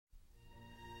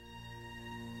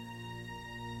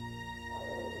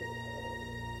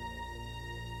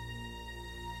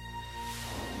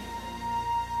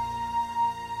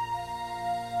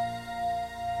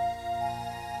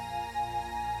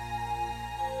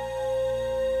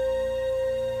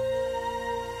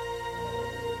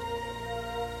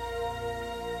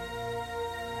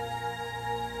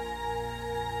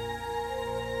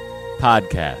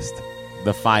Podcast,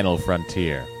 The Final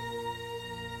Frontier.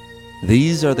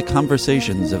 These are the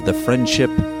conversations of the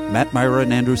friendship Matt Myra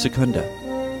and Andrew Secunda.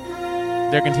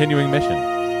 Their continuing mission.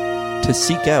 To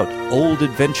seek out old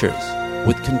adventures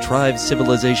with contrived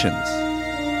civilizations.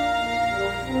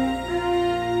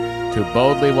 To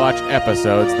boldly watch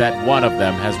episodes that one of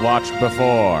them has watched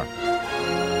before.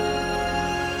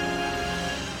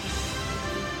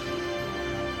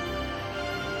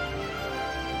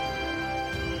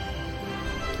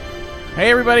 Hey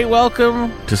everybody,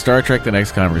 welcome to Star Trek The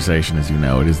Next Conversation. As you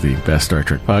know, it is the best Star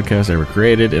Trek podcast ever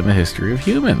created in the history of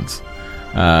humans.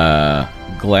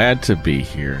 Glad to be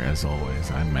here, as always.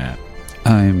 I'm Matt.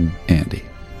 I'm Andy.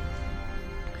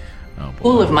 Oh,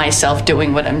 Full of myself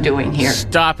doing what I'm doing here.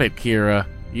 Stop it, Kira.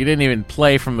 You didn't even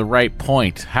play from the right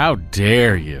point. How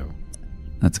dare you?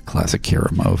 That's a classic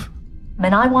Kira move.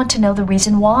 And I want to know the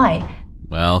reason why.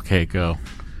 Well, Keiko,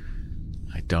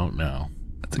 I don't know.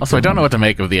 Also, I don't know what to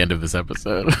make of the end of this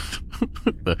episode.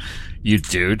 You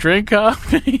do drink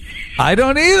coffee? I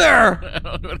don't either!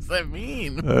 What does that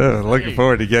mean? Looking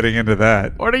forward to getting into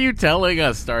that. What are you telling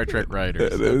us, Star Trek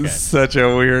writers? It is such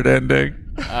a weird ending.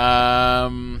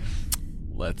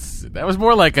 Let's see. That was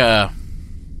more like a...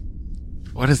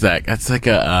 What is that? That's like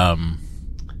a,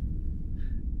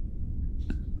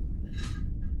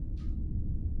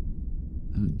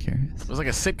 I'm curious. It was like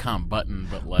a sitcom button,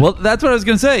 but like... Well, that's what I was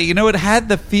going to say. You know, it had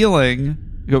the feeling...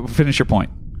 Go finish your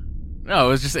point. No,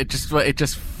 it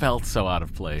just felt so out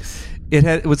of place.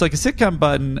 It was like a sitcom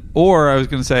button, or I was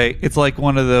going to say it's like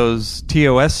one of those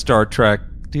TOS Star Trek.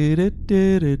 Oh,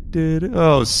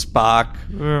 Spock.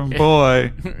 Oh,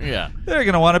 boy. Yeah. They're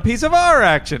going to want a piece of our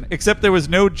action. Except there was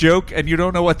no joke, and you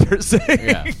don't know what they're saying.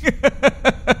 Yeah.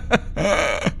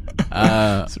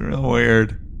 It's real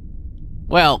weird.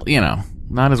 Well, you know,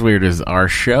 not as weird as our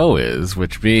show is,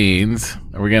 which means,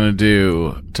 are we going to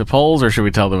do to polls, or should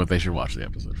we tell them if they should watch the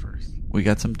episode first? We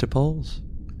got some to polls.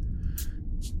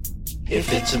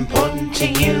 If it's important to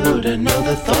you to know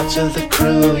the thoughts of the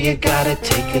crew, you gotta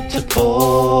take it to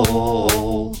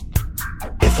poll.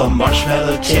 If a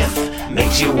marshmallow tiff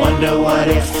makes you wonder what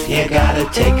if, you gotta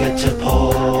take it to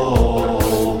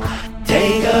poll.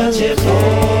 Take a tip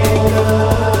poll.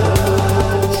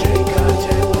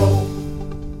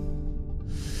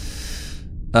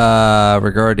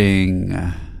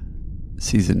 Regarding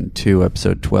Season 2,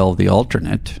 Episode 12, The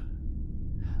Alternate,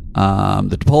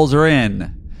 the polls are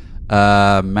in.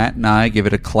 Matt and I give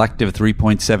it a collective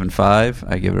 3.75.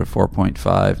 I give it a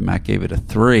 4.5. Matt gave it a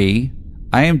 3.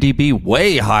 IMDb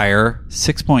way higher,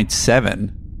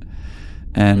 6.7.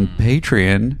 And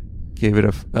Patreon gave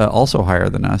it also higher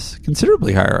than us,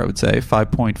 considerably higher, I would say,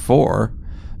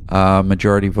 5.4.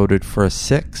 Majority voted for a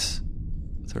 6,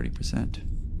 30%.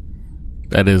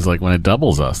 That is like when it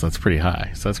doubles us. That's pretty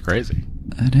high. So that's crazy.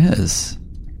 That is.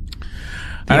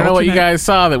 I don't know what you guys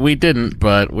saw that we didn't,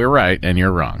 but we're right and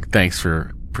you're wrong. Thanks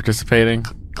for participating.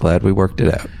 Glad we worked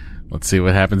it out. Let's see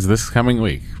what happens this coming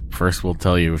week. First, we'll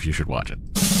tell you if you should watch it.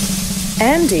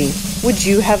 Andy, would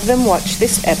you have them watch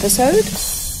this episode?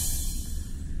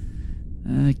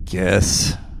 I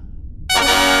guess.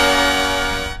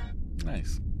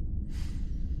 Nice.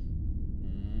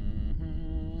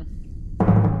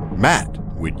 Matt,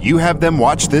 would you have them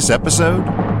watch this episode?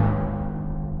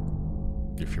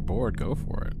 If you're bored, go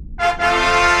for it. What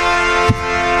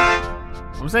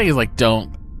I'm saying is, like,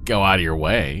 don't go out of your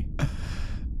way.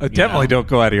 Definitely don't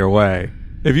go out of your way.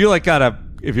 If you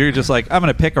if you're just like, I'm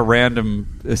going to pick a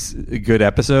random good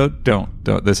episode, don't.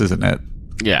 This isn't it.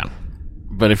 Yeah.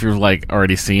 But if you've like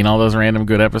already seen all those random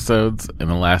good episodes in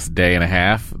the last day and a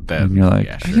half, then and you're like,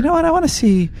 yeah, sure. You know what? I want to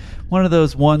see one of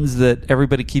those ones that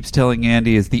everybody keeps telling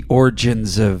Andy is the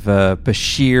origins of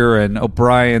Bashir and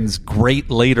O'Brien's great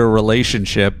later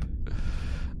relationship.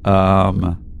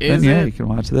 Then you can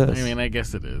watch this. I mean, I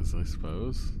guess it is. I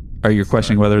suppose. Are you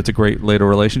questioning whether it's a great later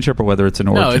relationship or whether it's an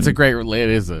origin? No, it's a great. It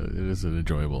is an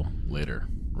enjoyable later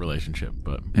relationship,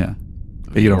 but yeah.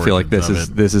 But you don't feel like this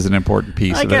is an important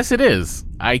piece of it? I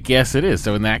guess it is.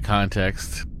 So in that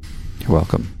context... You're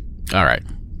welcome. All right.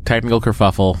 Technical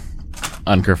kerfuffle.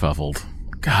 Unkerfuffled.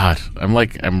 God,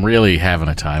 I'm really having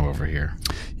a time over here.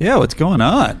 Yeah, what's going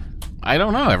on? I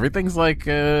don't know. Everything's like,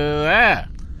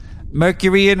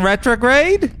 Mercury in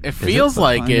retrograde? It feels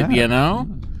like it, you know?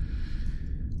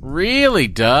 Really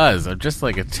does. I'm just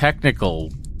like a technical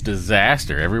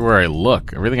disaster everywhere I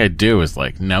look. Everything I do is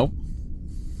like, nope.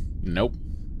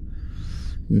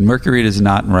 Mercury is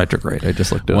not in retrograde. I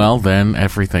just looked at it. Well, then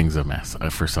everything's a mess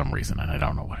for some reason, and I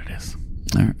don't know what it is.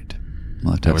 All right.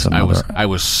 We'll have to I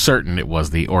was certain it was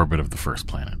the orbit of the first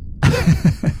planet.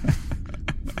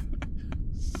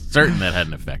 Certain that had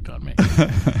an effect on me.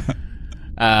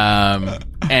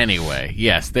 Anyway,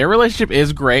 yes, their relationship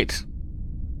is great.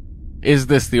 Is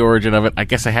this the origin of it? I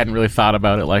guess I hadn't really thought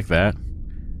about it like that.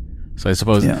 So I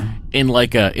suppose in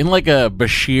like a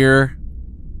Bashir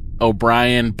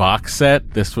O'Brien box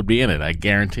set, this would be in it. I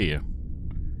guarantee you.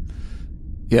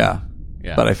 Yeah.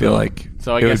 But I feel like...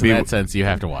 So I guess in that sense, you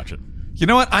have to watch it. You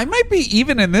know what? I might be,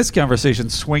 even in this conversation,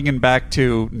 swinging back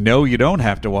to no, you don't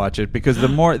have to watch it, because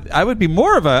I would be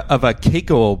more of a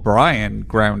Keiko O'Brien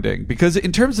grounding, because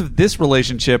in terms of this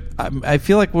relationship, I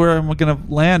feel like where I'm going to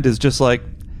land is just like,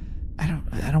 I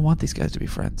don't want these guys to be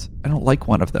friends. I don't like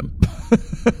one of them.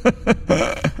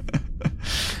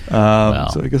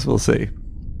 So I guess we'll see.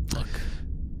 Look,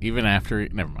 even after...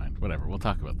 Never mind. Whatever. We'll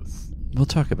talk about this. We'll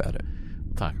talk about it.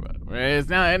 Now's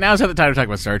not the time to talk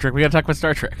about Star Trek. We got to talk about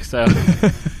Star Trek. So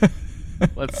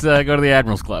let's go to the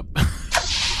Admiral's Club. Go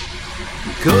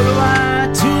to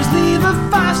iTunes, leave a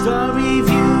 5-star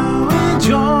review, and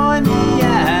join the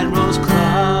Admiral's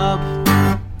Club.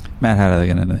 Matt, how do they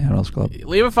get into the Admiral's Club?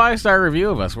 Leave a 5-star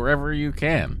review of us wherever you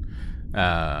can.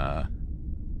 I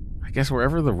guess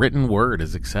wherever the written word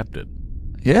is accepted.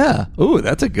 Yeah. Ooh,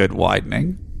 that's a good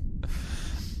widening.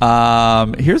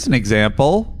 Here's an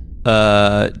example.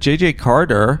 JJ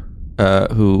Carter,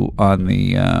 who on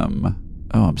the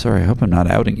I'm sorry, I hope I'm not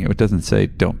outing you. It doesn't say,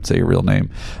 don't say your real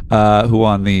name. Who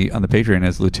on the Patreon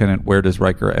is Lieutenant Where Does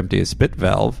Riker Empty His Spit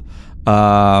Valve?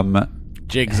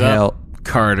 Jigs up,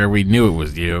 Carter. We knew it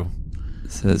was you.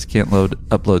 Says can't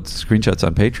upload screenshots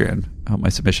on Patreon. I hope my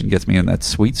submission gets me in that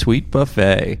sweet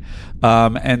buffet.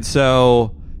 And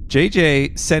so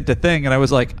JJ sent a thing, and I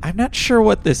was like, I'm not sure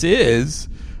what this is.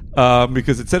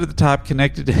 Because it said at the top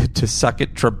connected to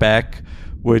Suckit Trebek,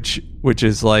 which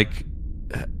is like,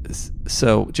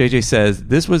 so JJ says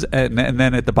this was, and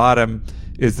then at the bottom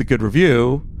is the good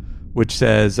review, which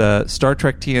says Star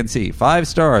Trek TNC 5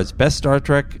 stars, best Star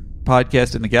Trek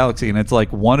podcast in the galaxy, and it's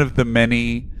like one of the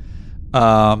many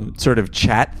sort of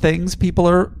chat things people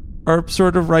are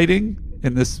sort of writing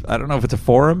in this. I don't know if it's a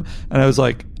forum, and I was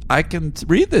like, I can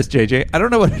read this, JJ. I don't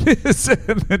know what it is.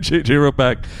 And then JJ wrote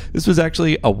back, this was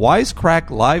actually a Wisecrack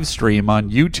live stream on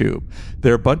YouTube.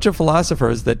 There are a bunch of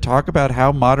philosophers that talk about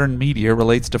how modern media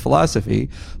relates to philosophy,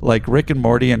 like Rick and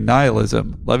Morty and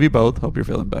nihilism. Love you both. Hope you're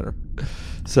feeling better.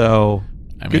 So,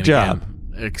 good job.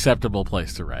 Again, acceptable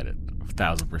place to write it,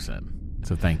 1,000%.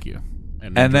 So thank you.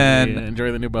 And then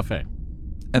enjoy the new buffet.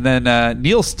 And then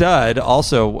Neil Studd,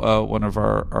 also one of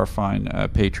our fine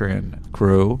Patreon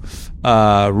crew,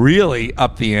 really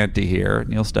upped the ante here.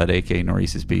 Neil Studd, a.k.a.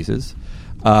 Maurice's Pieces,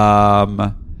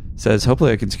 says,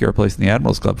 hopefully I can secure a place in the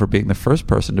Admiral's Club for being the first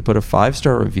person to put a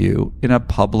 5-star review in a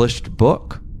published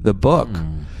book. The book,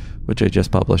 which I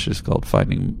just published, is called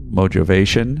Finding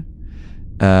Mojovation.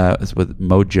 It's with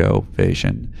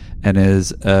Mojovation, and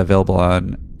is available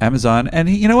on Amazon. And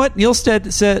you know what? Neil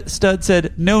Studd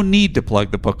said, no need to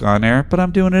plug the book on air, but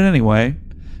I'm doing it anyway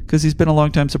because he's been a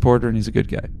longtime supporter and he's a good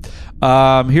guy.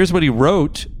 Here's what he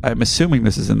wrote. I'm assuming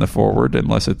this is in the foreword,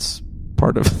 unless it's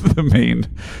part of the main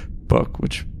book,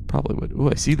 which probably would. Oh,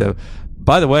 I see the.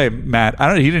 By the way, Matt,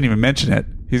 he didn't even mention it.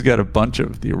 He's got a bunch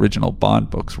of the original Bond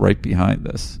books right behind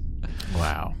this.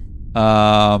 Wow.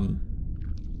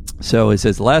 So it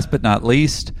says, last but not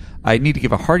least, I need to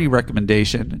give a hearty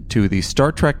recommendation to the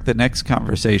Star Trek The Next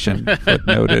Conversation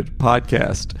footnoted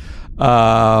podcast.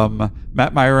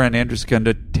 Matt Myra and Andrew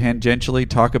Secunda tangentially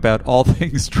talk about all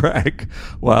things Trek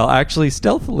while actually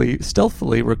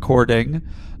stealthily recording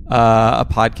a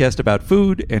podcast about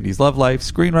food, Andy's love life,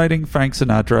 screenwriting, Frank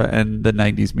Sinatra, and the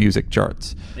 90s music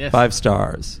charts. Yes. 5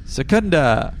 stars.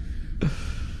 Secunda.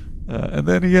 And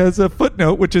then he has a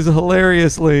footnote, which is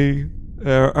hilariously...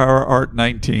 our Art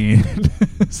 19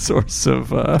 source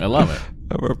of I love it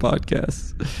of our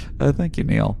podcasts. Thank you,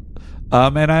 Neil.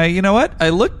 And I, you know what? I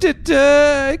looked at,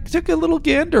 I took a little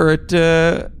gander at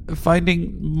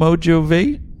finding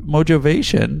Mojovation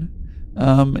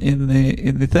in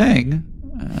the thing.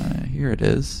 Here it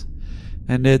is,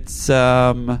 and it's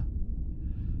finding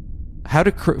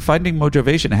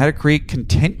Mojovation, how to create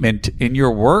contentment in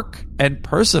your work and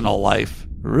personal life. It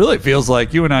really feels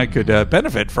like you and I could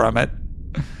benefit from it.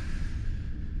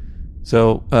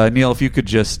 So, Neil, if you could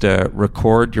just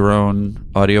record your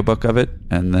own audiobook of it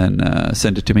and then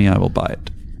send it to me, I will buy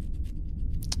it.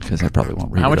 Because I probably won't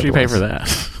read it. How much do you pay for that?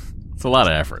 It's a lot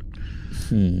of effort.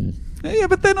 Yeah,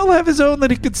 but then he'll have his own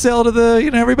that he could sell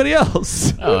to everybody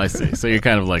else. Oh, I see. So you're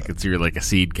kind of like, you're like a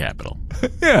seed capital.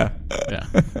 Yeah. Yeah.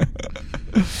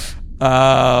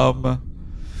 All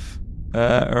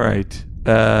right.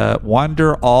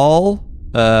 Wander All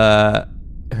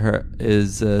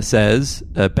says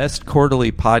best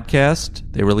quarterly podcast.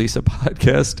 They release a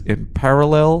podcast in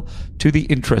parallel to the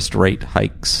interest rate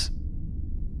hikes.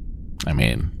 I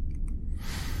mean,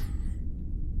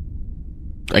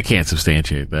 I can't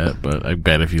substantiate that, but I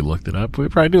bet if you looked it up, we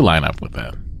probably do line up with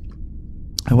that.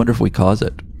 I wonder if we cause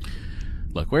it.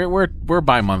 Look, we're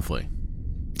bi-monthly.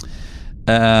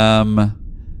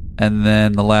 And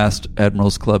then the last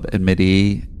Admirals Club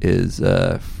admittee is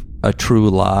A True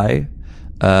Lie,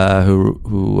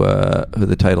 who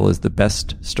the title is The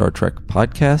Best Star Trek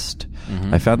Podcast.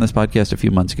 I found this podcast a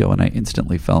few months ago and I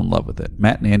instantly fell in love with it.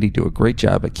 Matt and Andy do a great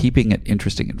job at keeping it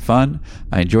interesting and fun.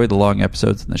 I enjoy the long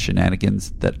episodes and the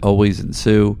shenanigans that always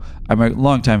ensue. I'm a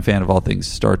longtime fan of all things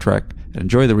Star Trek and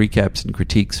enjoy the recaps and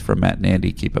critiques from Matt and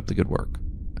Andy. Keep up the good work.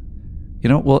 You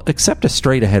know, we'll accept a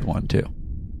straight ahead one too.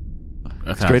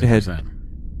 Straight ahead.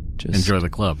 Just enjoy the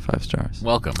club. 5 stars.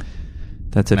 Welcome.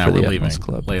 That's it now for the we're Admirals leaving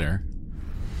Club. Later.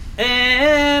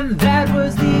 And that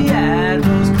was the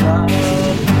Admirals Club.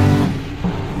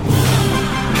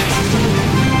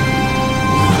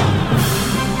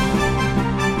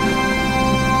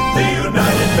 The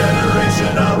United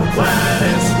Federation of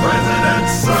Planets President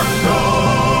Circle.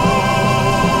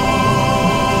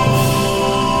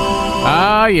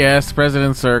 Ah, yes,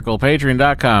 President Circle.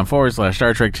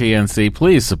 Patreon.com/Star Trek TNC.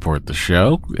 Please support the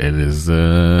show. It is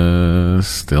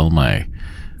still my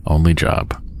only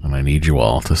job, and I need you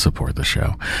all to support the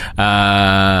show.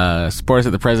 Support us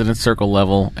at the President Circle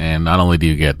level, and not only do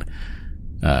you get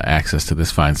access to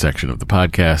this fine section of the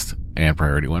podcast and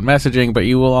Priority 1 messaging, but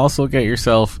you will also get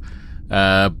yourself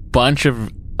a bunch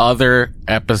of other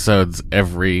episodes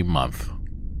every month.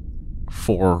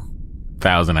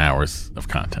 4,000 hours of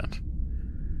content.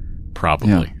 Probably.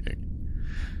 Yeah.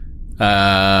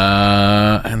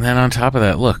 And then on top of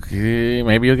that, look,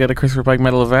 maybe you'll get a Christopher Pike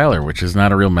Medal of Valor, which is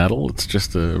not a real medal. It's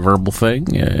just a verbal thing.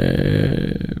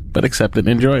 But accept it and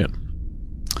enjoy it.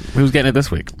 Who's getting it this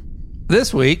week?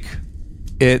 This week,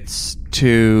 it's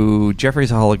to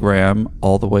Jeffrey's Hologram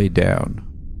All the Way Down,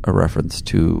 a reference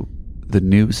to the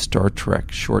new Star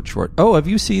Trek short. Oh, have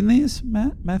you seen these,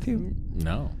 Matthew?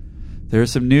 No. There are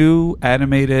some new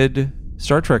animated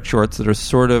Star Trek shorts that are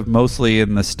sort of mostly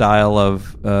in the style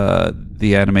of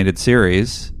the animated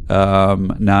series,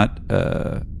 not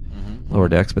Lower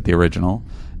Decks, but the original.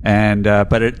 And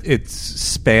but it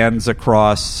spans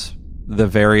across the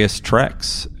various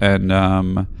Treks, and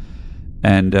I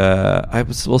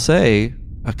will say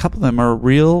a couple of them are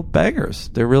real bangers.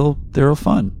 They're real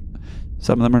fun.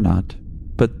 Some of them are not,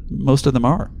 but most of them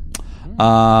are.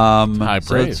 High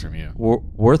praise from you.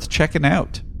 Worth checking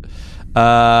out.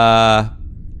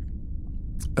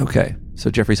 Okay,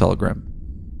 so Jeffrey's Hologram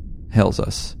hails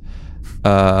us.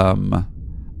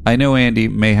 I know Andy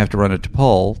may have to run it to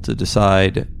Paul to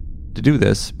decide to do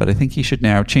this, but I think he should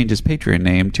now change his Patreon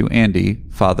name to Andy,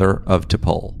 Father of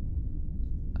T'Pol.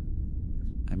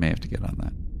 I may have to get on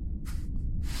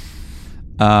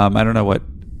that. I don't know what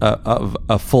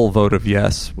a full vote of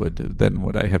yes would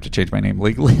I have to change my name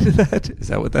legally to that? Is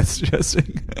that what that's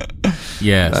suggesting?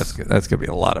 Yes. That's going to be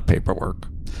a lot of paperwork.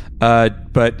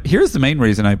 But here's the main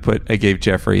reason I gave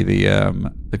Jeffrey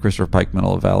the Christopher Pike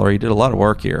Medal of Valor. He did a lot of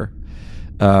work here.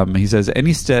 He says,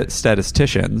 any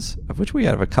statisticians, of which we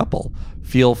have a couple,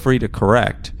 feel free to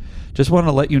correct. Just want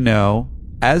to let you know,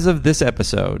 as of this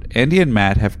episode, Andy and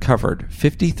Matt have covered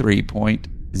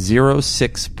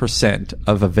 53.06%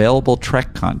 of available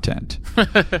Trek content,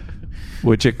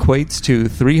 which equates to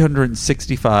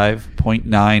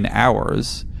 365.9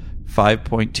 hours,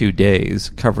 5.2 days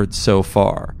covered so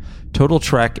far. Total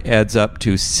Trek adds up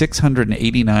to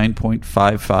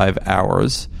 689.55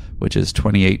 hours, which is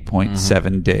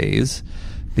 28.7 days.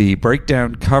 The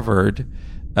breakdown covered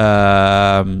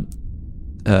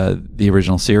the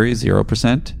original series,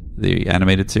 0%, the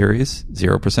animated series,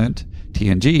 0%,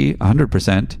 TNG,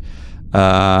 100%,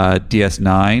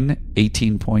 DS9,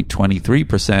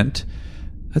 18.23%.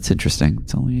 That's interesting.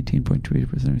 It's only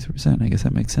 18.23%. I guess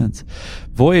that makes sense.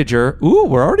 Voyager,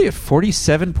 we're already at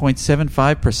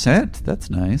 47.75%. That's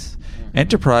nice.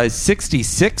 Enterprise,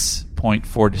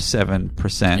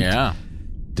 66.47%. Yeah.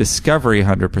 Discovery,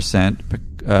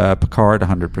 100%. Picard,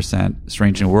 100%.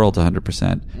 Strange New Worlds,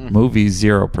 100%. Movies,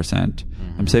 0%.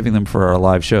 I'm saving them for our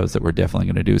live shows that we're definitely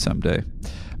going to do someday.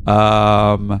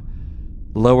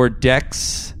 Lower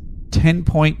Decks,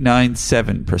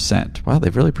 10.97%. Wow,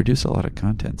 they've really produced a lot of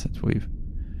content since we've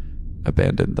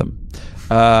abandoned them.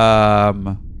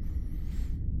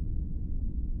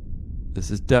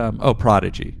 This is dumb. Oh,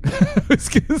 Prodigy. I was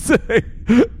going to say,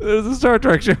 there's a Star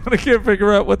Trek show, and I can't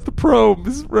figure out what the probe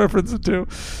is referencing to.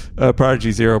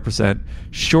 Prodigy, 0%.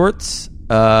 Shorts /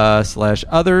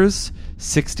 others,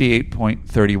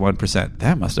 68.31%.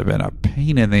 That must have been a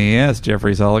pain in the ass,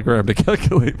 Jeffrey's hologram, to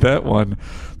calculate that one.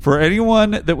 For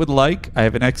anyone that would like, I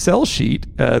have an Excel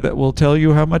sheet that will tell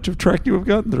you how much of Trek you have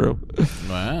gotten through.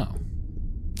 Wow.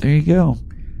 There you go.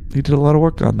 You did a lot of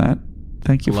work on that.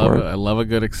 Thank you for it. I love a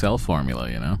good Excel formula,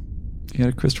 you know? You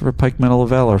got a Christopher Pike Medal of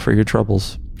Valor for your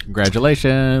troubles.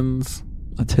 Congratulations.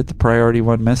 Let's hit the priority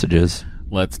 1 messages.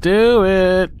 Let's do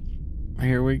it.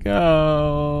 Here we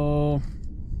go.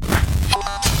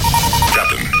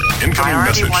 Captain, incoming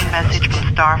Priority message. 1 message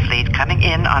from Starfleet coming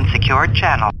in on secured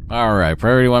channel. All right,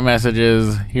 priority 1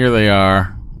 messages. Here they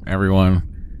are, everyone.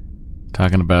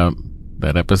 Talking about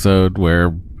that episode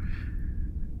where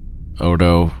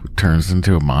Odo turns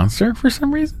into a monster for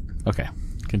some reason. Okay,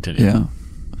 continue. Yeah.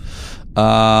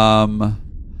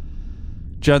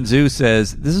 John Zhu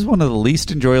says, this is one of the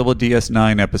least enjoyable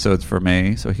DS9 episodes for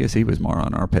me. So I guess he was more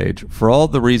on our page. For all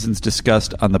the reasons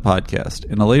discussed on the podcast.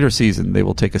 In a later season, they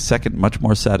will take a second, much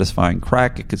more satisfying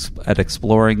crack at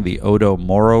exploring the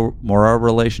Odo-Mora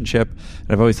relationship. And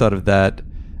I've always thought of that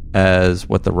as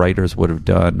what the writers would have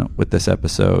done with this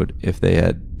episode if they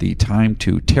had the time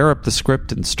to tear up the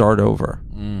script and start over.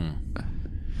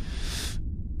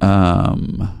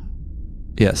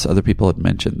 Yes, other people had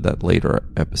mentioned that later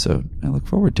episode. I look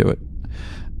forward to it.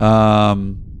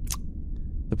 The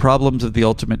problems of the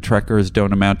ultimate trekkers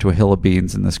don't amount to a hill of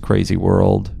beans in this crazy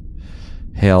world.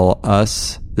 Hail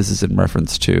us. This is in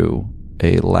reference to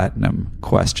a Latinum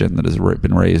question that has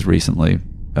been raised recently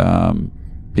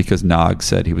because Nog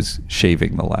said he was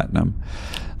shaving the Latinum.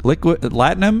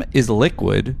 Latinum is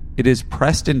liquid. It is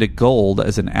pressed into gold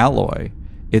as an alloy.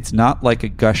 It's not like a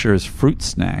Gusher's fruit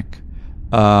snack.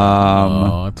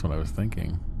 That's what I was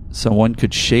thinking. So one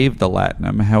could shave the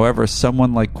Latinum. However,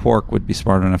 someone like Quark would be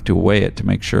smart enough to weigh it to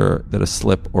make sure that a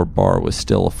slip or bar was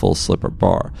still a full slip or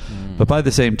bar. But by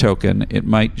the same token, it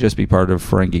might just be part of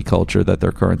Ferengi culture that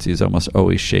their currency is almost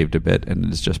always shaved a bit, and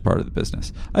it is just part of the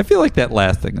business. I feel like that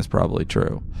last thing is probably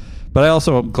true. But I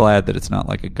also am glad that it's not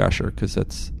like a Gusher, because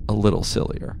that's a little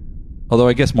sillier. Although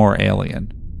I guess more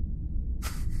alien.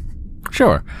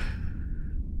 Sure.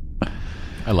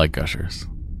 I like Gushers.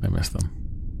 I miss them.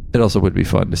 It also would be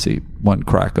fun to see one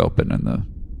crack open and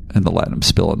the Latinum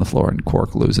spill on the floor and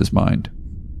Quark lose his mind.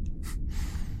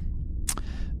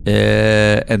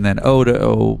 And then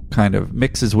Odo kind of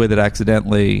mixes with it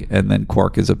accidentally, and then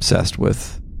Quark is obsessed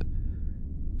with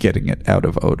getting it out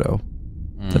of Odo.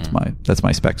 That's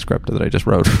my spec script that I just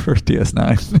wrote for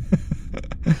DS9.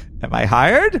 Am I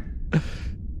hired?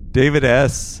 David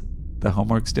S., the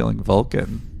homework stealing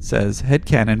Vulcan, says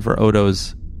headcanon for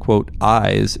Odo's quote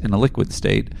eyes in a liquid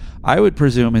state. I would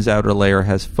presume his outer layer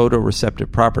has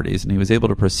photoreceptive properties and he was able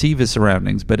to perceive his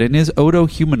surroundings, but in his Odo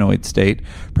humanoid state,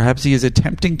 perhaps he is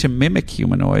attempting to mimic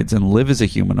humanoids and live as a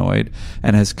humanoid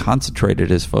and has concentrated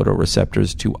his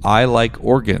photoreceptors to eye-like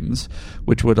organs,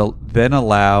 which would then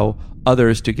allow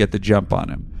others to get the jump on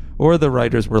him. Or the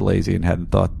writers were lazy and hadn't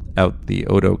thought out the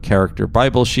Odo character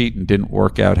Bible sheet and didn't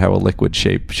work out how a liquid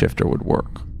shapeshifter would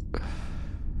work.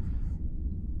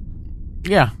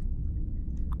 Yeah.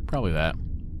 Probably that.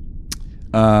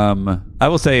 I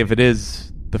will say if it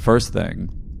is the first thing,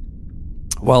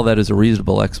 while that is a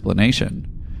reasonable explanation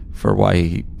for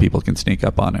why people can sneak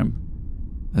up on him,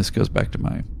 this goes back to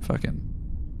my fucking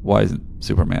why isn't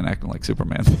Superman acting like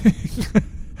Superman thing.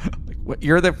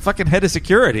 You're the fucking head of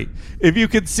security. If you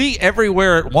can see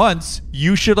everywhere at once,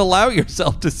 you should allow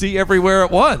yourself to see everywhere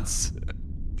at once.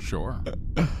 Sure.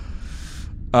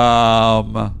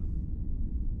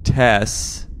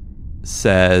 Tess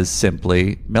says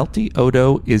simply, Melty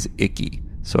Odo is icky.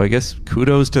 So I guess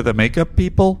kudos to the makeup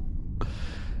people.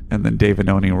 And then David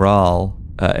Oni-Ral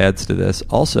adds to this.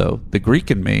 Also, the Greek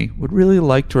in me would really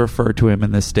like to refer to him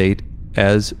in this state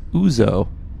as Uzo.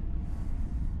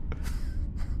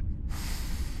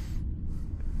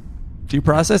 Do you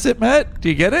process it, Matt? Do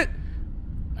you get it?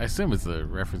 I assume it's a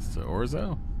reference to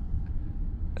Orzo.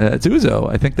 It's Uzo.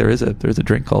 I think there's a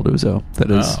drink called Uzo that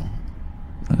is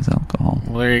alcohol.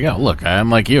 Well, there you go. Look, I'm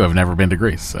like you. I've never been to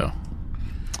Greece, so.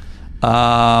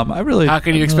 How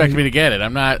can you expect me to get it?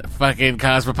 I'm not fucking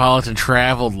cosmopolitan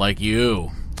traveled like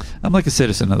you. I'm like a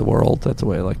citizen of the world. That's the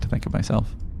way I like to think of myself.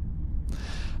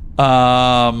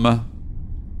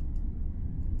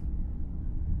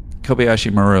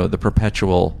 Kobayashi Maru, the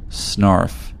perpetual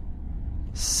snarf,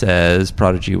 says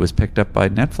Prodigy was picked up by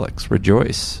Netflix.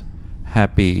 Rejoice.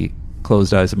 Happy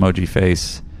closed eyes emoji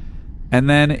face. And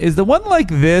then is the one like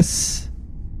this,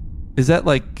 is that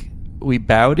like we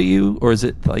bow to you, or is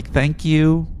it like thank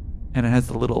you? And it has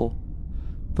the little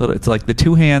it's like the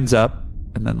two hands up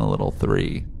and then the little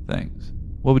three things.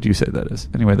 What would you say that is?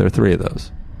 Anyway, there are three of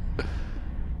those.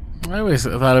 I always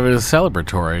thought of it as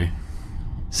celebratory.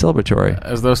 Celebratory.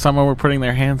 As though someone were putting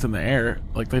their hands in the air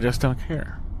like they just don't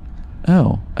care.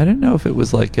 Oh, I didn't know if it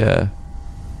was like a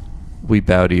we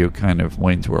bow to you kind of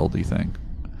Wayne's World-y thing.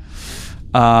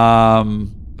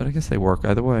 But I guess they work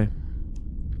either way.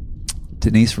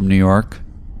 Denise from New York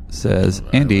says,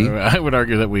 Andy... I would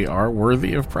argue that we are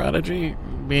worthy of Prodigy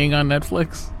being on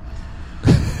Netflix.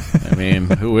 I mean,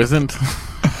 who isn't?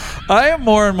 I am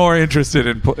more and more interested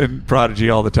in Prodigy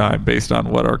all the time based on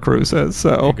what our crew says.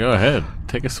 So go ahead.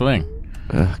 Take a swing.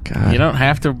 Oh, God. You don't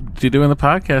have to be doing the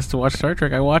podcast to watch Star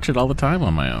Trek. I watch it all the time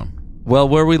on my own. Well,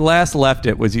 where we last left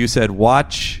it was you said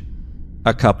watch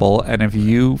a couple, and if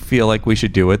you feel like we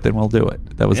should do it, then we'll do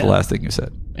it. That was the last thing you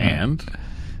said. And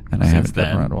I haven't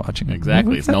gotten around to watching it.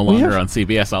 Exactly. It's no longer on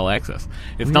CBS All Access.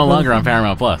 It's no longer on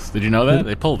Paramount Plus. Did you know that?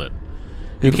 They pulled it.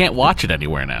 You can't watch it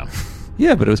anywhere now.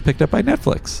 Yeah, but it was picked up by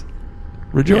Netflix.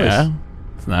 Rejoice. Yeah.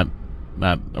 It's not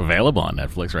available on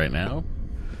Netflix right now.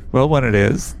 Well, when it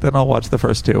is, then I'll watch the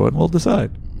first two and we'll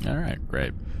decide. All right,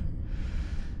 great.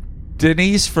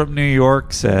 Denise from New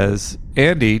York says,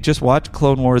 Andy, just watch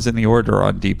Clone Wars in the order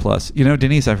on D+. You know,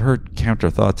 Denise, I've heard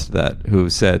counter thoughts to that who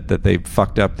said that they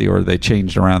fucked up the order. They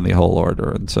changed around the whole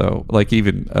order. And so, like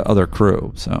even other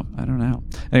crew. So, I don't know.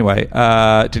 Anyway,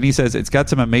 Denise says, it's got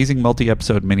some amazing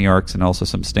multi-episode mini arcs and also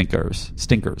some stinkers.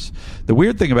 The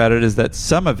weird thing about it is that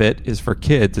some of it is for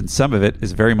kids and some of it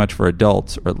is very much for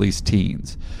adults or at least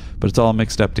teens. But it's all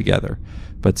mixed up together.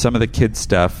 But some of the kids'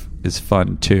 stuff is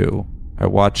fun too. I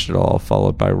watched it all,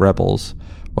 followed by Rebels,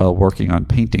 while working on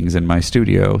paintings in my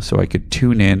studio so I could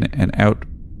tune in and out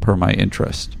per my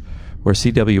interest. Where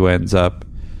CW ends up,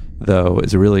 though,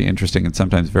 is a really interesting and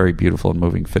sometimes very beautiful and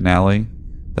moving finale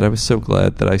that I was so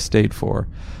glad that I stayed for.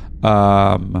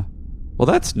 Well,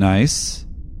 that's nice.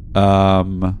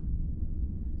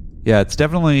 Yeah, it's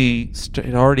definitely...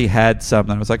 It already had some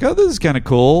that I was like, oh, this is kind of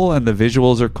cool, and the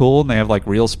visuals are cool, and they have, like,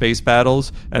 real space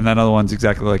battles, and then other ones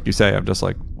exactly like you say. I'm just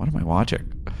like, what am I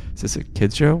watching? Is this a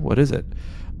kid's show? What is it?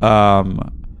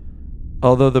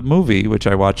 Although the movie, which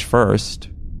I watched first,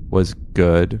 was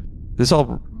good. This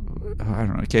all... I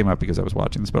don't know, it came up because I was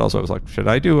watching this, but also I was like, should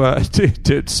I do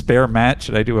to spare Matt,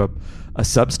 should I do a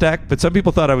Substack? But some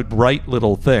people thought I would write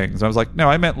little things. I was like, no,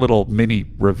 I meant little mini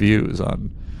reviews on,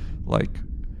 like...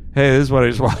 Hey, this is what I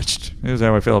just watched. Here's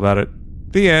how I feel about it.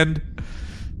 The end.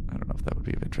 I don't know if that would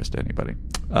be of interest to anybody.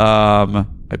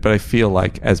 But I feel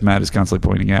like, as Matt is constantly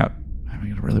pointing out, am I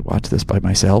going to really watch this by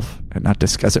myself and not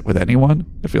discuss it with anyone?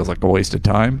 It feels like a waste of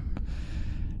time.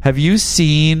 Have you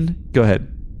seen... Go ahead.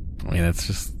 I mean,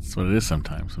 that's what it is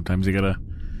sometimes. Sometimes you got to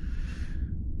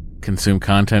consume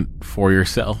content for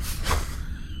yourself.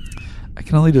 I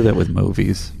can only do that with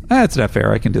movies. That's not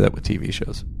fair. I can do that with TV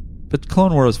shows. But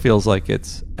Clone Wars feels like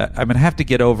it's... I'm going to have to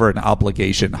get over an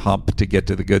obligation hump to get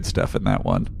to the good stuff in that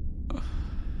one.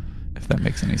 If that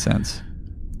makes any sense.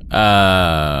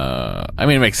 I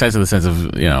mean, it makes sense in the sense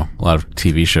of, you know, a lot of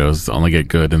TV shows only get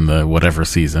good in the whatever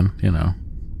season, you know.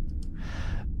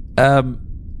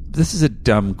 This is a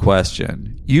dumb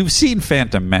question. You've seen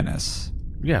Phantom Menace.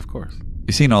 Yeah, of course.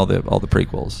 You've seen all the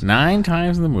prequels. 9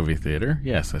 times in the movie theater.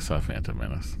 Yes, I saw Phantom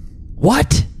Menace.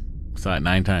 What? Saw it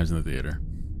 9 times in the theater.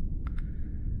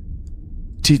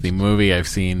 The movie I've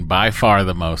seen by far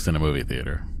the most in a movie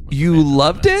theater. You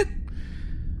loved it?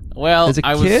 Well,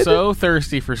 I was so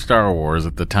thirsty for Star Wars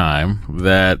at the time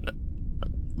that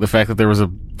the fact that there was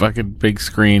a fucking big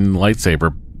screen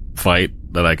lightsaber fight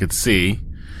that I could see,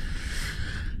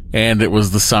 and it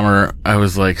was the summer I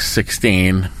was like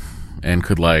 16 and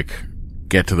could like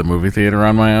get to the movie theater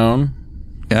on my own.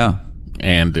 Yeah.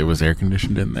 And it was air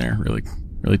conditioned in there. Really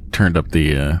turned up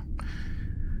the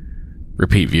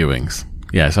repeat viewings.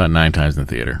 Yeah, I saw it 9 times in the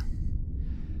theater.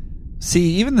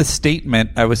 See, even the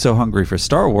statement, I was so hungry for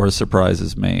Star Wars,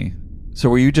 surprises me. So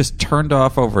were you just turned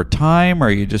off over time, or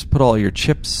you just put all your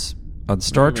chips on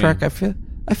Star Trek? I feel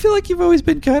like you've always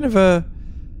been kind of a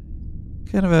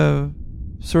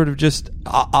sort of just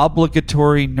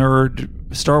obligatory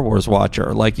nerd Star Wars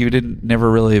watcher. Like you never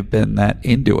really have been that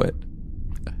into it.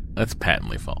 That's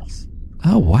patently false.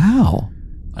 Oh, wow.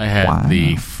 I had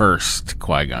the first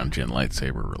Qui-Gon Jinn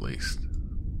lightsaber released.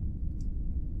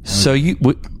 So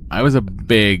I was a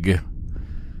big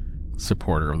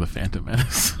supporter of the Phantom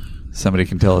Menace. Somebody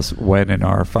can tell us when in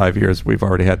our 5 years we've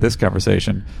already had this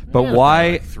conversation. But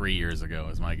why... Like 3 years ago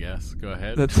is my guess. Go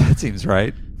ahead. That seems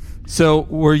right. So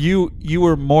were you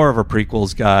were more of a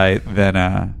prequels guy than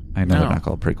a... I know they're not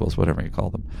called prequels, whatever you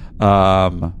call them.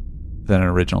 Than an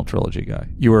original trilogy guy.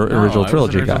 You were original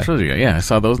trilogy guy. Yeah, I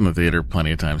saw those in the theater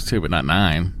plenty of times too, but not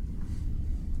 9.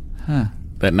 Huh.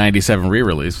 That 97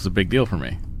 re-release was a big deal for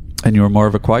me. And you were more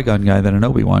of a Qui-Gon guy than an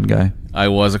Obi-Wan guy. I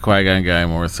was a Qui-Gon guy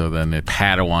more so than a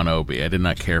Padawan Obi. I did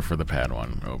not care for the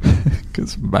Padawan Obi.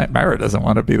 Because Myra doesn't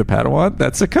want to be the Padawan.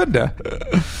 That's Secunda.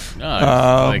 No,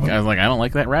 I was like, I don't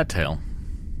like that rat tail.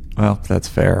 Well, that's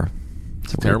fair.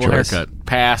 It's a Terrible weird choice. haircut.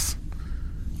 Pass.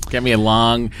 Get me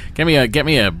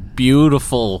a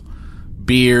beautiful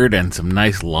beard and some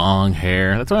nice long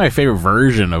hair. That's why my favorite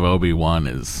version of Obi-Wan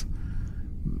is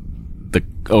the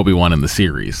Obi-Wan in the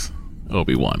series.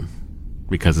 Obi-Wan.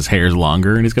 Because his hair's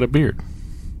longer and he's got a beard.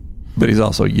 But he's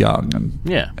also young and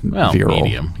virile.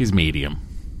 Medium. He's medium.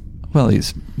 Well,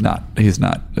 he's not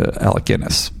Alec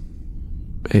Guinness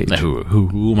age.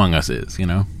 Who among us is, you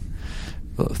know?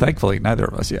 Well, thankfully, neither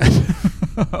of us yet.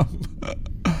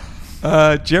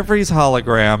 Jeffrey's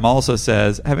hologram also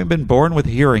says, having been born with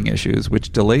hearing issues,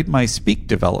 which delayed my speak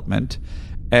development,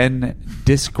 and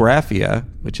dysgraphia,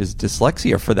 which is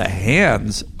dyslexia for the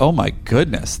hands. Oh my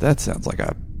goodness, that sounds like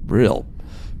a real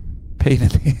pain in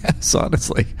the ass,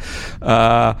 honestly.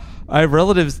 I have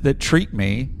relatives that treat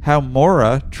me how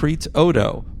Mora treats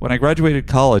Odo. When I graduated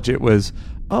college, it was,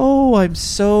 oh, I'm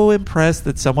so impressed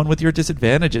that someone with your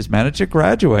disadvantages managed to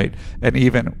graduate. And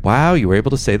even, wow, you were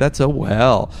able to say that so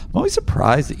well. I'm always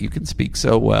surprised that you can speak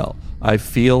so well. I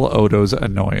feel Odo's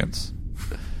annoyance.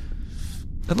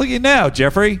 And look at you now,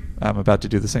 Jeffrey. I'm about to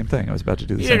do the same thing. I was about to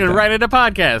do the same thing. You're going to write it a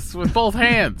podcast with both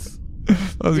hands.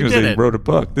 I was going to say he wrote a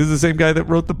book. This is the same guy that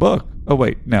wrote the book. Oh,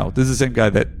 wait. No, this is the same guy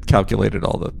that calculated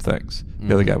all the things.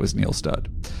 The other guy was Neil Studd.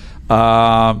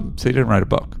 So he didn't write a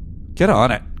book. Get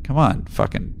on it. Come on.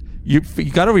 Fucking. You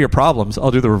got over your problems.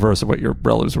 I'll do the reverse of what your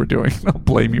relatives were doing. I'll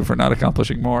blame you for not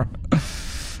accomplishing more.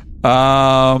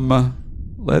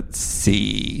 Let's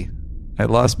see. I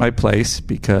lost my place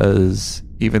because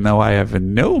even though I have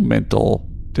no mental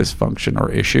dysfunction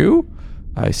or issue,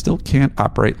 I still can't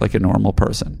operate like a normal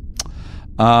person.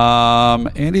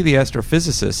 Andy the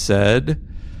astrophysicist said,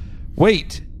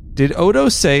 wait, did Odo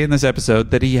say in this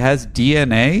episode that he has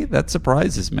DNA? That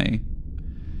surprises me.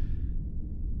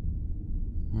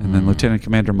 And then Lieutenant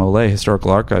Commander Mollet, Historical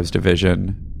Archives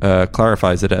Division,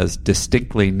 clarifies it as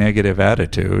distinctly negative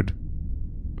attitude.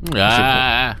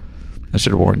 I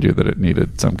should have warned you that it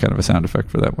needed some kind of a sound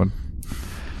effect for that one.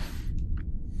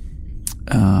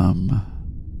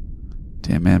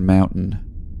 Dan Man Mountain.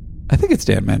 I think it's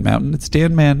Dan Man Mountain. It's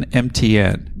Dan Man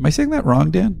MTN. Am I saying that wrong,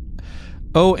 Dan?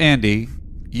 Oh, Andy,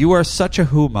 you are such a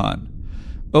human.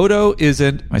 Odo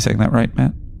isn't... Am I saying that right,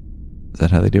 Matt? Is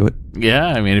that how they do it? Yeah,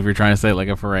 I mean, if you're trying to say it like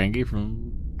a Ferengi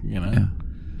from, Yeah.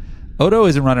 Odo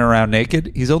isn't running around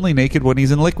naked. He's only naked when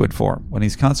he's in liquid form. When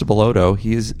he's Constable Odo,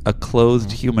 he is a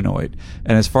clothed humanoid.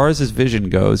 And as far as his vision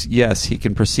goes, yes, he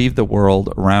can perceive the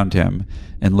world around him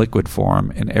in liquid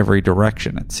form in every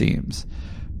direction, it seems.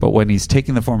 But when he's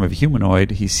taking the form of a humanoid,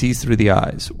 he sees through the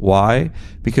eyes. Why?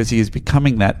 Because he is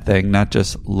becoming that thing, not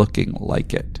just looking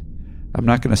like it. I'm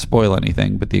not going to spoil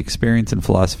anything, but the experience and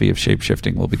philosophy of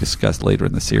shapeshifting will be discussed later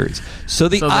in the series. So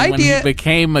the idea... when he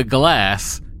became a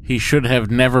glass, he should have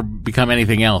never become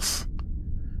anything else.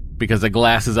 Because a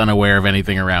glass is unaware of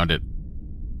anything around it.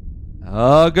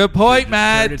 Oh, good point,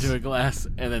 Matt. Turned into a glass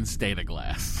and then stayed a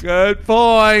glass. Good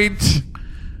point.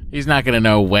 He's not going to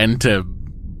know when to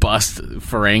bust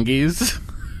Ferengis.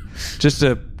 just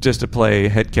to play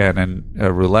headcanon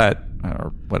roulette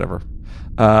or whatever.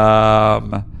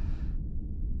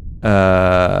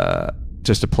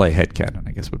 Just to play headcanon,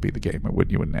 I guess would be the game.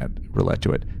 You wouldn't add roulette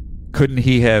to it. Couldn't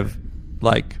he have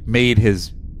made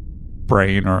his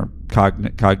brain or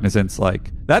cognizance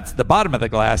that's the bottom of the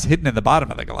glass hidden in the bottom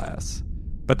of the glass,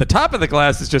 but the top of the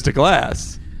glass is just a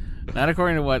glass? Not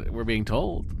according to what we're being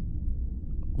told.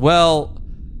 Well,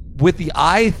 with the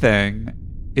eye thing,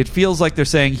 it feels like they're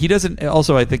saying he doesn't...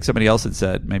 Also, I think somebody else had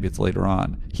said, maybe it's later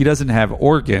on, he doesn't have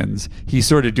organs. He's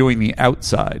sort of doing the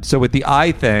outside. So with the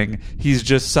eye thing, he's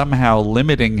just somehow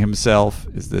limiting himself,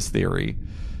 is this theory,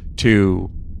 to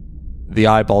the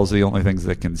eyeballs are the only things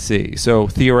that can see. So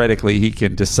theoretically, he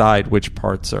can decide which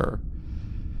parts are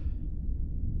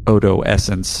Odo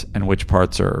essence and which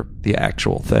parts are the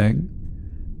actual thing.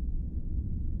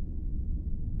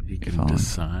 He can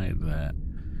decide that.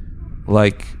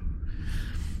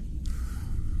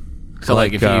 So,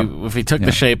 if he took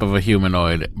the shape of a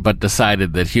humanoid, but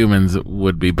decided that humans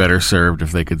would be better served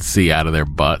if they could see out of their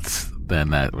butts,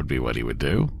 then that would be what he would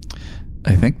do.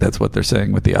 I think that's what they're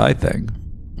saying with the eye thing.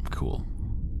 Cool.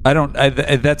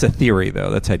 That's a theory, though.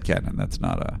 That's headcanon. That's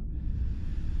not a...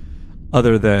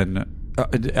 Other than...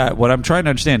 what I'm trying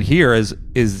to understand here is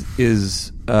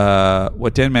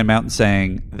what Dan Man Mountain's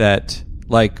saying, that,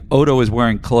 Odo is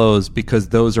wearing clothes because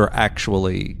those are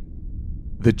actually...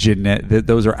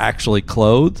 those are actually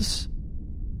clothes.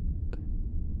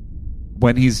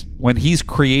 when he's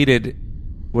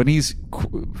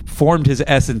formed his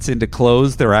essence into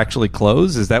clothes, they're actually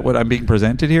clothes? Is that what I'm being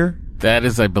presented here? That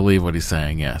is, I believe, what he's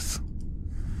saying, yes.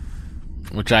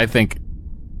 Which I think...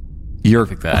 You're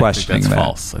questioning that. I think that's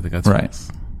false. I think that's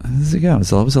false. There you go.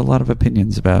 There's always a lot of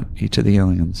opinions about each of the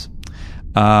aliens.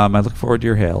 I look forward to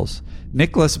your hails.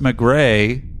 Nicholas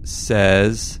McGray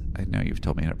says... I know you've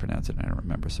told me how to pronounce it, and I don't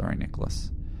remember. Sorry,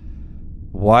 Nicholas.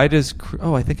 Why does...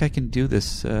 I think I can do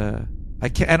this... I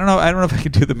don't know if I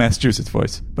can do the Massachusetts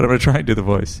voice, but I'm going to try and do the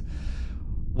voice.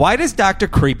 Why does Dr.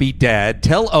 Creepy Dad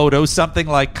tell Odo something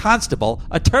like Constable,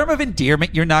 a term of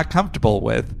endearment you're not comfortable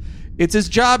with? It's his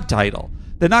job title.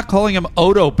 They're not calling him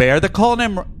Odo Bear. They're calling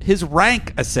him his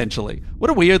rank, essentially. What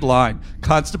a weird line.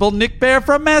 Constable Nick Bear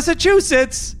from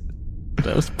Massachusetts.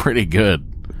 That was pretty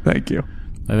good. Thank you.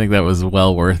 I think that was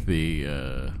well worth the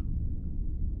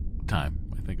time.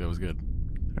 I think that was good.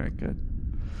 Very good.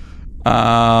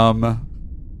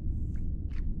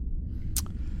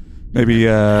 Maybe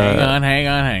hang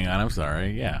on. I'm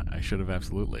sorry. Yeah, I should have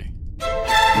absolutely.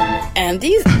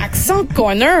 Andy's accent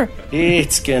corner.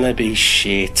 It's gonna be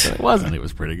shit. But it wasn't. It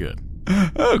was pretty good.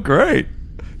 Oh, great.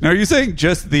 Now, are you saying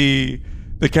just the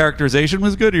characterization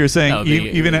was good, or you're saying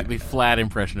the flat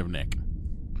impression of Nick?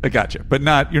 I gotcha, but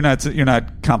you're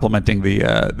not complimenting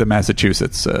the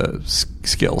Massachusetts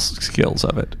skills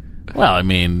of it. Well, I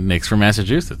mean, Nick's from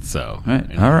Massachusetts, so all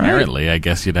right. Inherently, I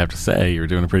guess you'd have to say you were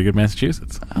doing a pretty good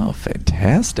Massachusetts. Oh,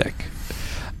 fantastic.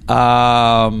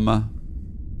 Let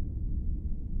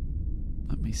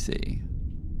me see.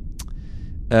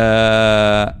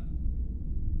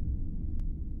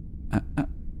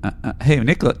 Hey,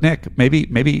 Nick,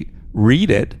 maybe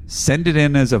read it, send it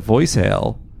in as a voice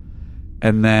hail,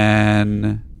 and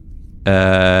then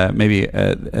maybe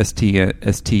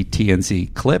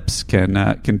STTNC Clips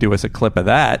can do us a clip of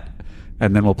that,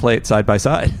 and then we'll play it side by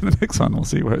side. The next one, we'll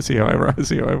see how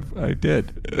I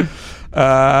did.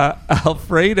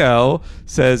 Alfredo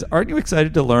says, "Aren't you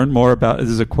excited to learn more about?" This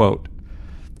is a quote.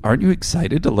 "Aren't you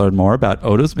excited to learn more about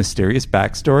Odo's mysterious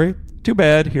backstory? Too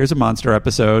bad. Here's a monster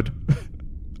episode."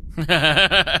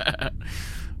 That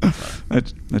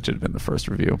should have been the first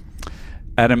review.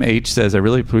 Adam H. says, "I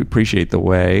really appreciate the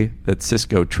way that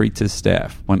Cisco treats his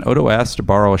staff. When Odo asks to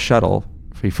borrow a shuttle,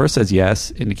 he first says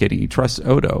yes, indicating he trusts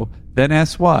Odo, then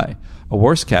asks why. A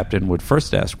worse captain would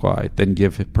first ask why, then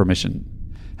give permission.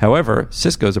 However,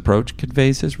 Cisco's approach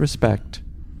conveys his respect."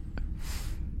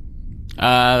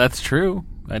 That's true.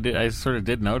 I sort of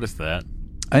did notice that.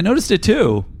 I noticed it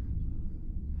too.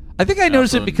 I think I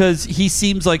noticed it because he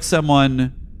seems like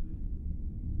someone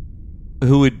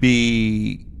who would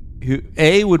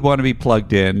A, would want to be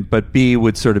plugged in, but B,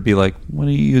 would sort of be like, what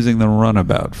are you using the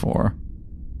runabout for?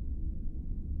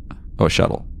 Oh,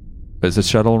 shuttle. Is this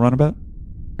shuttle a runabout?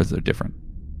 Or is it different?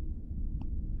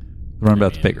 The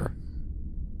runabout's bigger.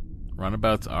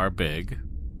 Runabouts are big.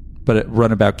 But a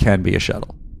runabout can be a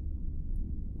shuttle.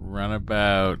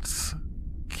 Runabouts...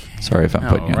 Sorry if I'm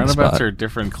putting you on the spot. Runabouts are a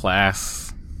different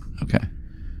class. Okay.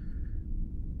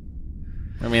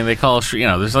 I mean, they call...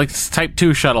 there's like Type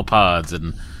 2 shuttle pods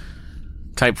and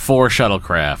Type 4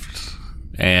 shuttlecraft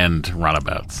and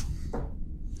runabouts.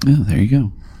 Oh, there you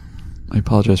go. I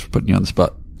apologize for putting you on the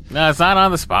spot. No, it's not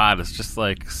on the spot. It's just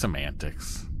like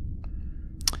semantics.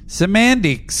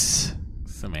 Semantics.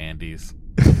 Semandies.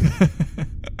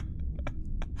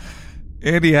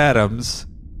 Andy Adams,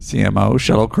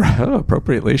 CMO,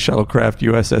 appropriately, shuttlecraft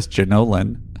USS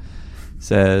Janolan,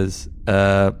 says,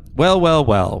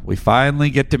 well, we finally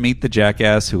get to meet the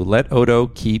jackass who let Odo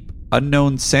keep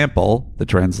unknown sample, the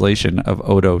translation of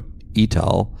Odo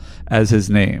Etal, as his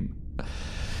name.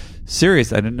 I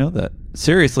didn't know that.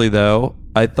 Seriously, though,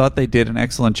 I thought they did an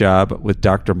excellent job with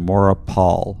Dr. Maura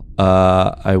Paul.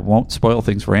 I won't spoil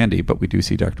things for Andy, but we do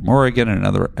see Dr. Maura again in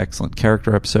another excellent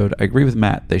character episode. I agree with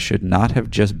Matt. They should not have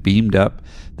just beamed up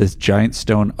this giant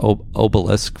stone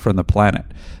obelisk from the planet.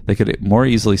 They could have more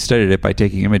easily studied it by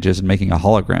taking images and making a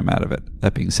hologram out of it.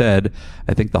 That being said,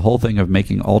 I think the whole thing of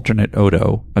making alternate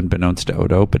Odo, unbeknownst to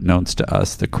Odo, but known to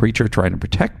us, the creature trying to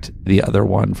protect the other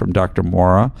one from Dr.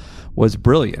 Maura, was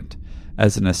brilliant.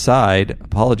 As an aside,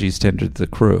 apologies tendered to the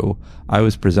crew. I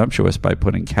was presumptuous by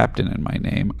putting Captain in my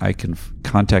name. I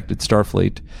contacted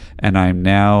Starfleet, and I'm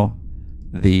now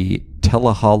the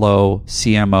Teleholo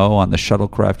CMO on the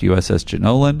shuttlecraft USS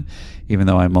Janolan, even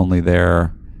though I'm only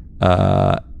there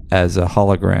as a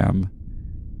hologram.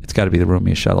 It's got to be the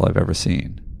roomiest shuttle I've ever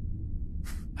seen.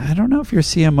 I don't know if you're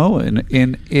CMO.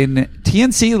 In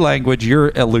TNC language, you're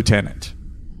a lieutenant.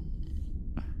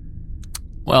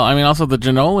 Well, I mean, also the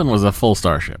Janolan was a full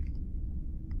starship.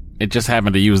 It just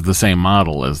happened to use the same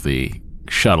model as the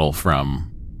shuttle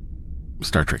from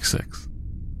Star Trek 6.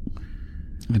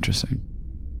 Interesting.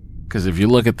 Because if you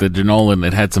look at the Jenolan,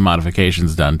 it had some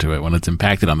modifications done to it when it's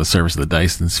impacted on the surface of the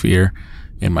Dyson sphere.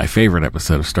 In my favorite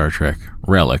episode of Star Trek,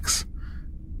 Relics,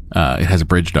 it has a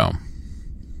bridge dome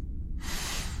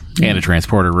and a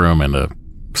transporter room and a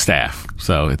staff.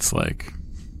 So it's like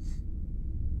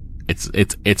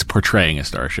it's portraying a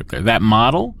starship there. That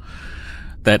model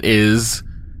that is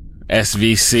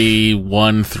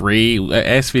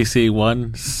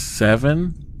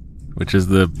SVC-17, which is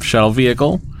the shuttle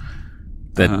vehicle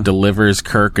that delivers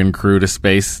Kirk and crew to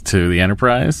space to the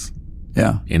Enterprise.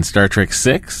 Yeah. In Star Trek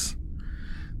 6,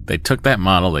 they took that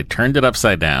model, they turned it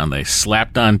upside down, they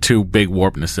slapped on 2 big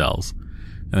warp nacelles,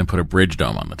 and then put a bridge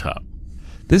dome on the top.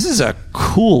 This is a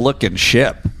cool looking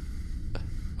ship.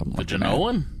 The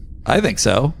Jenolan? I think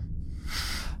so.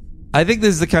 I think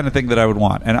this is the kind of thing that I would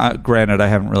want. And granted, I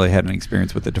haven't really had any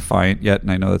experience with the Defiant yet,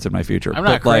 and I know that's in my future. I'm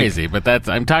not crazy, but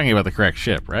I'm talking about the correct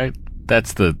ship, right?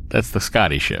 That's the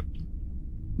Scotty ship.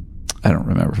 I don't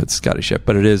remember if it's a Scotty ship,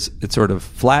 but it's sort of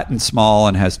flat and small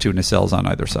and has 2 nacelles on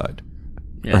either side.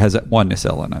 Yeah. Or has 1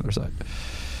 nacelle on either side.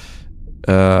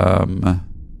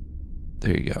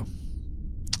 There you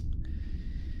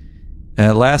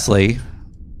go. Lastly,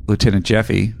 Lieutenant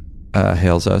Jeffy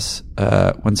hails us.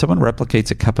 When someone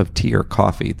replicates a cup of tea or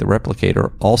coffee, the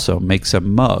replicator also makes a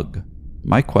mug.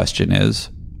 My question is,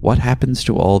 what happens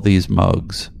to all these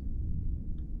mugs?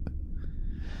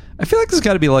 I feel like there's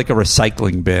got to be like a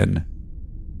recycling bin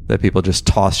that people just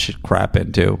toss crap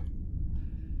into.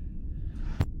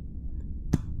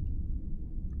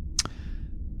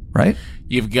 Right?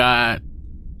 You put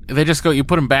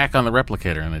them back on the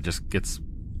replicator and it just gets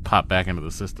popped back into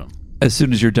the system. As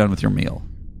soon as you're done with your meal.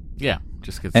 Yeah.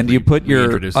 Just gets and you put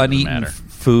your uneaten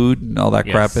food and all that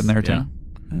crap in there too? Yeah.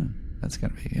 Oh, that's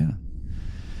got to be, yeah.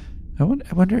 I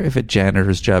wonder if a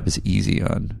janitor's job is easy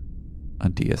on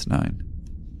DS9.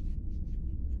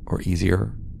 Or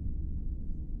easier.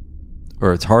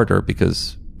 Or it's harder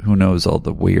because who knows all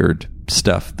the weird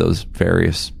stuff those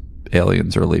various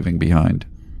aliens are leaving behind.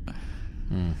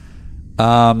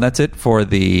 That's it for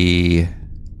the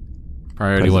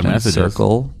Priority 1 messages.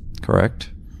 Circle, correct?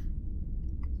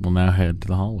 We'll now head to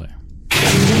the hallway.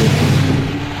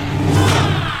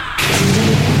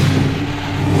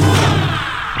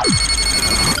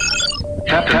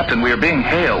 Captain, we are being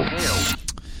hailed.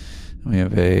 We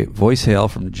have a voice hail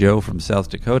from Joe from South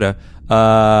Dakota.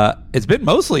 It's been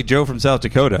mostly Joe from South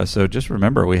Dakota, so just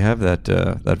remember we have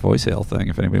that voice hail thing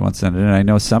if anybody wants to send it in. I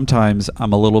know sometimes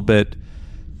I'm a little bit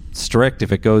strict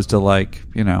if it goes to like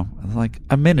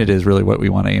a minute is really what we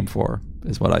want to aim for,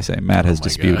 is what I say. Matt has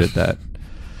disputed that.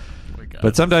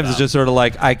 But sometimes it's just sort of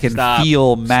like I can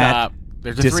feel Matt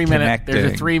disconnecting.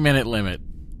 There's a 3-minute limit.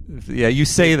 Yeah, you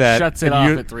say that. Shuts it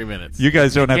off at 3 minutes. You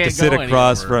guys don't have to sit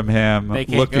across from him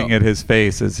looking at his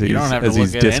face as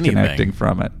he's disconnecting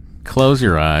from it. Close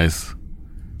your eyes.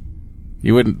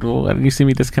 You wouldn't. Well, why didn't you see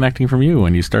me disconnecting from you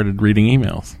when you started reading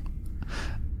emails?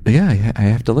 Yeah, I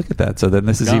have to look at that. So then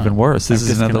this is even worse. This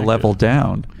is another level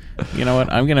down. You know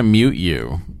what? I'm going to mute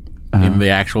you in the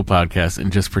actual podcast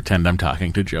and just pretend I'm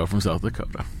talking to Joe from South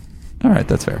Dakota. All right,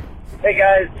 that's fair. Hey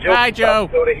guys, Joe Hi, from Joe.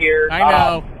 South Dakota here. I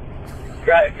know.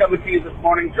 Coming to you this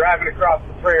morning, driving across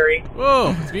the prairie.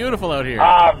 Whoa, it's beautiful out here.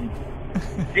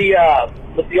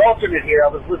 With the alternate here, I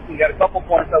was listening. Got a couple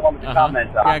points I wanted to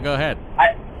comment on. Yeah, go ahead.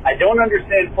 I don't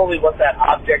understand fully what that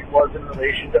object was in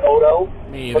relation to Odo.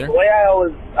 Me either. But the way I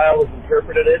always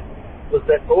interpreted it was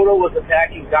that Odo was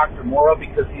attacking Dr. Mora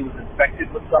because he was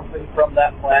infected with something from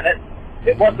that planet.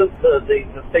 It wasn't the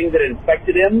thing that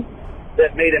infected him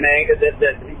that made him angry,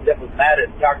 that was mad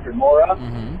at Dr. Mora.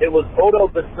 Mm-hmm. It was Odo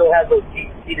that still had those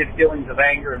deep-seated feelings of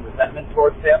anger and resentment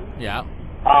towards him. Yeah.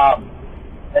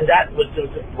 And that was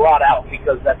just brought out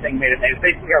because that thing made him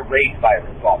angry. Basically a rage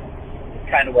virus almost. It's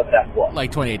kind of what that was.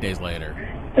 Like 28 days later.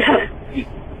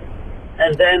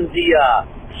 And then the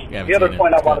other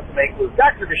point I wanted to make was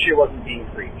Dr. Bashir wasn't being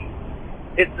creepy.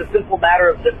 It's the simple matter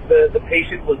of that the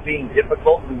patient was being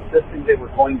difficult and insisting they were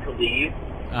going to leave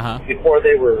before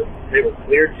they were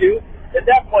cleared to. At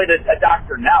that point, a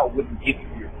doctor now wouldn't give you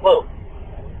your clothes.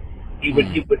 He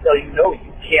would tell you, no,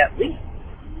 you can't leave.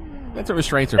 That's what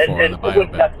restraints are for. And he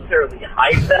wouldn't necessarily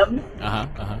hide them,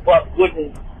 but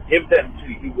wouldn't give them to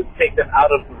you. He would take them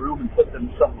out of the room and put them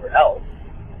somewhere else.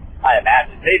 I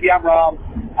imagine. Maybe I'm wrong.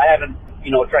 I haven't,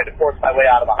 tried to force my way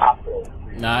out of a hospital.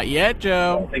 Not yet,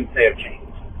 Joe. Things may have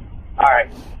changed. All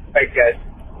right. Thanks, guys.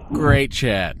 Great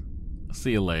chat.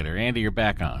 See you later. Andy, you're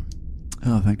back on.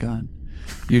 Oh, thank God.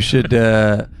 You should...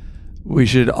 we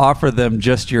should offer them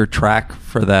just your track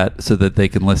for that so that they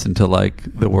can listen to, like,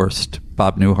 the worst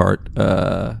Bob Newhart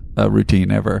routine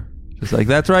ever. Just like,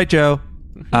 that's right, Joe.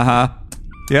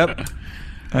 Yep.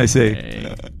 I see.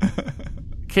 Hey.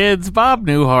 Kids, Bob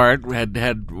Newhart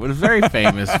was very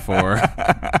famous for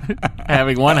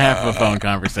having one half of a phone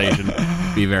conversation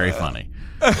be very funny.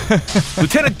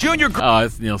 Lieutenant Junior. Oh,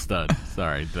 it's Neil Studd.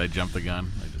 Sorry, did I jump the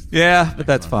gun? Yeah, but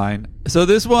that's fine. So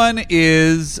this one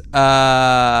is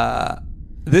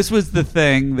this was the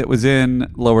thing that was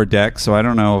in Lower Deck. So I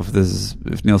don't know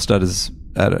if Neil Studd is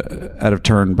out of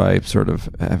turn by sort of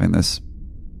having this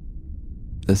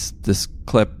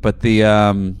clip, but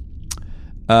the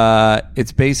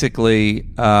it's basically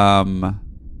the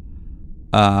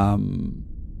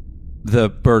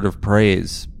bird of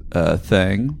praise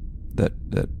thing that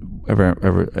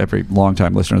every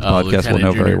longtime listener of the podcast Lieutenant will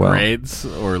know Junior very well. Grades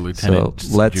or Lieutenant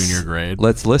Junior grade?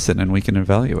 Let's listen and we can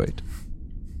evaluate.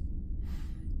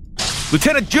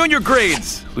 Lieutenant Junior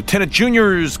grades. Lieutenant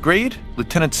Junior's grade.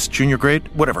 Lieutenant's Junior grade.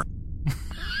 Whatever.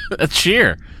 That's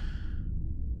Sheer.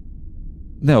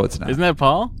 No, it's not. Isn't that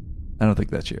Paul? I don't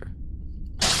think that's Sheer.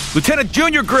 Lieutenant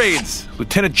Junior grades.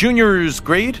 Lieutenant Junior's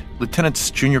grade.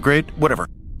 Lieutenant's Junior grade. Whatever.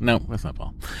 No, that's not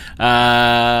Paul.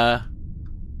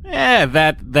 Yeah,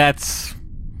 that's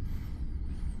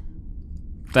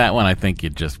that one. I think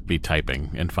you'd just be typing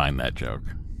and find that joke.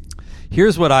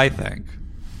 Here's what I think.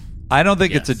 I don't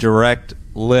think it's a direct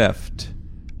lift.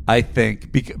 I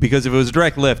think because if it was a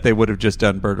direct lift, they would have just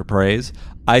done bird of praise.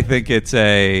 I think it's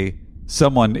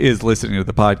someone is listening to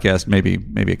the podcast.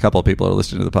 Maybe a couple of people are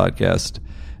listening to the podcast,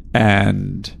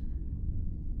 and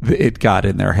it got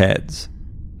in their heads.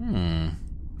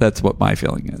 That's what my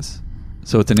feeling is.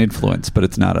 So it's an influence, but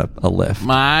it's not a lift.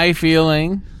 My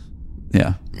feeling,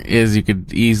 is you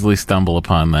could easily stumble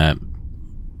upon that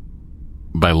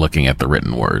by looking at the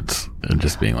written words and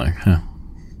just being like, huh.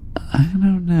 I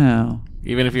don't know.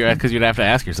 Even if because you'd have to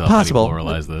ask yourself, possible. How do you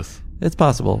pluralize this? It's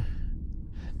possible.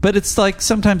 But it's like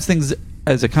sometimes things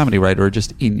as a comedy writer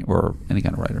or any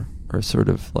kind of writer are sort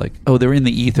of like, oh, they're in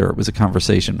the ether. It was a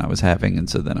conversation I was having, and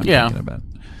so then I'm thinking about it.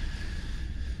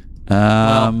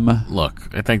 Well, look,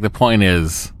 I think the point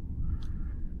is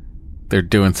they're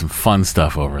doing some fun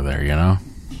stuff over there, you know?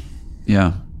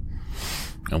 Yeah.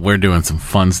 And we're doing some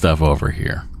fun stuff over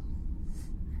here.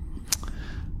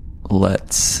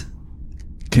 Let's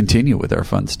continue with our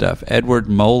fun stuff. Edward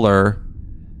Moeller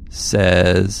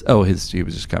says, he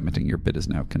was just commenting, your bit is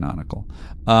now canonical.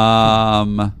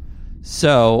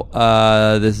 So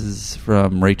this is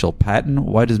from Rachel Patton.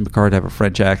 Why does Picard have a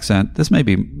French accent? This may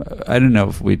be, I don't know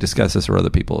if we discussed this or other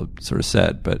people have sort of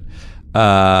said, but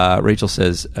Rachel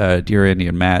says, Dear Andy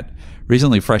and Matt,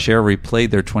 recently Fresh Air replayed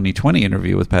their 2020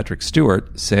 interview with Patrick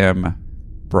Stewart. Sam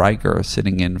Breiger,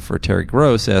 sitting in for Terry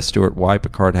Gross, asked Stewart why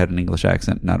Picard had an English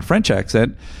accent, not a French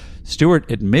accent. Stewart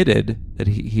admitted that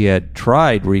he had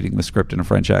tried reading the script in a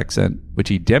French accent, which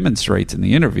he demonstrates in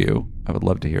the interview. I would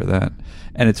love to hear that.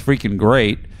 And it's freaking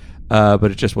great,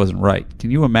 but it just wasn't right. Can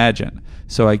you imagine?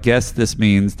 So I guess this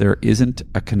means there isn't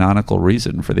a canonical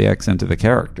reason for the accent of the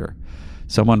character.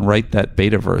 Someone write that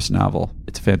Betaverse novel.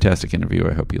 It's a fantastic interview.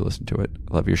 I hope you listen to it.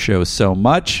 I love your show so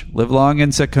much. Live long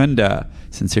in Secunda.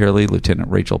 Sincerely, Lieutenant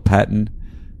Rachel Patton.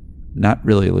 Not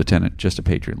really a lieutenant, just a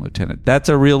Patreon lieutenant. That's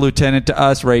a real lieutenant to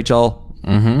us, Rachel.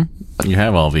 Mm-hmm. You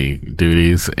have all the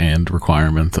duties and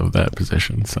requirements of that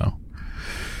position, so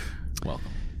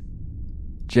welcome.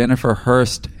 Jennifer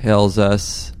Hurst hails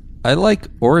us. I like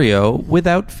Oreo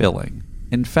without filling.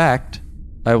 In fact,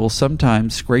 I will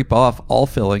sometimes scrape off all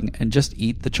filling and just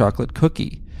eat the chocolate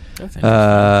cookie. That's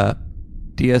interesting.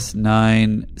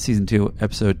 DS9 Season 2,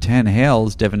 Episode 10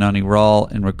 hails Devanani Rawl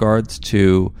in regards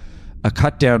to a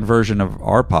cut-down version of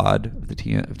RPod,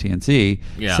 of TNC,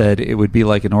 said it would be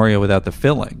like an Oreo without the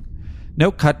filling.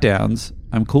 No cut-downs.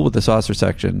 I'm cool with the saucer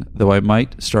section, though I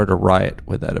might start a riot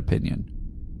with that opinion.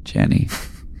 Jenny.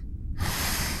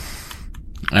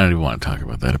 I don't even want to talk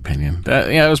about that opinion.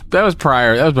 That was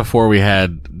prior. That was before we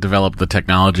had developed the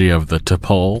technology of the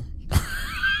T'Pol.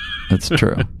 That's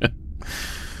true.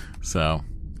 So,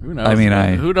 who knows? I mean,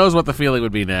 who knows what the feeling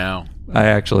would be now?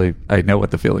 I know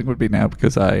what the feeling would be now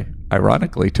because I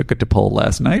ironically took it to poll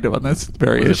last night on this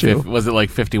very issue. Was it like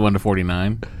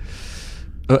 51-49?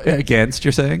 Against,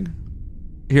 you're saying?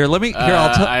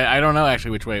 I don't know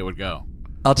actually which way it would go.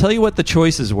 I'll tell you what the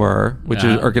choices were, which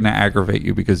are going to aggravate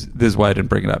you because this is why I didn't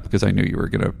bring it up because I knew you were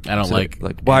going to. I don't like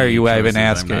why are you even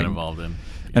asking? I'm not involved in.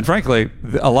 And frankly,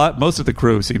 most of the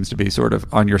crew seems to be sort of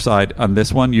on your side on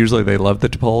this one. Usually they love the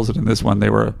polls, and in this one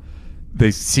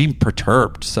they seem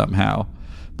perturbed somehow.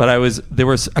 But there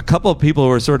was a couple of people who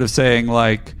were sort of saying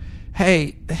like,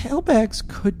 "Hey, the hailbags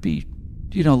could be,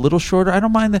 a little shorter. I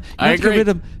don't mind that. I agree. Get rid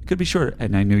of them. Could be shorter."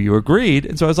 And I knew you agreed,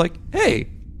 and so I was like, "Hey,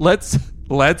 let's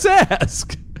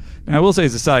ask." And I will say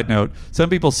as a side note, some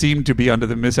people seem to be under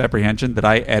the misapprehension that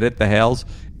I edit the hails.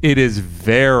 It is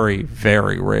very,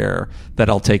 very rare that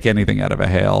I'll take anything out of a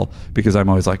hail because I'm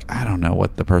always like, I don't know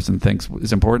what the person thinks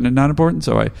is important and not important.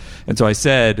 So I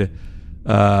said,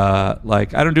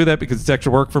 like, I don't do that because it's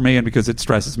extra work for me and because it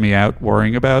stresses me out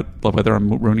worrying about whether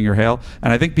I'm ruining your hail.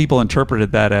 And I think people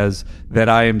interpreted that as that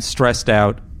I am stressed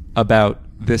out about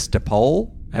this to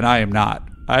poll, and I am not.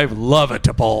 I love it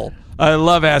to poll. I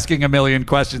love asking a million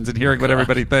questions and hearing what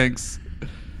everybody thinks,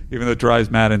 even though it drives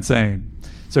Matt insane.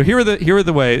 So here are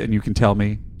the way, and you can tell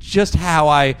me just how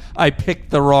I picked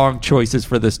the wrong choices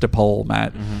for this to poll,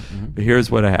 Matt. But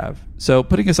here's what I have. So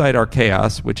putting aside our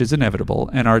chaos, which is inevitable,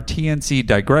 and our TNC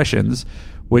digressions,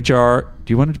 which are...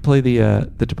 Do you want to play the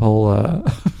to poll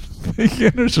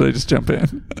again, or should I just jump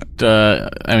in?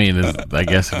 I mean, I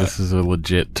guess this is a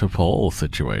legit to poll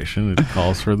situation. It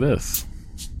calls for this.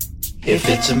 If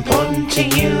it's important to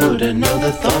you to know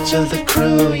the thoughts of the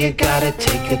crew, you gotta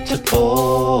take it to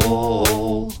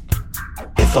poll.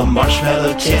 If a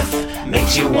marshmallow tiff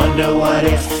makes you wonder what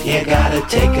if, you gotta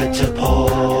take it to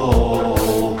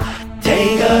poll.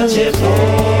 Take a to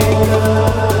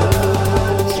poll.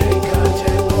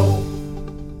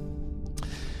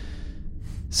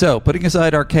 So, putting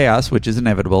aside our chaos, which is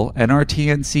inevitable, and our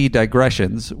TNC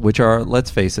digressions, which are,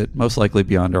 let's face it, most likely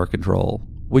beyond our control,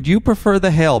 would you prefer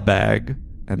the hail bag,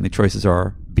 and the choices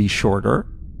are be shorter,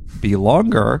 be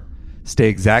longer, stay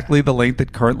exactly the length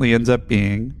it currently ends up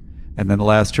being, and then the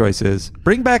last choice is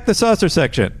bring back the saucer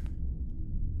section.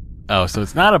 Oh, so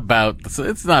it's not about the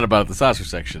saucer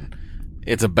section.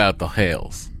 It's about the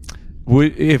hails.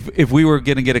 If we were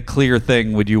going to get a clear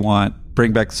thing, would you want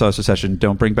bring back the saucer section,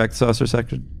 don't bring back the saucer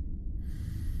section?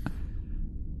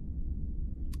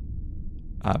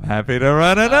 I'm happy to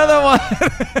run another one.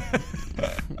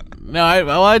 No,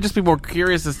 I'd just be more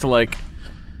curious as to, like,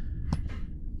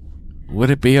 would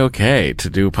it be okay to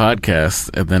do podcasts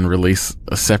and then release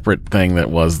a separate thing that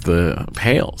was the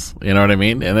hails? You know what I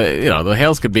mean? And, the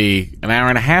hails could be an hour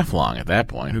and a half long at that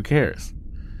point. Who cares?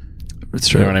 It's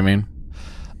true. You know what I mean?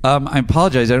 I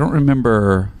apologize. I don't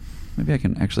remember. Maybe I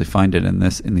can actually find it in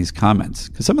these comments,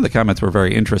 because some of the comments were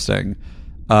very interesting.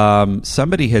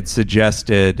 Somebody had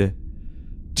suggested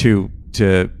to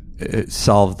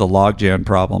solve the logjam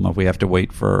problem if we have to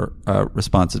wait for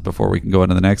responses before we can go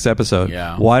into the next episode.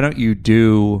 Yeah. Why don't you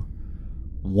do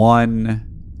one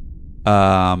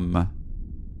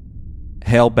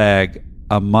hail bag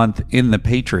a month in the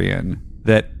Patreon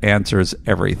that answers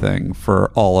everything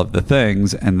for all of the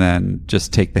things, and then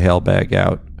just take the hail bag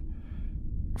out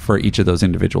for each of those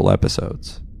individual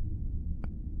episodes?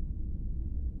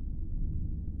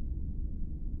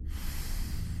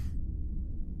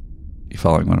 You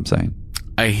following what I'm saying?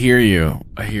 I hear you.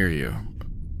 I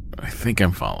think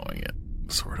I'm following it,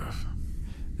 sort of.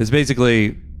 It's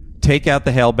basically take out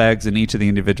the hail bags in each of the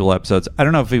individual episodes. I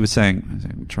don't know if he was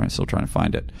saying. I'm still trying to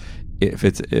find it. If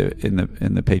it's in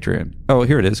the Patreon. Oh,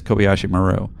 here it is. Kobayashi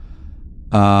Maru.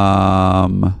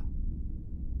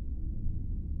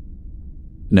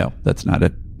 No, that's not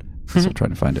it. I'm still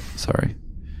trying to find it. Sorry.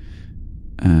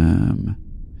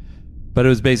 But it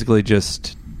was basically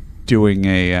just doing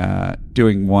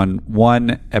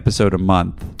one episode a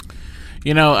month.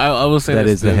 I will say that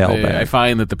is the hail bag. I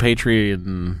find that the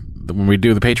Patreon, when we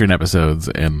do the Patreon episodes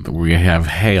and we have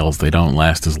hails, they don't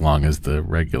last as long as the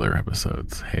regular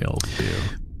episodes hails do.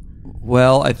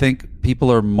 Well, I think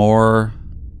people are more...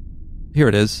 Here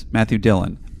it is, Matthew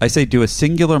Dillon. I say do a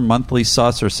singular monthly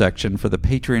saucer section for the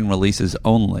Patreon releases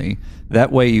only.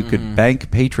 That way you could bank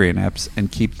Patreon apps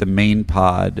and keep the main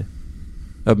pod,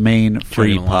 a main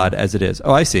free pod as it is.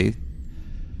 Oh, I see.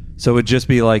 So it would just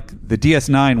be like the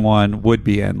DS9 one would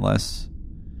be endless.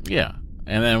 Yeah.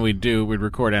 And then we'd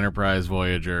record Enterprise,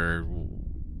 Voyager,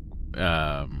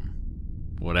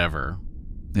 whatever.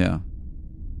 Yeah.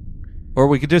 Or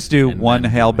we could just do one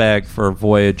hail bag for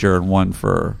Voyager and one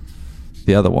for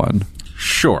the other one.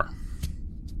 Sure.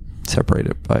 Separate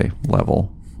it by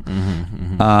level.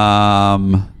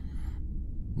 Anyway.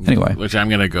 Which I'm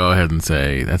going to go ahead and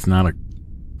say that's not a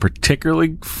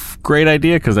particularly great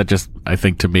idea, because I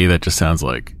think to me that just sounds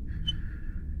like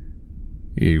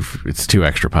it's 2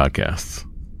 extra podcasts.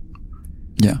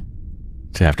 Yeah.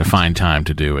 To have to find time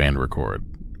to do and record.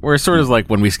 Where it's sort of like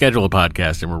when we schedule a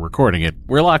podcast and we're recording it,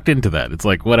 we're locked into that. It's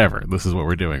like, whatever, this is what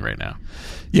we're doing right now.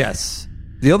 Yes.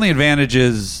 The only advantage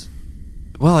is,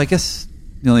 well, I guess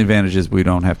the only advantage is we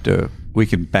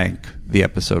can bank the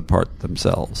episode part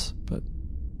themselves, but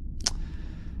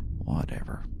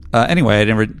whatever. Anyway, I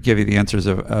never give you the answers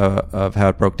of how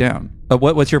it broke down.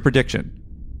 What's your prediction?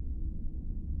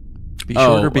 Be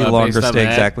shorter, be longer, stay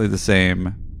exactly the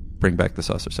same. bring back the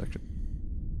saucer section?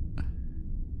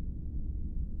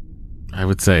 I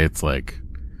would say it's like...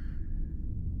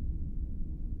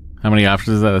 How many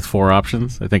options is that? That's 4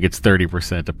 options. I think it's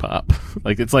 30% a pop.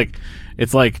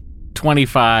 It's like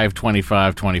 25,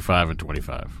 25, 25, and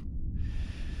 25.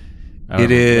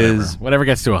 It is... Whatever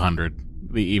gets to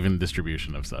 100, the even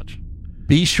distribution of such.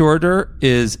 Be shorter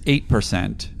is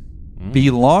 8%. Be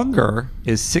longer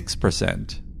is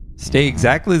 6%. Stay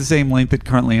exactly the same length it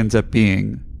currently ends up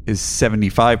being is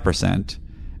 75%.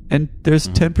 And there's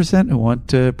 10% who want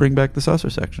to bring back the saucer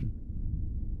section.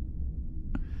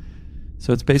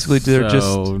 So it's basically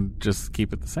just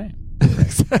keep it the same.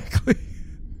 Exactly.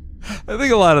 I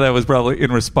think a lot of that was probably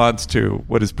in response to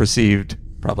what is perceived,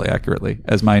 probably accurately,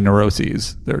 as my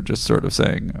neuroses. They're just sort of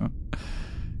saying,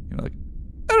 like,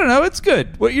 I don't know, it's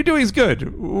good. What you're doing is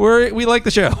good. We like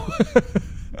the show.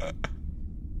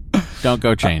 Don't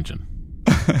go changing.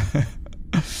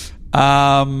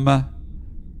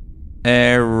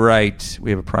 Right.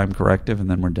 We have a prime corrective, and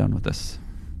then we're done with this.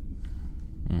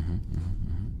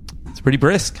 It's pretty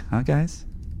brisk, huh, guys?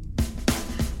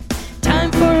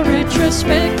 Time for a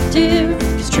retrospective,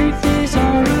 'cause truth is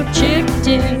our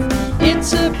objective.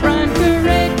 It's a prime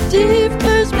corrective,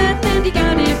 'cause Matt and Andy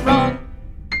got it wrong.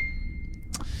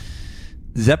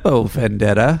 Zeppo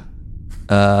Vendetta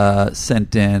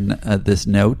sent in this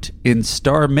note. In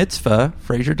Star Mitzvah,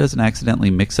 Frasier doesn't accidentally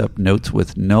mix up notes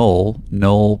with Noel.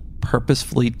 Noel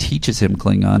purposefully teaches him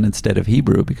Klingon instead of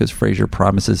Hebrew because Frasier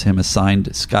promises him a signed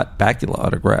Scott Bakula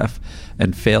autograph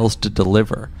and fails to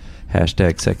deliver.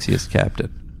 #sexiest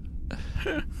captain.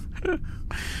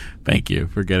 Thank you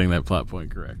for getting that plot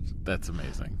point correct. That's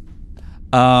amazing.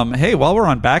 Hey, while we're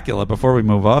on Bakula, before we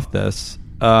move off this...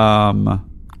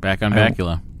 Back on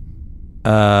Bakula.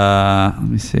 Let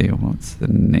me see. What's the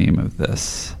name of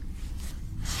this?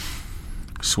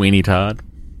 Sweeney Todd.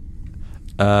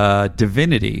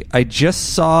 Divinity. I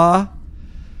just saw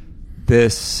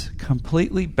this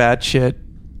completely batshit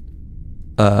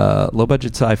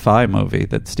low-budget sci-fi movie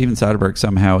that Steven Soderbergh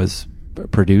somehow is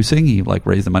producing. He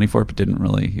raised the money for it, but didn't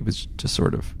really. He was just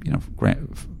sort of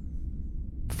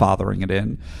fathering it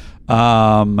in.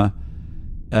 And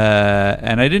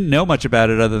I didn't know much about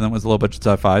it other than it was low-budget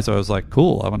sci-fi, so I was like,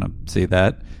 cool, I want to see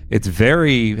that. It's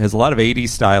has a lot of 80s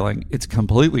styling. It's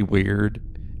completely weird.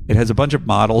 It has a bunch of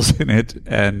models in it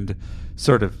and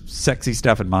sort of sexy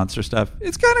stuff and monster stuff.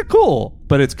 It's kind of cool,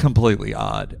 but it's completely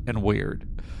odd and weird.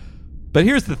 But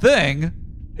here's the thing.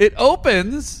 It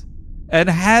opens and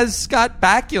has Scott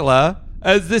Bakula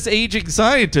as this aging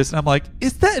scientist. And I'm like,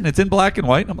 is that? And it's in black and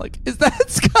white. And I'm like, is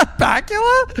that Scott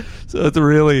Bakula? So it's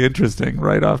really interesting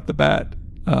right off the bat.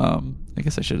 I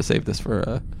guess I should have saved this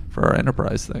for our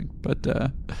Enterprise thing. But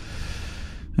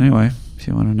anyway, if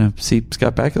you want to see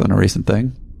Scott Bakula in a recent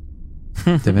thing,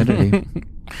 Divinity.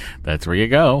 That's where you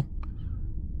go.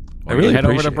 I really head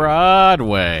over to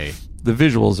Broadway. The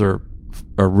visuals are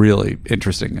really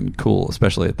interesting and cool,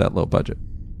 especially at that low budget.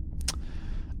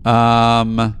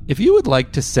 If you would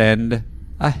like to send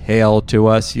a hail to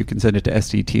us, you can send it to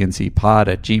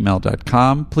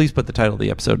sttncpod@gmail.com. Please put the title of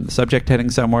the episode in the subject heading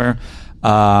somewhere.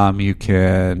 You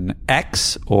can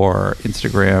X or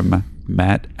Instagram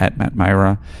Matt at Matt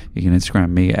Myra. You can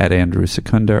Instagram me at Andrew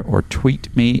Secunda or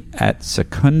tweet me at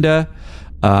Secunda.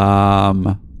 I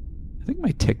think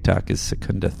my TikTok is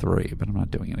Secunda3, but I'm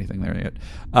not doing anything there yet.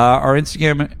 Our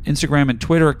Instagram and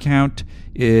Twitter account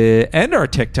and our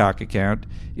TikTok account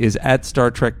is at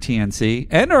Star Trek TNC,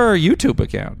 and our YouTube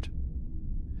account.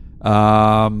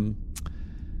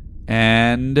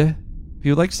 And if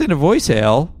you'd like to send a voice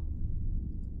hail,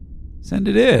 send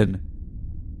it in.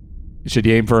 Should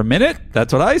you aim for a minute?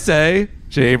 That's what I say.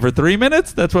 Should you aim for 3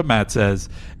 minutes? That's what Matt says.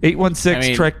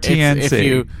 816 Trek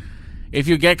TNC. If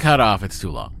you get cut off, it's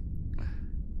too long.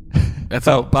 That's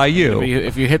by you.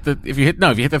 If you hit the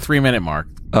 3 minute mark.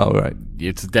 Oh, right.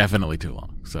 It's definitely too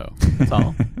long. So that's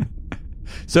all.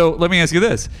 So let me ask you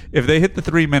this: if they hit the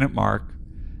 3 minute mark,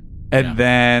 and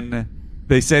then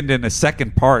they send in a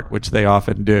second part, which they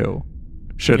often do,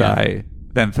 should I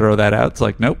then throw that out? It's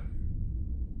like, nope.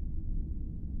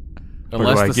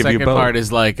 Unless the second part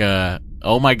is like,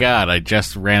 oh my God, I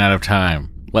just ran out of time.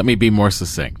 Let me be more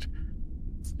succinct.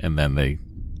 And then they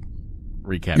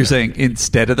recap. You're saying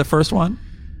instead of the first one?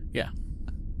 Yeah.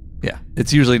 Yeah.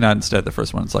 It's usually not instead of the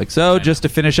first one. It's like, so just to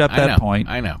finish up that point.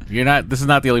 I know. This is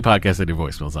not the only podcast I do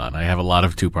voicemails on. I have a lot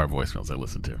of 2-part voicemails I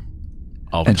listen to.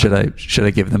 And should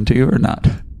I give them to you or not?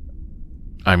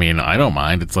 I mean, I don't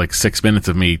mind. It's like 6 minutes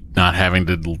of me not having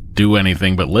to do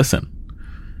anything but listen.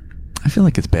 I feel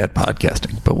like it's bad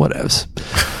podcasting, but whatevs.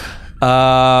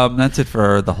 That's it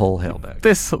for the whole hail deck.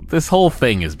 This whole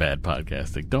thing is bad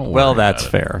podcasting. Don't worry. Well, that's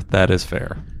fair. That is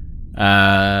fair.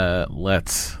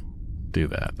 Let's do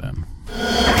that then.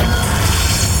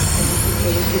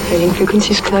 Trading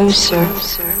frequencies closed, sir.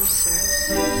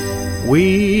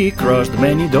 We crossed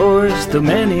many doors to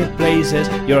many places.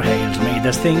 Your hails made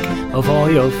us think of all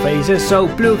your faces. So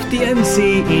plug the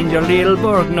MC in your little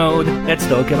Borg node. Let's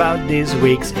talk about this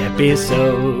week's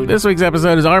episode. This week's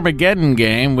episode is Armageddon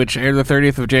Game, which aired the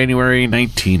 30th of January,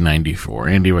 1994.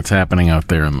 Andy, what's happening out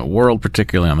there in the world,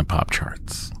 particularly on the pop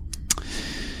charts?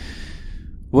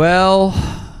 Well,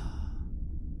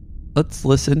 let's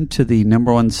listen to the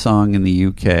number one song in the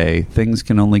UK, Things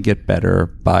Can Only Get Better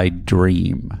by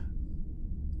Dream.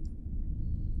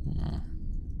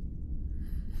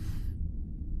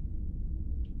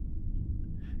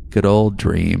 Good old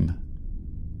Dream.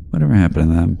 Whatever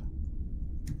happened to them?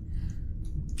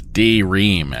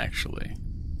 D-Ream, actually.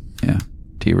 Yeah,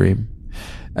 D-Ream.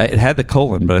 It had the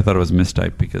colon, but I thought it was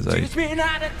mistyped because I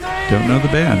don't know the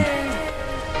band.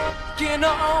 Can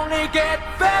only get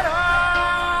better.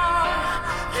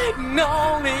 Can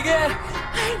only get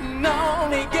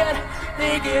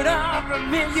take it off from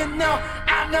me. You know,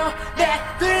 I know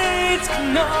that things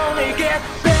can only get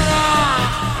better.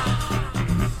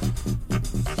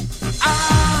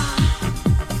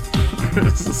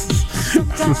 This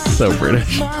is so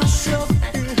British.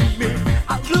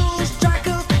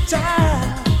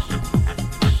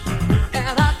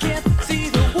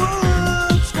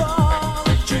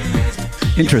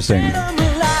 Interesting.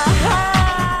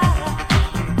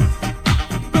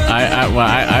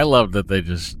 I love that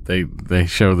they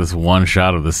show this one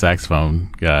shot of the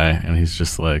saxophone guy and he's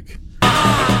just like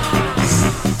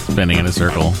spinning in a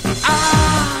circle.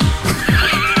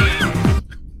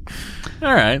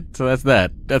 All right, so that's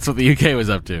that. That's what the UK was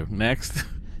up to. Next.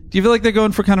 Do you feel like they're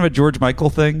going for kind of a George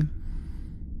Michael thing?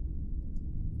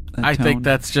 I think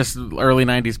that's just early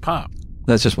 90s pop.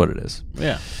 That's just what it is.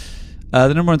 Yeah.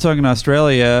 The number one song in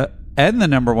Australia and the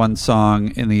number one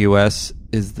song in the US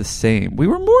is the same. We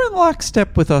were more in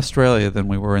lockstep with Australia than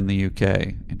we were in the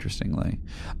UK, interestingly.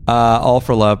 All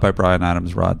for Love by Bryan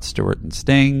Adams, Rod Stewart, and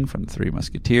Sting from The Three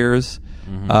Musketeers.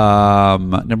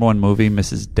 Mm-hmm. Number one movie,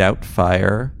 Mrs.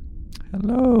 Doubtfire.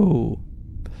 Hello.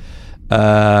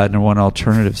 Number one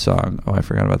alternative song. Oh, I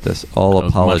forgot about this. All that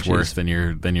was Apologies. Much worse than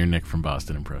your Nick from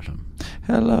Boston impression.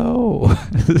 Hello.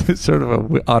 Sort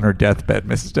of on her deathbed,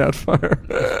 Mrs. Doubtfire.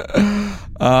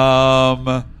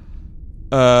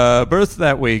 Births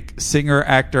that week: singer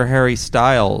actor Harry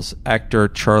Styles, actor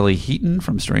Charlie Heaton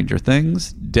from Stranger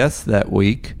Things. Deaths that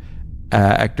week: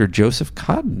 actor Joseph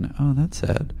Cotton. Oh, that's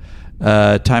sad.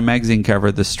 Time magazine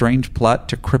cover: The Strange Plot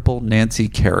to Cripple Nancy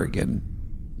Kerrigan.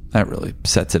 That really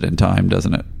sets it in time,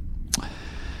 doesn't it?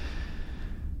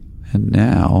 And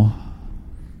now,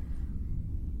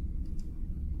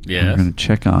 we're going to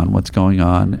check on what's going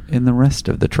on in the rest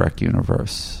of the Trek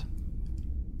universe.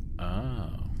 Oh,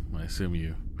 I assume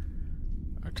you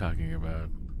are talking about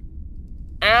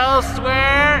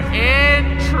elsewhere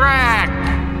in Trek.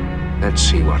 Let's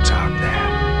see what's out there.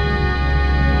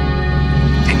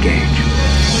 Engage.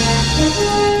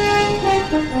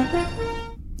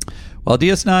 While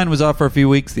DS9 was off for a few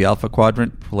weeks, the Alpha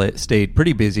Quadrant stayed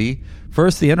pretty busy.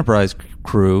 First, the Enterprise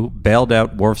crew bailed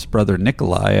out Worf's brother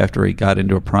Nikolai after he got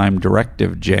into a Prime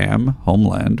Directive jam,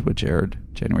 Homeland, which aired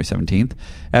January 17th.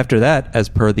 After that, as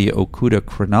per the Okuda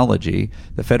chronology,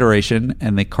 the Federation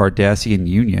and the Cardassian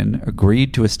Union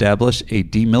agreed to establish a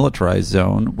demilitarized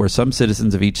zone where some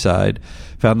citizens of each side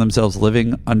found themselves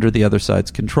living under the other side's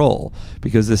control.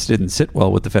 Because this didn't sit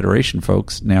well with the Federation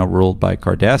folks, now ruled by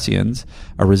Cardassians,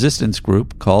 a resistance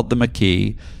group called the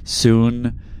Maquis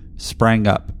soon sprang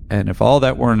up. And if all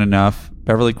that weren't enough,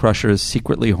 Beverly Crusher's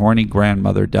secretly horny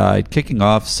grandmother died, kicking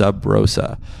off Sub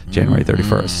Rosa, January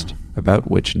 31st,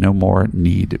 about which no more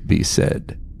need be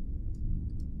said.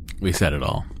 We said it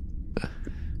all.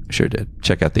 Sure did.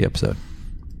 Check out the episode.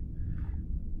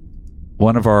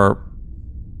 One of our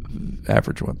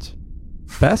average ones.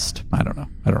 Best? I don't know.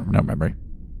 I don't know memory.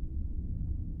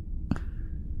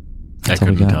 I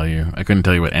couldn't tell you. I couldn't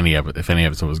tell you what if any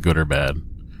episode was good or bad.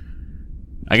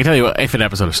 I can tell you if an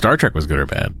episode of Star Trek was good or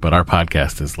bad, but our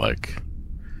podcast is like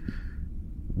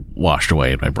washed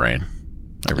away in my brain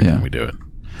every time we do it.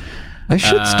 I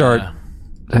should start.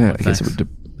 I guess it would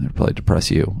probably depress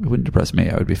you. It wouldn't depress me.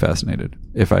 I would be fascinated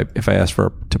if I asked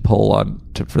for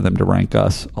them to rank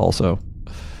us also.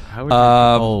 How would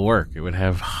your poll work? It would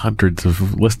have hundreds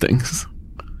of listings.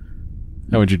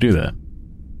 How would you do that?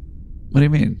 What do you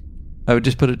mean? I would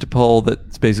just put it to poll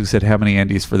that basically said how many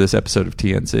Andys for this episode of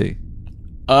TNC.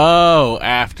 Oh,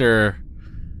 after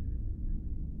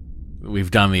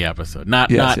we've done the episode.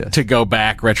 Not Yes. to go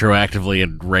back retroactively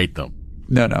and rate them.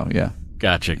 No, yeah.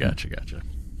 Gotcha. Yeah.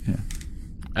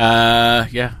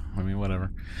 Yeah, I mean, whatever.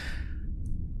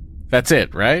 That's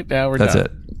it, right? Now we're That's done.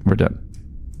 it. We're done.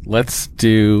 Let's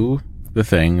do the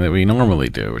thing that we normally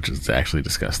do, which is to actually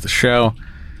discuss the show.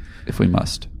 If we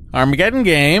must. Armageddon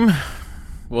Game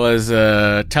was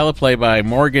a teleplay by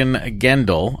Morgan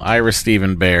Gendel, Ira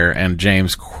Stephen Bear, and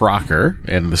James Crocker.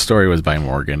 And the story was by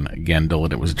Morgan Gendel,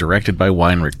 and it was directed by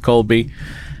Weinrich Colby.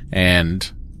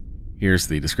 And here's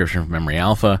the description from Memory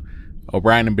Alpha.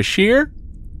 O'Brien and Bashir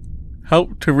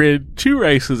hope to rid two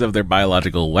races of their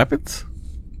biological weapons.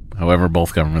 However,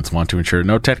 both governments want to ensure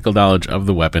no technical knowledge of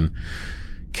the weapon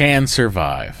can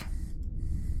survive.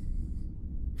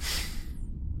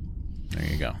 There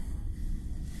you go.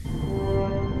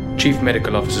 Chief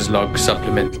Medical Officer's log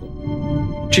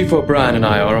supplemental. Chief O'Brien and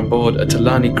I are on board a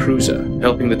Talani cruiser,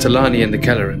 helping the Talani and the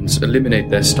Kellerans eliminate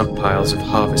their stockpiles of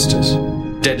harvesters,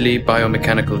 deadly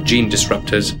biomechanical gene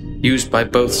disruptors used by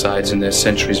both sides in their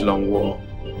centuries-long war.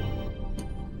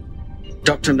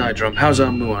 Dr. Nydrum, how's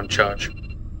our Muon charge?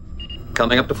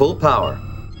 Coming up to full power.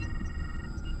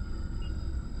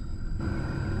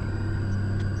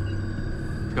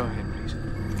 Go ahead, please.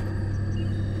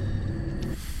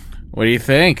 What do you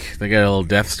think? They got a little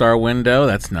Death Star window.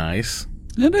 That's nice.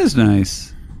 It is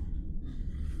nice.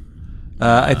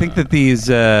 I think that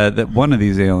that one of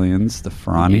these aliens, the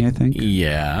Franny, I think.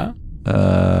 Yeah.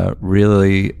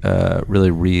 Really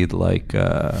read like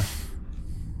Gary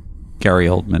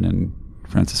Oldman and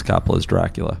Francis Coppola's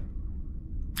Dracula.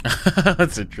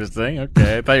 That's interesting.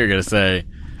 Okay, I thought you were gonna say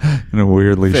in a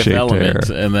weirdly Fifth shaped Element,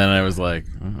 hair. and then I was like,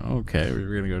 oh, okay,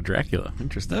 we're gonna go Dracula.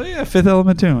 Interesting. Oh yeah, Fifth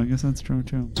Element too. I guess that's true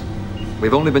too.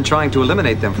 We've only been trying to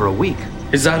eliminate them for a week.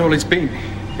 Is that all it's been?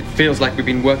 It feels like we've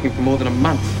been working for more than a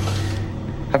month.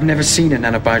 I've never seen a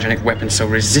nanobiogenic weapon so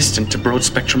resistant to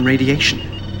broad-spectrum radiation.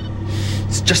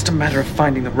 It's just a matter of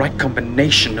finding the right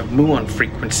combination of muon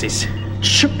frequencies. It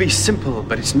should be simple,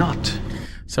 but it's not.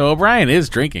 So O'Brien is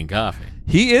drinking coffee.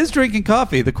 He is drinking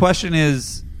coffee. The question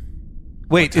is,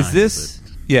 wait, is this?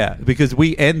 Yeah, because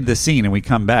we end the scene and we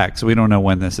come back, so we don't know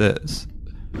when this is.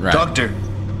 Right. Doctor,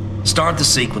 start the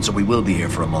sequence or we will be here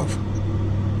for a month.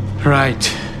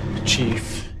 Right,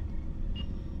 Chief.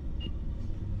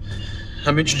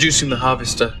 I'm introducing the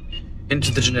harvester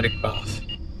into the genetic bath.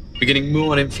 Beginning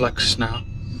muon influx now.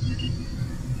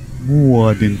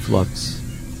 Muon influx.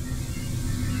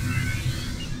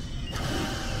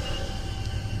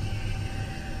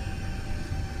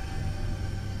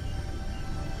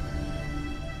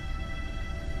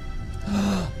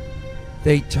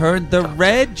 They turned the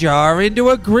red jar into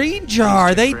a green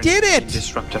jar. They did it.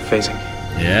 Disruptor phasing.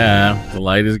 Yeah, the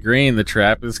light is green, the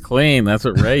trap is clean. That's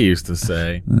what Ray used to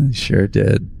say. Sure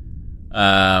did.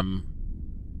 All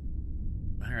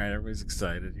right, everybody's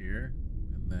excited here.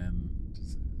 And then,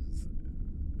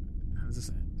 how does this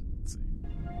end? Let's see.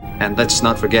 And let's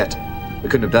not forget, we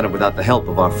couldn't have done it without the help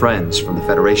of our friends from the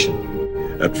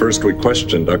Federation. At first, we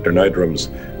questioned Dr. Nydrum's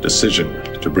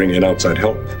decision to bring in outside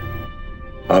help.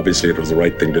 Obviously, it was the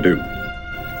right thing to do.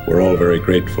 We're all very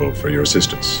grateful for your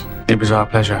assistance. It was our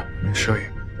pleasure, I assure you.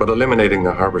 But eliminating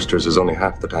the harvesters is only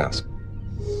half the task.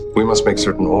 We must make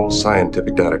certain all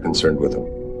scientific data concerned with them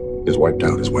is wiped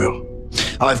out as well.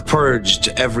 I've purged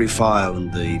every file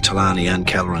in the Talani and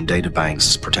Kelleran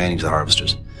databanks pertaining to the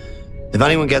harvesters. If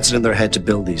anyone gets it in their head to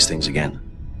build these things again,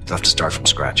 they'll have to start from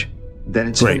scratch. Then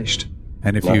it's Great. finished.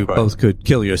 And if you both could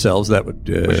kill yourselves, that would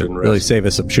really save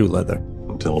us some shoe leather.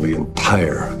 Until the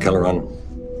entire Kelleran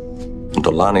and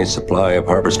Talani supply of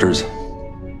harvesters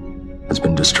has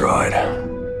been destroyed.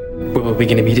 We will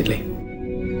begin immediately.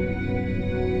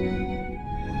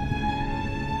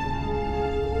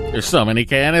 There's so many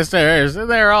canisters, and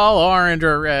they're all orange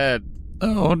or red.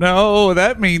 Oh no,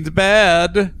 that means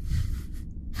bad.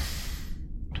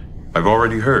 I've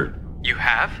already heard. You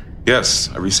have? Yes,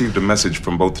 I received a message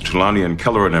from both the Tulani and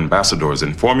Kelleran ambassadors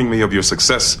informing me of your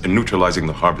success in neutralizing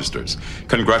the harvesters.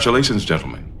 Congratulations,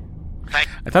 gentlemen. I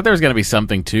thought there was going to be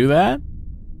something to that.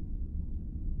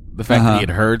 The fact that he had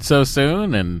heard so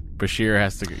soon, and Bashir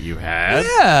has to. You had?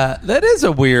 Yeah, that is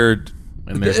a weird.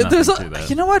 And there's nothing to that.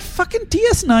 You know what? Fucking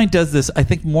DS9 does this, I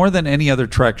think, more than any other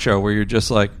Trek show, where you're just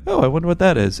like, oh, I wonder what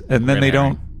that is, and then they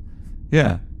don't.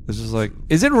 Yeah, it's just like,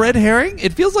 is it red herring?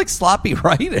 It feels like sloppy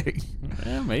writing.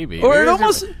 Yeah, maybe. Or it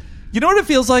almost. You know what it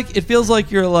feels like? It feels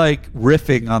like you're like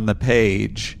riffing on the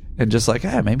page. And just like,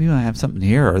 maybe I have something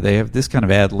here, or they have this kind of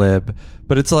ad lib.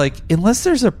 But it's like, unless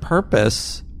there's a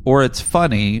purpose, or it's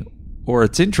funny, or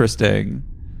it's interesting,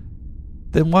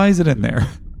 then why is it in there?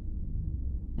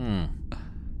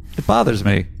 It bothers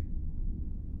me.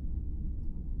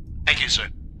 Thank you, sir.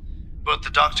 But the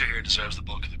doctor here deserves the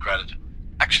bulk of the credit.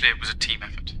 Actually, it was a team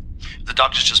effort. The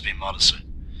doctor's just being modest, sir.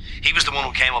 He was the one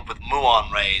who came up with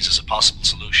muon rays as a possible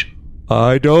solution.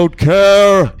 I don't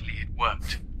care. It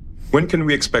worked. When can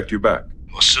we expect you back?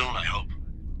 Well, soon, I hope.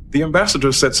 The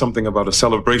ambassador said something about a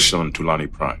celebration on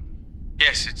Tulani Prime.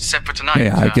 Yes, it's set for tonight. Hey,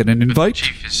 I get an invite? The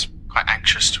chief is quite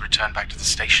anxious to return back to the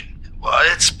station. Well,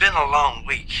 it's been a long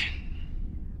week.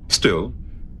 Still,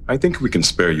 I think we can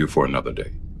spare you for another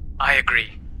day. I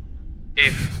agree.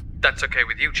 If that's okay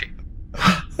with you, Chief.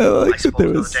 I like that there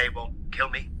was. Day won't kill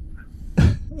me.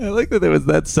 I like that there was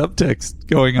that subtext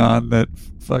going on that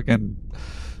fucking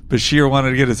Bashir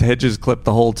wanted to get his hedges clipped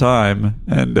the whole time,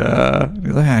 and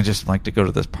he's like, I just like to go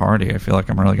to this party. I feel like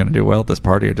I'm really going to do well at this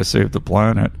party. I just saved the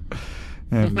planet.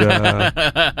 And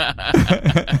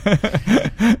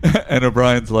and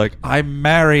O'Brien's like, I'm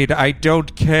married. I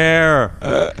don't care.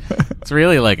 It's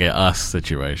really like a us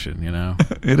situation, you know?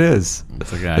 It is.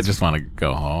 It's like, I just want to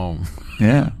go home.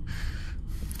 Yeah.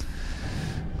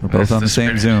 We're both on the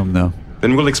same Zoom, though.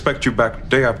 Then we'll expect you back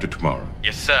day after tomorrow.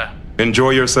 Yes, sir. Enjoy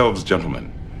yourselves,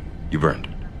 gentlemen. You've earned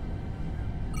it.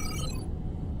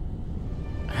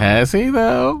 Has he,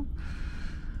 though?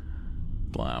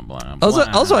 Blah, blah, blah.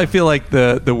 Also, I feel like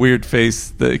the weird face,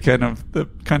 the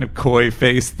kind of coy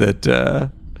face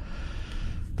that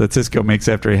Cisco makes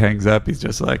after he hangs up. He's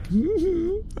just like,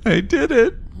 I did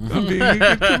it. I'm being a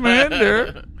good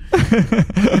commander.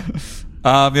 The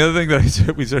other thing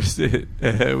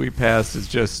that we passed is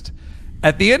just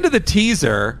at the end of the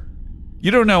teaser, you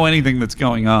don't know anything that's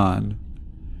going on,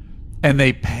 and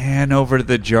they pan over to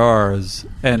the jars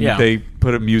and they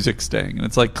put a music sting, and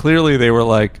it's like clearly they were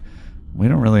like, we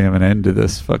don't really have an end to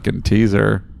this fucking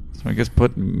teaser, so I guess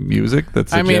put music that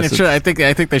suggests. I mean, I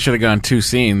think they should have gone 2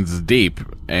 scenes deep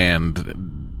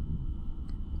and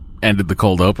ended the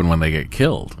cold open when they get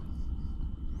killed.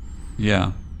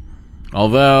 Yeah.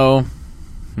 Although,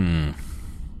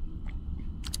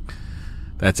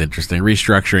 that's interesting.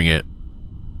 Restructuring it.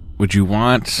 Would you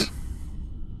want?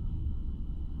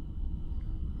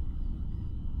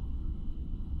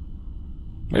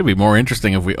 It'd be more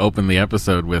interesting if we open the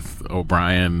episode with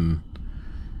O'Brien,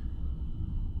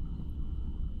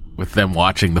 with them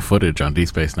watching the footage on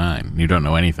D-Space 9. You don't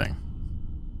know anything.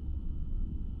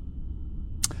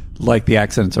 Like the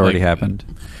accident's already happened.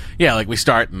 Yeah, like we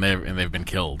start and they've been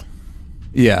killed.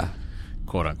 Yeah,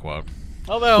 quote unquote.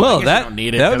 Although, well, I guess you don't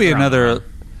need it, that would be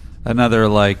another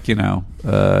like, you know,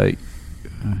 I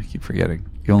keep forgetting.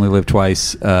 You only live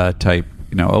twice type,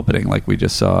 you know, opening like we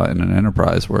just saw in an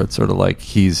Enterprise, where it's sort of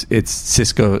like it's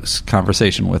Cisco's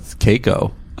conversation with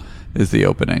Keiko is the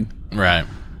opening. Right.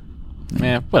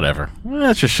 Yeah, whatever.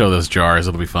 Let's just show those jars.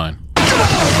 It'll be fine.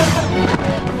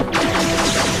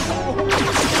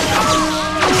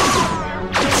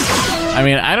 I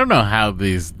mean, I don't know how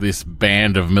this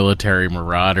band of military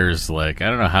marauders, like, I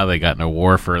don't know how they got in a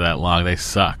war for that long. They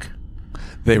suck.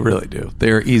 They really do. They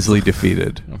are easily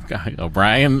defeated. Okay.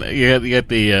 O'Brien, you get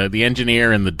the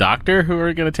engineer and the doctor who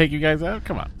are going to take you guys out?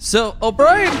 Come on. So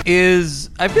O'Brien is,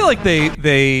 I feel like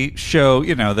they show,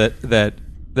 you know, that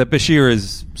Bashir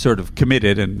is sort of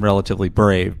committed and relatively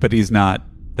brave, but he's not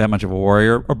that much of a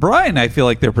warrior. O'Brien, I feel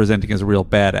like they're presenting as a real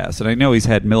badass, and I know he's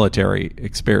had military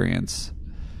experience.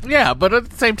 Yeah, but at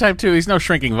the same time, too, he's no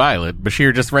shrinking violet.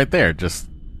 Bashir just right there, just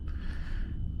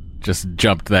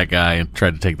jumped that guy and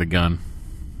tried to take the gun.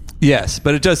 Yes,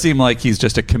 but it does seem like he's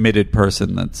just a committed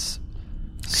person that's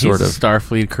sort of... He's a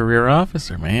Starfleet career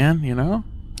officer, man, you know?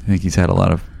 I think he's had a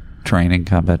lot of training,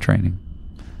 combat training.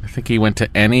 I think he went to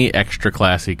any extra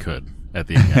class he could at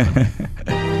the academy.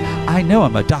 I know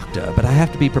I'm a doctor, but I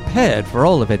have to be prepared for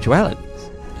all eventualities.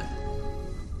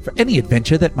 For any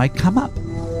adventure that might come up.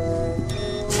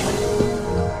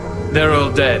 They're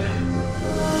all dead.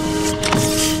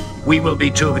 We will be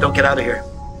too if we don't get out of here.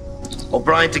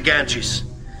 O'Brien to Ganges.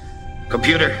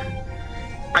 Computer,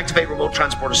 activate remote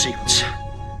transporter sequence.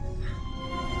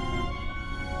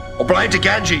 O'Brien to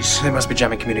Ganges. They must be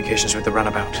jamming communications with the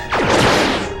runabout.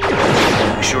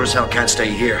 We sure as hell can't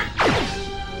stay here.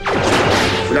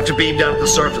 We'll have to beam down to the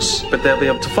surface. But they'll be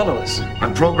able to follow us.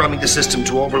 I'm programming the system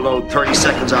to overload 30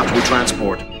 seconds after we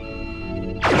transport.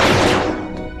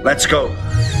 Let's go.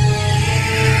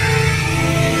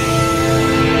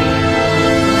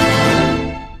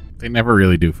 They never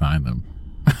really do find them.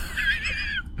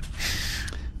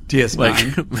 DS9.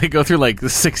 Like, they go through like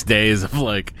 6 days of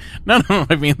like, no,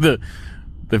 I mean the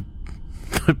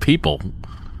people.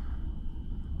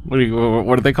 What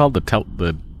are they called? The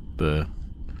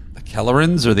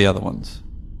Kellerans or the other ones?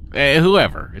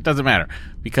 Whoever. It doesn't matter,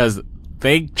 because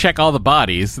they check all the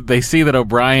bodies. They see that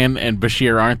O'Brien and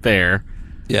Bashir aren't there.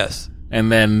 Yes.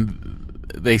 and then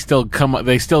they still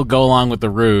go along with the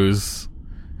ruse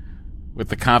with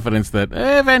the confidence that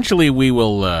eventually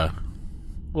we'll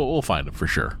find him for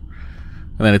sure.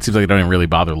 And then it seems like they don't even really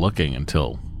bother looking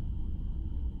until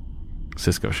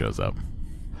Sisko shows up.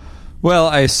 Well,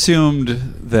 I assumed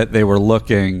that they were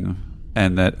looking,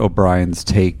 and that O'Brien's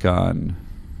take on,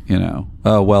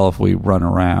 if we run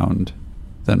around,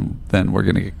 then we're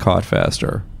going to get caught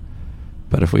faster.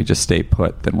 But if we just stay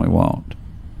put, then we won't.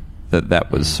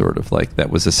 That was sort of like, that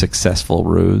was a successful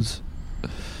ruse.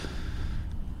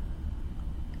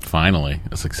 Finally,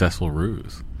 a successful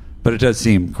ruse. But it does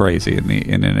seem crazy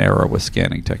in an era with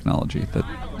scanning technology that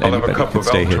anybody could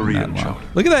stay hidden that long.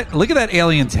 Look at that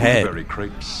alien's head.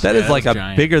 That is like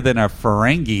bigger than a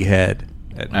Ferengi head.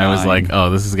 I was like,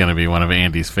 oh, this is going to be one of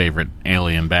Andy's favorite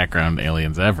alien background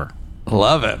aliens ever.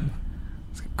 Love him.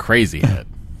 It's a crazy head.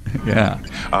 Yeah.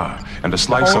 And a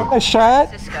slice of... A shot?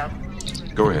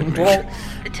 Go ahead.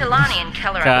 The Tilani and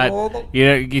Keller... Cut.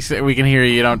 You say, we can hear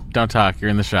you. Don't talk. You're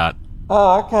in the shot.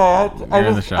 Oh, okay.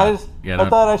 I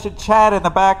thought I should chat in the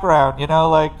background, kind of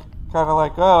like,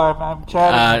 I'm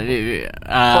chatting.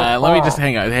 Let me just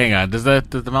hang on. Does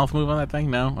the mouth move on that thing?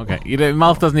 No. Okay. The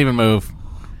mouth doesn't even move.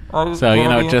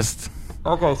 So just.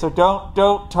 Okay, so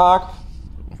don't talk.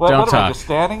 What am I just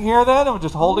standing here then? I'm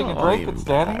just holding a drink and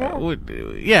standing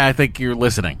here. Yeah, I think you're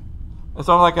listening.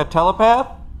 So I'm like a telepath.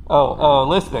 Oh,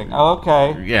 listening. Oh,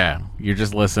 okay. Yeah, you're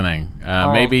just listening.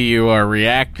 Maybe you are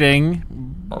reacting.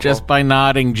 Just by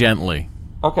nodding gently.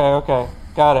 Okay.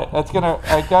 Got it.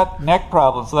 I got neck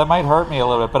problems, so that might hurt me a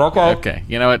little bit, but okay. Okay.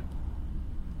 You know what?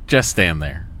 Just stand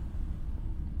there.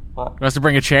 What? You want us to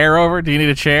bring a chair over? Do you need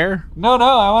a chair? No,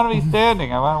 I want to be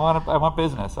standing. I want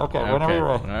business. Okay, whenever you're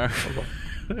ready. Okay.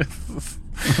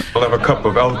 We'll have a cup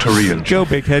of Alterian. Go,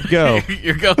 big head, go.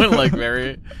 You're going like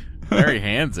very, very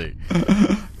handsy.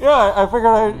 Yeah, I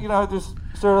figured I just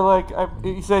sort of like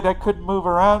you said I couldn't move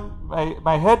around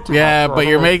my head too much. Yeah, but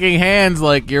you're making hands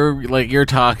like you're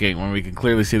talking when we can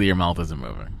clearly see that your mouth isn't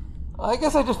moving. I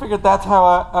guess I just figured that's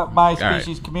how my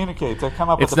species communicates. I come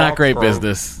up with it's not great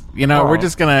business. We're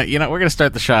just gonna we're gonna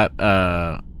start the shot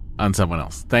on someone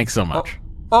else. Thanks so much.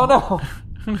 Oh no.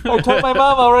 I told my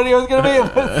mom already I was going to be in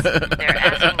this. They're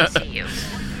asking to see you.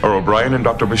 Are O'Brien and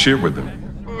Dr. Bashir with them?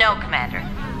 No, Commander.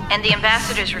 And the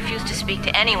ambassadors refuse to speak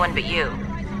to anyone but you.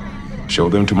 Show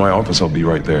them to my office. I'll be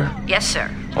right there. Yes, sir.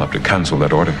 I'll have to cancel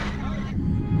that order.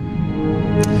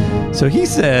 So he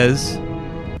says,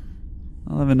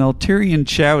 I'll have an Alterian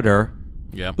chowder,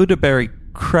 Udaberry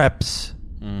crepes,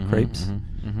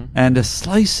 and a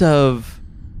slice of...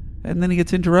 And then he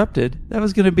gets interrupted. That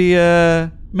was going to be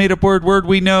a made-up word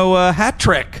we know, hat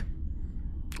trick.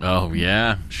 Oh,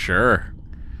 yeah, sure.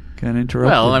 Got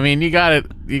interrupted. Well, I mean, you got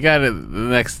it. The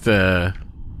next...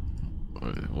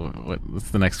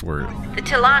 what's the next word? The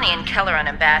Tilani and Kelleran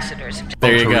ambassadors.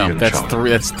 There you go. That's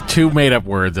three. That's two made-up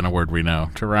words in a word we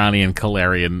know. Tilani and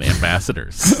Kellerian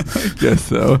ambassadors. I guess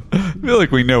so. I feel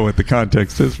like we know what the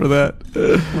context is for that.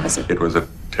 It was a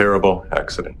terrible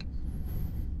accident.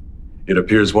 It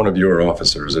appears one of your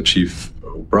officers, a Chief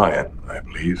O'Brien, I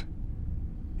believe,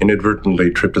 inadvertently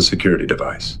tripped a security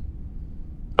device.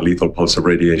 A lethal pulse of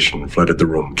radiation flooded the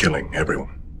room, killing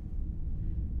everyone.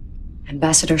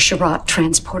 Ambassador Sherratt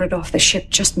transported off the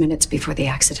ship just minutes before the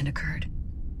accident occurred.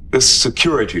 This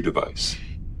security device?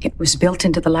 It was built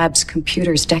into the lab's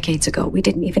computers decades ago. We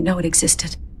didn't even know it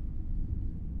existed.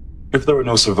 If there were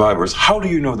no survivors, how do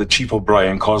you know that Chief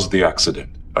O'Brien caused the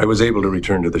accident? I was able to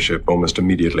return to the ship almost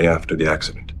immediately after the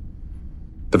accident.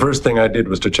 The first thing I did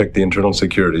was to check the internal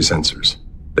security sensors.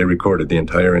 They recorded the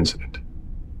entire incident.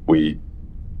 We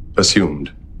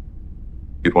assumed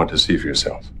you'd want to see for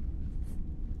yourself.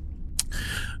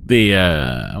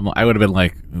 I would have been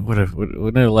like,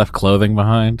 wouldn't it have left clothing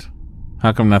behind?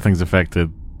 How come nothing's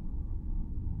affected?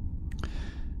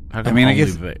 I mean, I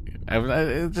guess it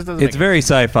just doesn't it's very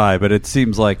sci-fi, but it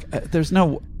seems like there's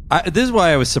no... this is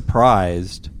why I was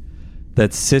surprised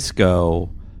that Sisko,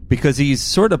 because he's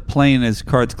sort of playing his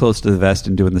cards close to the vest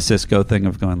and doing the Sisko thing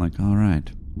of going like, all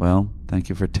right, well, thank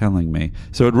you for telling me.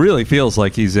 So it really feels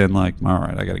like he's in like, all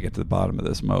right, I got to get to the bottom of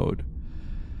this mode.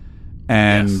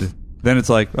 And then it's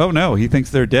like, oh no, he thinks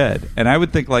they're dead. And I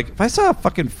would think like, if I saw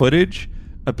fucking footage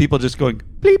of people just going,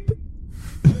 bleep,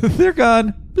 they're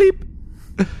gone, bleep,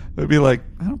 I'd be like,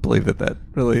 I don't believe that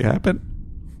really happened.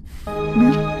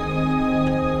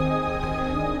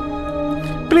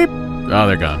 Bleep. Oh,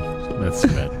 they're gone. That's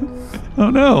bad. Oh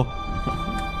no.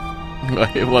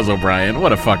 It was O'Brien.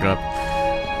 What a fuck up.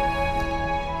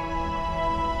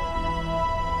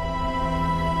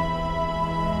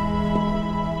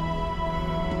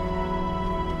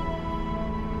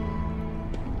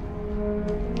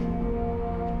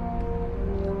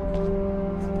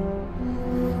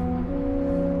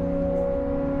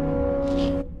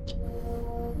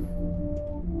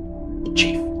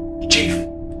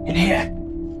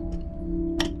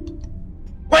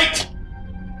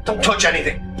 touch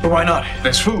anything. But why not?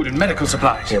 There's food and medical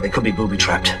supplies. Yeah, they could be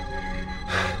booby-trapped.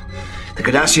 The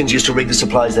Cardassians used to rig the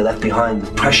supplies they left behind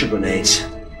with pressure grenades.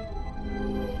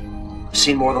 I've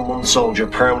seen more than one soldier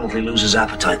permanently lose his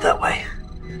appetite that way.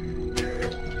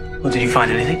 Well, did you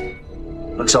find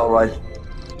anything? Looks all right.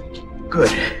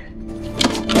 Good.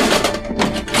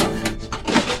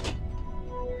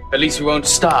 At least we won't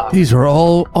starve. These are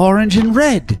all orange and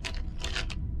red.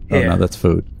 Oh, Yeah. no, that's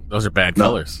food. Those are bad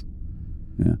colors.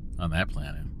 Yeah. On that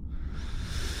planet.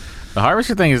 The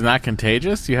harvester thing is not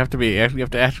contagious. You have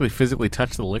to actually physically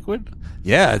touch the liquid.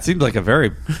 Yeah, it seems like a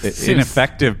very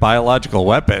ineffective biological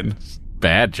weapon.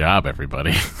 Bad job,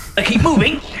 everybody. I keep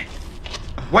moving.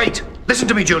 Wait, listen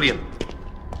to me, Julian.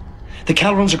 The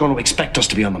Calrons are going to expect us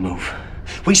to be on the move.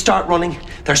 We start running,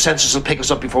 their sensors will pick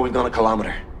us up before we've gone a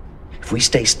kilometer. If we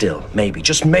stay still, maybe,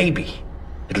 just maybe,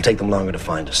 it'll take them longer to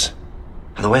find us.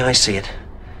 And the way I see it,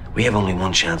 we have only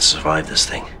one chance to survive this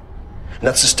thing. And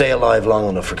that's to stay alive long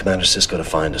enough for Commander Sisko to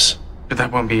find us. But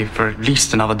that won't be for at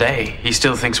least another day. He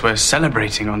still thinks we're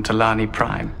celebrating on Talani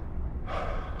Prime.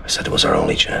 I said it was our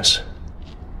only chance.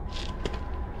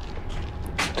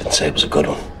 Didn't say it was a good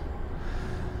one.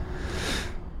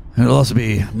 It'll also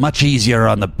be much easier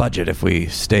on the budget if we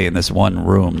stay in this one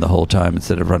room the whole time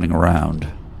instead of running around.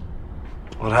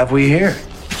 What have we here?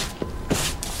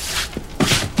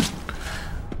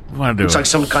 We want to do Looks like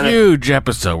some kind of huge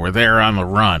episode where they're on the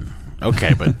run.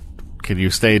 Okay, but can you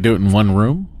do it in one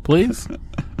room, please?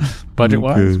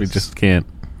 Budget-wise, we just can't.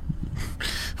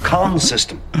 comm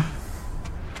system.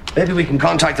 Maybe we can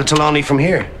contact the Talani from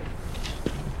here.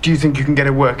 Do you think you can get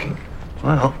it working?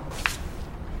 Well,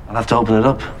 I'll have to open it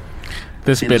up.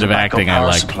 This See if bit there's of a backup acting I power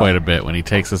like supply. quite a bit. When he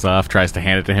takes this off, tries to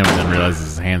hand it to him, and then realizes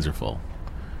his hands are full.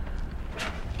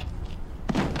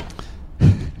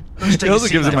 He also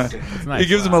gives him he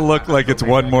gives him a look like it's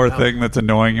one more thing that's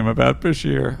annoying him about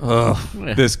Bashir. Oh,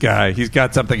 this guy. He's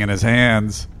got something in his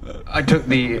hands. I took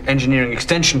the engineering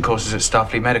extension courses at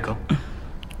Starfleet Medical.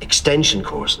 Extension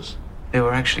courses? They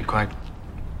were actually quite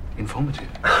informative.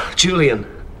 Julian,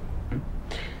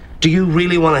 do you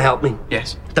really want to help me?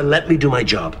 Yes. Then let me do my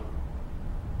job.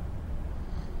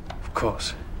 Of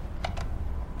course.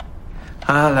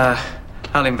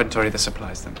 I'll inventory the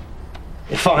supplies then.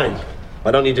 Fine. Why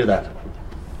don't you do that?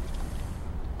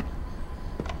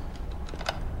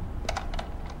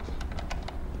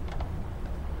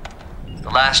 The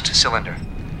last cylinder.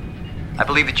 I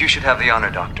believe that you should have the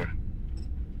honor, Doctor.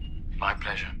 My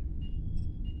pleasure.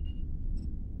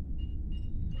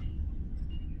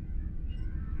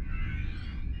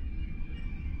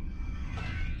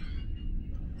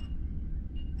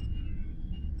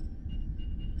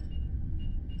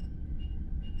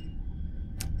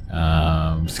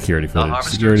 Security The footage.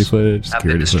 harvesters Security footage. have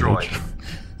been Security destroyed.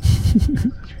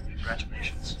 footage.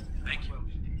 Congratulations. Thank you.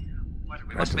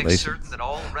 We must make certain that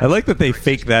all I like that they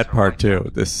fake that part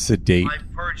too. This sedate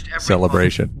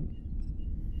celebration.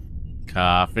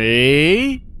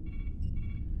 Coffee.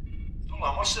 Hold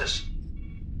on, what's this?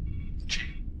 Chief,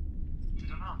 I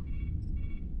don't know.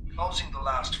 Closing the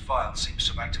last file seems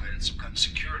to have activated some kind of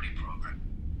security program.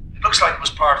 It looks like it was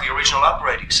part of the original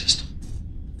operating system.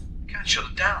 You can't shut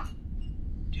it down.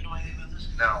 Do you know anything about this?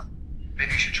 No.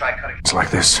 Maybe you should try cutting. It's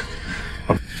like this.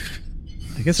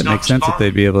 I guess it makes sense that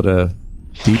they'd be able to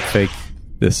deep fake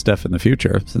this stuff in the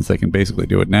future, since they can basically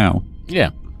do it now. Yeah.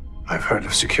 I've heard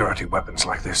of security weapons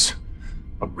like this.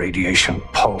 A radiation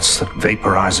pulse that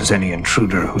vaporizes any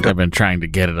intruder who I've been trying to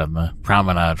get it on the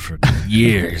promenade for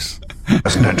years.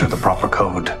 doesn't enter the proper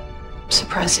code. I'm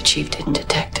surprised the chief didn't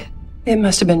detect it. It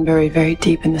must have been buried very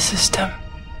deep in the system.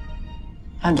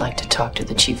 I'd like to talk to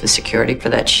the chief of security for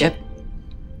that ship.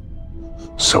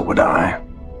 So would I.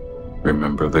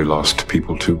 Remember, they lost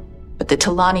people too. But the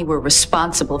Talani were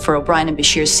responsible for O'Brien and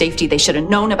Bashir's safety. They should have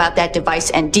known about that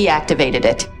device and deactivated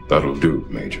it. That'll do,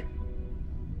 Major.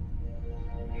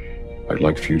 I'd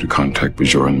like for you to contact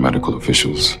Bajoran medical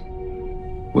officials.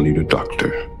 We'll need a doctor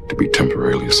to be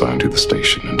temporarily assigned to the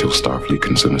station until Starfleet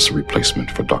can send us a replacement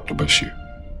for Dr. Bashir.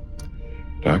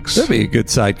 Dax, That'd be a good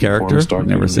side character. Starfleet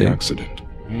Never of see. the accident.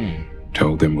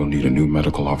 Tell them we'll need a new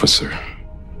medical officer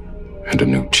and a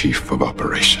new chief of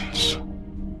operations.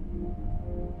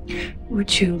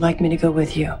 Would you like me to go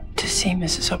with you to see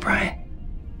Mrs. O'Brien?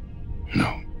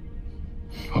 No.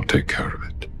 I'll take care of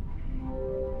it.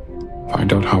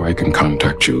 Find out how I can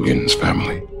contact Julian's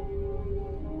family.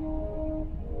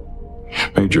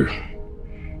 Major,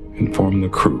 inform the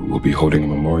crew we'll be holding a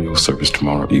memorial service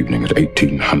tomorrow evening at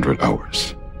 1800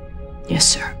 hours. Yes,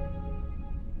 sir.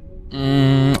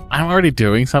 I'm already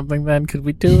doing something then. Could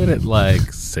we do it at like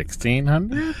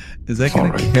 1600? Is that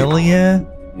going to kill you?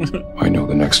 I know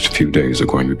the next few days are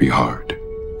going to be hard,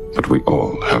 but we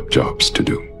all have jobs to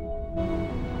do.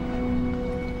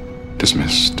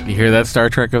 Dismissed. You hear that, Star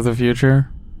Trek of the future?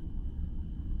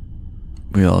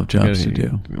 We all have jobs to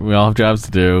do. We all have jobs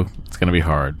to do. It's going to be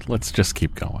hard. Let's just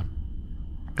keep going.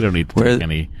 We don't need to take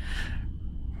any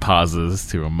pauses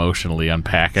to emotionally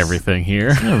unpack everything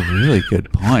here. That's a really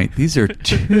good point. These are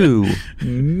two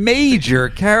major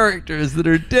characters that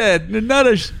are dead and not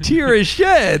a tear is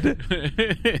shed.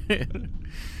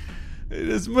 They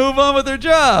just move on with their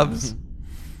jobs.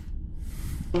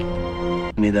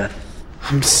 Me that.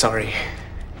 I'm sorry.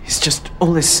 It's just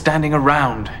all this standing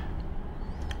around.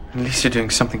 At least you're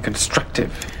doing something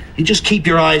constructive. You just keep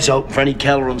your eyes open for any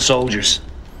Kelrun soldiers.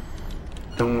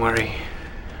 Don't worry.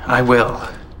 I will.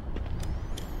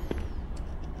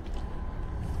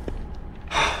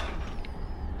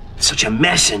 Such a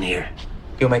mess in here.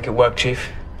 You'll make it work,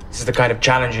 Chief. This is the kind of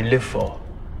challenge you live for.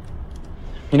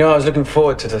 You know, I was looking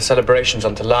forward to the celebrations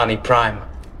on Talani Prime.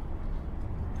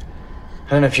 I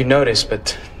don't know if you noticed,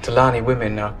 but Talani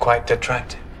women are quite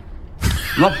attractive.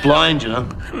 I'm not blind, you know.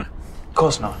 Of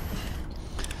course not.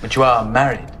 But you are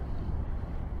married.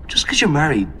 Just because you're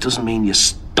married doesn't mean you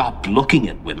stop looking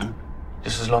at women.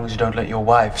 Just as long as you don't let your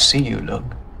wife see you look.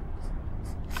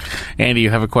 Andy, you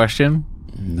have a question?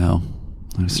 No.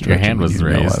 I was Your hand was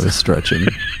raised. I was stretching.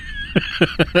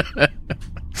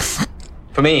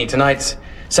 For me, tonight's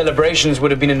celebrations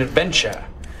would have been an adventure.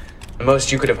 The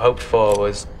most you could have hoped for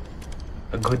was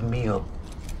a good meal.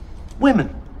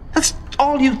 Women. That's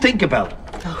all you think about.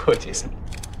 No, it isn't.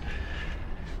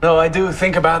 No, I do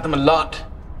think about them a lot.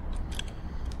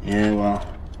 Yeah, well,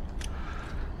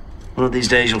 one of these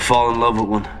days you'll fall in love with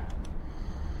one.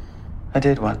 I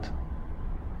did once.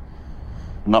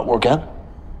 Not work out?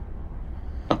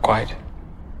 Not quite.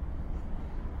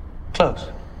 Close.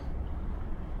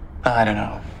 I don't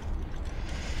know.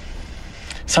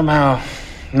 Somehow,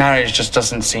 marriage just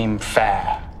doesn't seem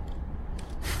fair.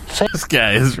 This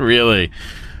guy is really...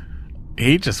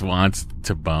 He just wants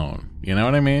to bone. You know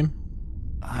what I mean?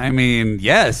 I mean,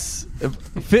 yes.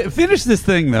 Finish this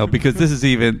thing, though, because this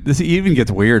even gets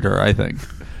weirder, I think.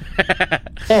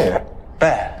 Fair.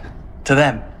 Fair. To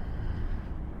them.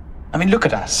 I mean, look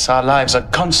at us. Our lives are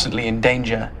constantly in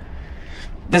danger.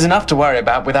 There's enough to worry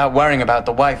about without worrying about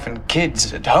the wife and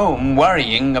kids at home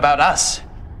worrying about us.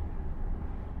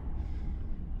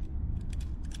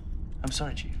 I'm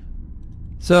sorry, Chief.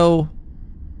 So...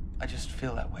 I just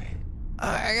feel that way.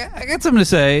 I got something to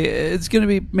say. It's going to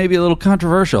be maybe a little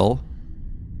controversial.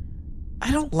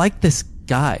 I don't like this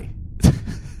guy.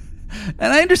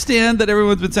 And I understand that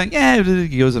everyone's been saying, yeah,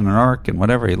 he goes on an arc and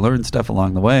whatever. He learns stuff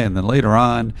along the way. And then later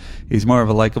on, he's more of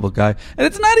a likable guy. And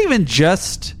it's not even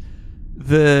just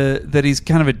that he's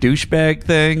kind of a douchebag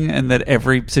thing and that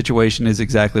every situation is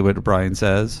exactly what Brian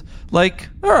says. Like,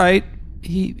 all right,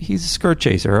 he's a skirt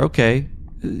chaser. Okay.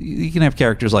 You can have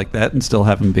characters like that and still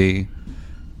have him be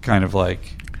kind of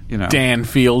like, you know. Dan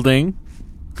Fielding.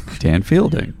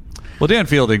 Well, Dan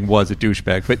Fielding was a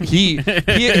douchebag, but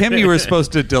you were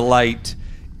supposed to delight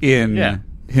in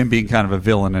him being kind of a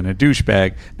villain and a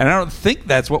douchebag. And I don't think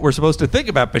that's what we're supposed to think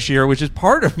about Bashir, which is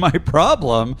part of my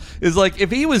problem. Is like,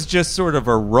 if he was just sort of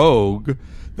a rogue,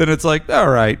 then it's like, all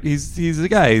right, he's a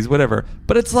guy, he's whatever.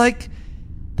 But it's like,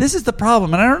 this is the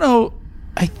problem. And I don't know,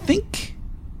 I think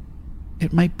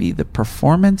it might be the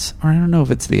performance, or I don't know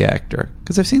if it's the actor,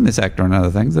 because I've seen this actor in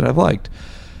other things that I've liked.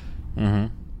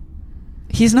 Mm-hmm.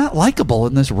 He's not likable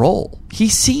in this role. He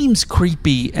seems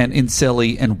creepy and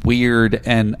silly and weird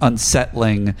and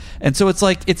unsettling. And so it's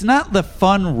like, it's not the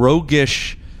fun,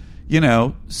 roguish,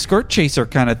 skirt chaser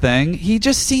kind of thing. He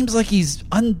just seems like he's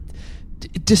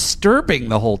disturbing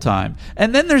the whole time.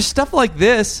 And then there's stuff like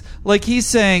this, like he's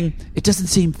saying, it doesn't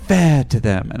seem fair to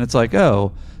them. And it's like,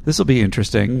 oh, this will be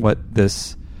interesting what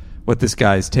this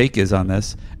guy's take is on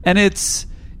this. And it's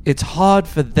hard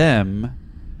for them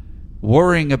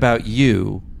worrying about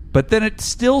you, but then it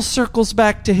still circles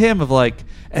back to him of like,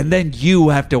 and then you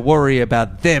have to worry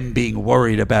about them being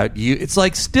worried about you. It's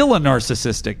like still a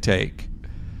narcissistic take.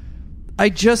 I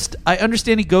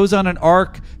understand he goes on an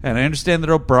arc, and I understand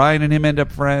that O'Brien and him end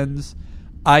up friends.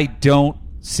 I don't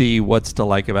see what's to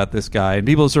like about this guy. And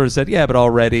people sort of said, yeah, but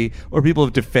already, or people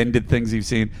have defended things you've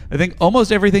seen. I think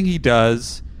almost everything he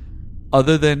does,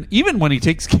 other than even when he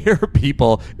takes care of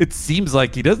people, it seems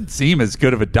like he doesn't seem as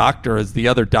good of a doctor as the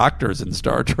other doctors in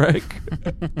Star Trek.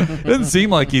 It doesn't seem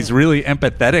like he's really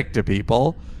empathetic to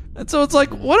people. And so it's like,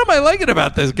 what am I liking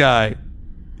about this guy?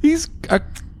 He's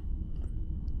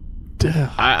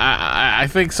I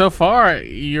think so far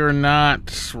you're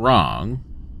not wrong.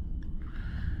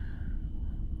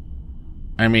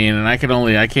 I mean, and I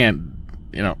can't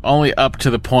only up to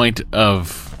the point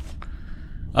of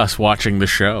us watching the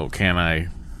show can I,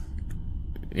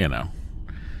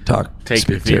 take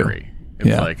the theory.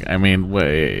 It's like,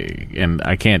 and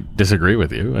I can't disagree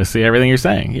with you. I see everything you're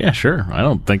saying. Yeah, sure. I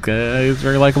don't think he's a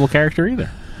very likable character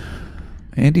either.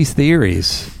 Andy's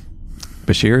theories.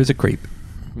 Bashir is a creep.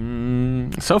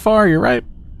 So far, you're right.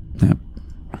 Yep.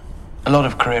 A lot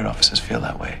of career officers feel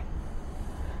that way.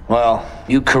 Well,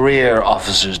 you career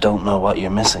officers don't know what you're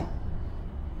missing.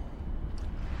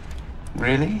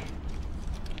 Really?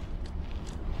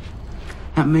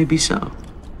 That may be so.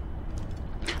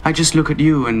 I just look at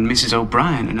you and Mrs.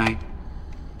 O'Brien and I...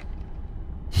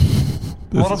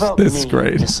 What about this me, is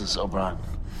great. Mrs. O'Brien?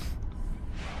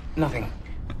 Nothing.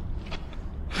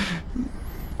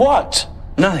 What?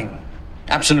 Nothing.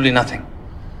 Absolutely nothing.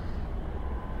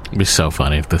 It'd be so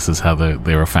funny if this is how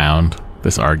they were found.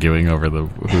 This arguing over his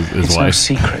wife. It's no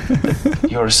secret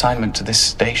that your assignment to this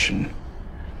station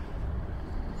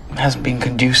hasn't been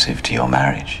conducive to your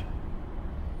marriage.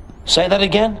 Say that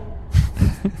again?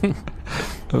 I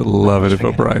would love it if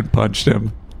O'Brien punched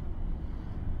him.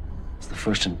 It's the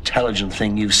first intelligent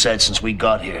thing you've said since we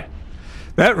got here.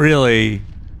 That really,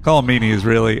 Colomini is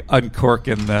really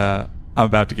uncorking the I'm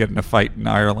about to get in a fight in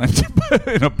Ireland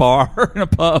in a bar, in a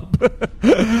pub. Like,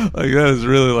 that is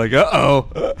really like,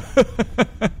 uh-oh.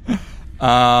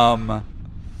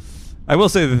 I will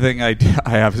say the thing I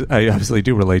obviously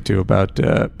do relate to about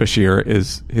Bashir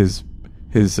is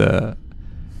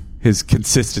his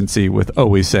consistency with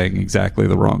always saying exactly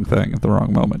the wrong thing at the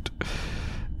wrong moment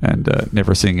and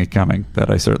never seeing it coming.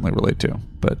 That I certainly relate to.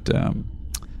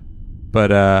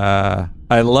 But I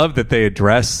love that they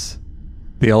address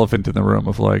the elephant in the room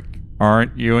of like,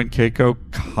 aren't you and Keiko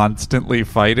constantly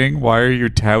fighting? Why are you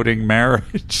touting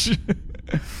marriage?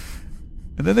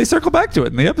 And then they circle back to it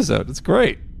in the episode. It's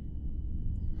great.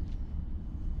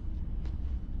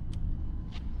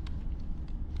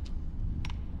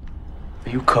 Are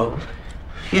you cold?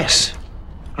 Yes.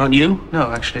 Aren't you?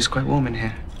 No, actually, it's quite warm in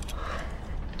here.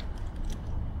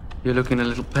 You're looking a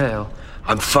little pale.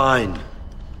 I'm fine.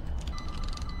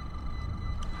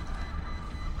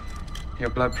 Your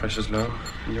blood pressure's low,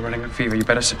 and you're running a fever. You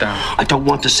better sit down. I don't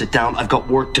want to sit down. I've got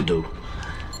work to do.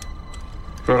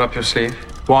 Roll up your sleeve.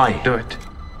 Why? Do it.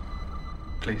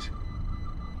 Please.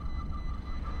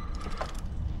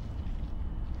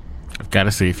 I've got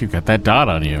to see if you've got that dot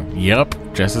on you.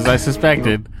 Yep, just as I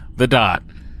suspected. The dot.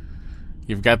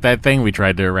 You've got that thing we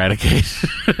tried to eradicate.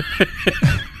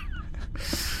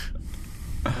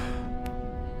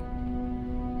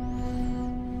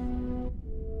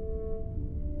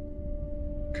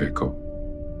 Keiko.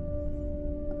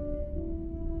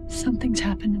 Something's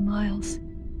happened to Miles.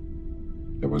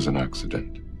 There was an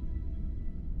accident.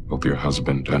 Both your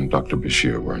husband and Dr.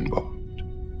 Bashir were involved.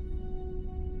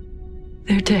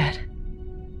 They're dead.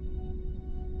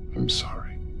 I'm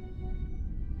sorry.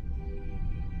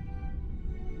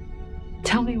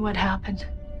 Tell me what happened.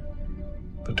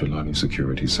 The Tulani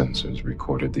security sensors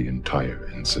recorded the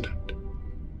entire incident.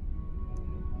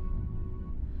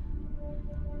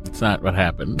 It's not what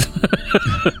happened.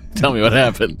 Tell me what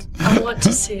happened. I want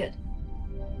to see it.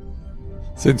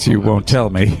 Since you won't tell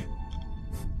me.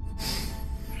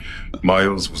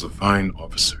 Miles was a fine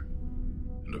officer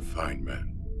and a fine man.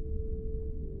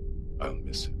 I'll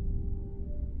miss him.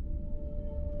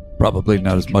 Probably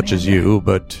not as much as you,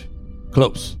 but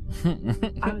close.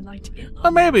 I would like to be alone.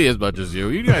 Well, maybe as much as you.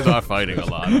 You guys are fighting a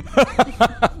lot.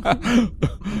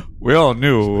 We all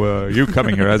knew you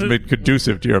coming here hasn't been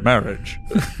conducive to your marriage.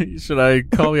 Should I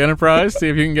call the Enterprise, see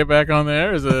if you can get back on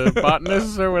there as a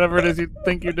botanist or whatever it is you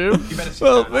think you do?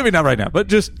 Well, maybe not right now, but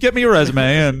just get me your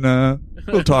resume and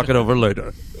we'll talk it over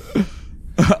later.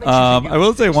 I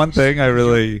will say one thing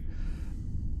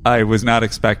I was not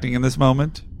expecting in this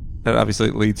moment. That obviously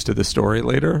leads to the story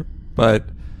later, but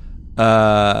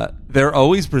they're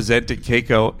always presenting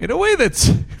Keiko in a way that's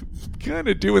kind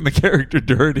of doing the character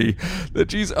dirty.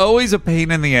 That she's always a pain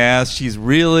in the ass. She's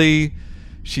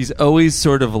always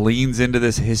sort of leans into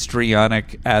this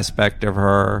histrionic aspect of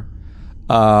her,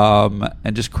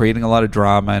 and just creating a lot of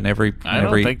drama in every. I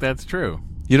don't think that's true.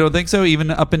 You don't think so? Even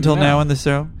up until now in the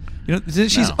show,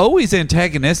 she's always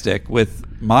antagonistic with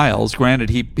Miles. Granted,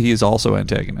 he is also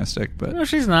antagonistic, but no,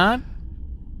 she's not.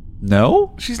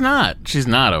 No, she's not. She's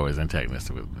not always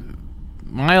antagonistic with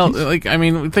Miles.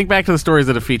 Think back to the stories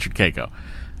that have featured Keiko.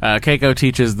 Keiko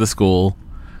teaches the school,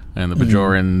 and the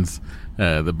Bajorans,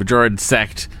 the Bajoran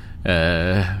sect,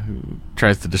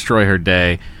 tries to destroy her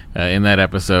day. In that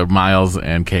episode, Miles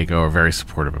and Keiko are very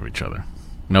supportive of each other.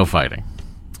 No fighting.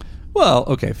 Well,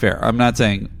 okay, fair. I'm not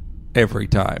saying every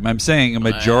time. I'm saying a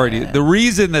majority. The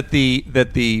reason that the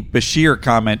Bashir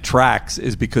comment tracks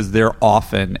is because they're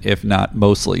often, if not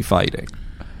mostly, fighting.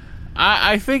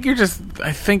 I think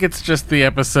it's just the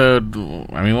episode.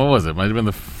 I mean, what was it? Might have been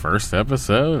the first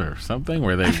episode or something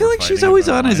where they. I feel like she's always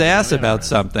on his ass about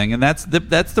something, and that's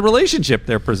the relationship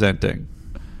they're presenting.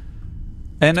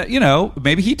 And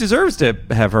maybe he deserves to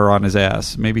have her on his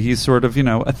ass. Maybe he's sort of a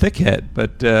thickhead,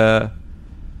 but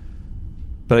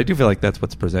I do feel like that's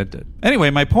what's presented. Anyway,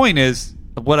 my point is,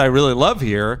 what I really love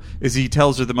here is he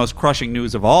tells her the most crushing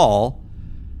news of all,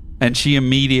 and she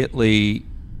immediately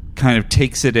kind of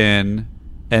takes it in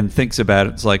and thinks about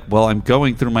it. It's like, well, I'm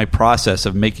going through my process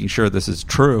of making sure this is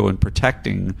true and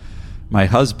protecting my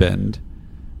husband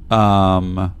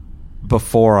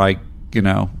before I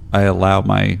allow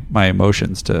my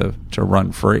emotions to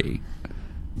run free.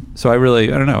 So I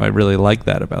really like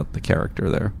that about the character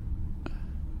there.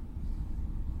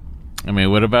 I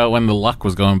mean, what about when the luck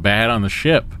was going bad on the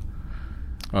ship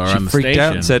or on the station? She freaked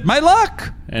out and said, "My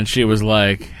luck!" And she was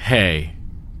like, "Hey,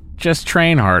 just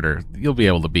train harder. You'll be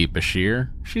able to beat Bashir."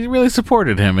 She really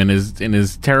supported him in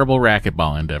his terrible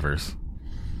racquetball endeavors.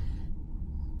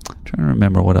 I'm trying to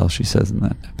remember what else she says in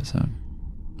that episode.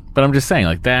 But I'm just saying,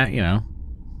 like that, I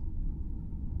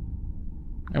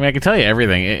mean, I can tell you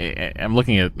everything. I'm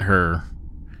looking at her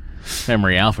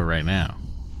memory alpha right now.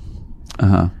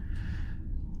 Uh-huh.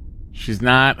 She's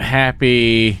not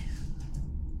happy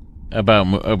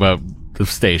about the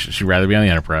station. She'd rather be on the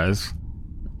Enterprise.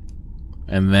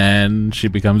 And then she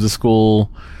becomes a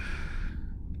school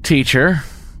teacher.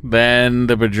 Then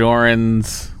the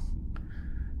Bajorans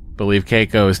believe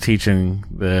Keiko is teaching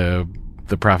the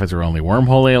prophets are only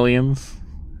wormhole aliens.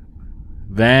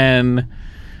 Then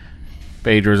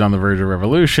Bajor's on the verge of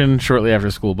revolution. Shortly after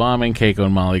school bombing, Keiko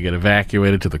and Molly get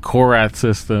evacuated to the Korat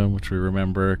system, which we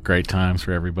remember. Great times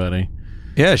for everybody.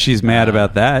 Yeah, she's mad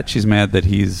about that. She's mad that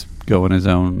he's going his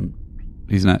own.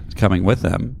 He's not coming with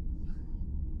them.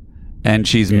 And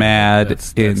she's mad.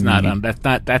 That's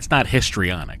not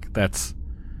histrionic. That's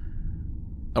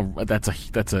a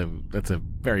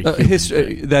very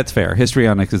that's fair.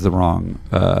 Histrionic is the wrong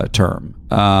term.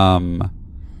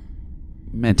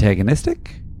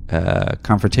 Antagonistic,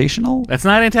 confrontational. That's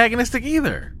not antagonistic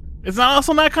either. It's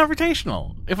also not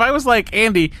confrontational. If I was like,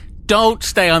 Andy, don't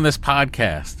stay on this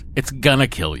podcast, it's gonna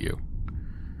kill you,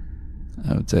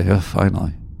 I would say,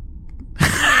 finally.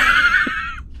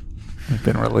 I've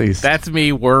been released. That's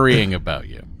me worrying about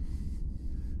you.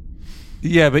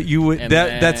 Yeah, but you would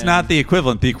that's not the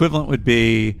equivalent. The equivalent would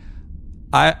be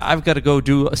I've got to go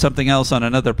do something else on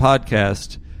another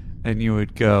podcast, and you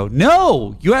would go,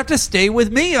 "No, you have to stay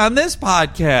with me on this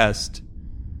podcast."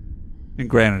 And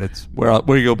granted, it's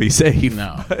where you'll be safe.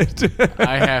 No,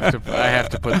 I have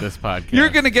to put this podcast. You're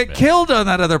going to get killed on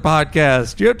that other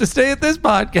podcast. You have to stay at this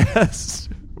podcast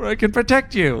where I can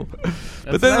protect you.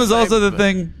 But then there was also the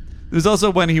thing. There's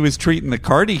also when he was treating the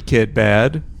Cardi kid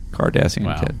bad.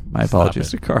 Cardassian kid. My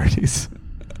apologies to Cardis.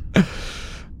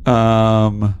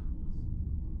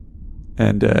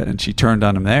 And she turned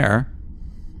on him there,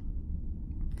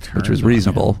 which was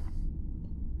reasonable.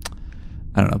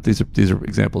 I don't know. These are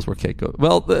examples where Keiko.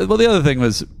 Well, the other thing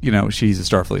was, she's a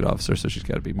Starfleet officer, so she's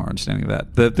got to be more understanding of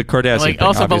that. The Cardassian thing,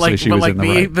 also, obviously, she was in the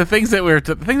right. The things that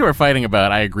we're fighting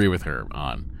about, I agree with her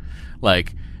on.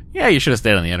 Like, yeah, you should have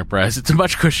stayed on the Enterprise. It's a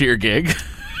much cushier gig.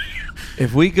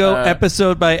 If we go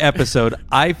episode by episode,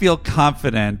 I feel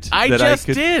confident I just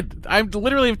did. I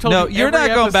literally have told you. No, you're not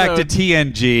going back to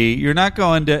TNG. You're not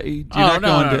going to. No,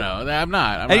 I'm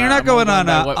not. And you're not going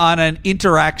on an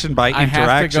interaction by interaction basis.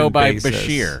 I have to go by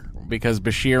Bashir because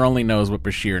Bashir only knows what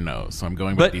Bashir knows. So I'm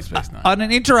going by Deep Space Nine. On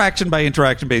an interaction by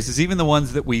interaction basis, even the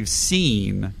ones that we've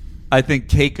seen, I think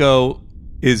Keiko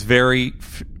is very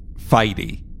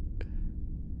fighty.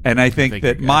 And I think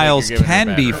that Miles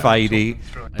can be fighty,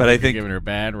 but I think you're giving her a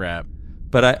bad rap.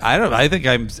 But I don't know. I think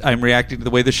I'm reacting to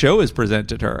the way the show has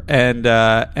presented her, and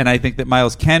I think that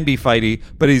Miles can be fighty,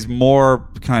 but he's more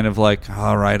kind of like,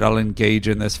 all right, I'll engage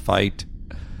in this fight.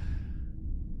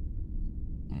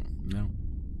 No,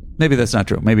 maybe that's not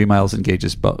true. Maybe Miles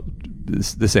engages both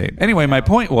the same. Anyway, my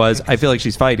point was, I feel like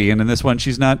she's fighty, and in this one,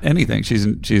 she's not anything.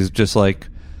 She's just like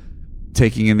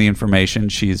taking in the information.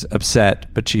 She's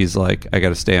upset, but she's like, I got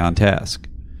to stay on task.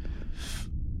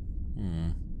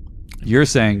 You're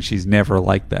saying she's never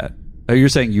like that. Oh, you're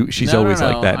saying she's always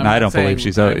like that, and I don't believe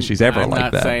she's ever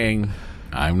like that.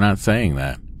 I'm not saying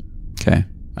that. Okay.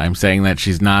 I'm saying that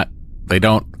she's not. They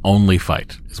don't only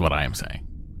fight, is what I am saying.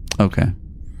 Okay.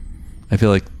 I feel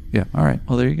like, yeah. All right.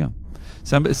 Well, there you go.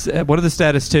 One of the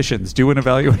statisticians do an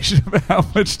evaluation of how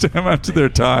much time after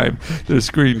their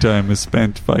screen time is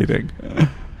spent fighting.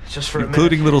 Just for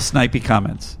including little snipey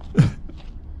comments.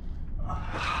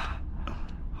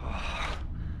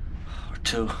 Or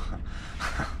two.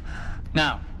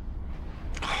 Now,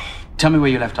 tell me where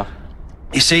you left off.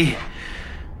 You see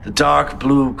the dark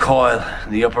blue coil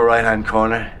in the upper right-hand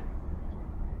corner?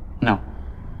 No.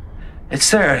 It's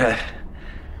there,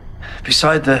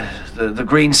 beside the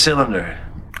green cylinder.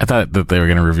 I thought that they were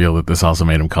going to reveal that this also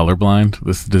made him colorblind,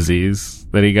 this disease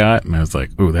that he got, and I was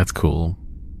like, ooh, that's cool.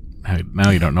 Now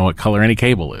you don't know what color any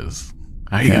cable is.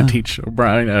 How are you going to teach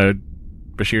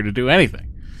Bashir to do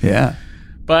anything? Yeah.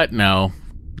 But no,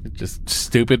 just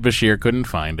stupid Bashir couldn't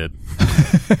find it.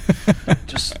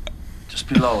 Just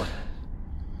below it.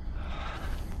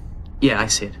 Yeah, I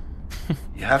see it.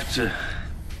 You have to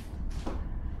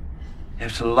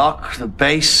lock the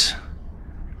base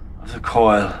of the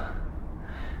coil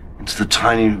into the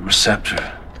tiny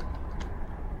receptor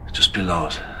just below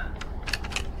it.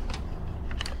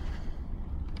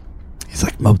 He's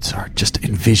like Mozart, just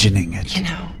envisioning it. You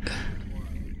know,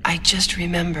 I just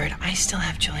remembered I still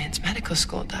have Julian's medical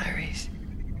school diaries.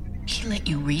 He let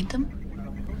you read them?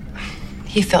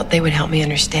 He felt they would help me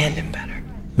understand him better.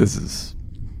 This is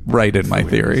right in my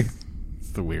theory.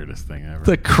 It's the weirdest thing ever.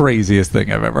 The craziest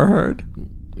thing I've ever heard.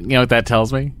 You know what that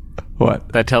tells me?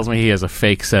 What? That tells me he has a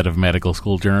fake set of medical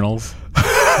school journals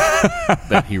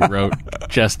that he wrote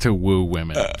just to woo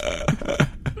women.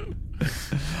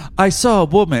 I saw a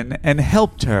woman and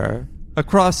helped her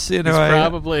across,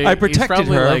 I protected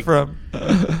her from...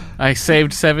 I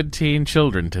saved 17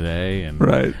 children today. And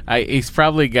right. He's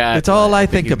probably got... It's all I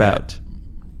think about.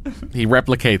 He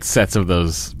replicates sets of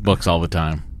those books all the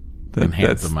time and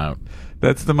hands them out.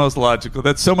 That's the most logical.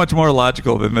 That's so much more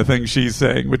logical than the thing she's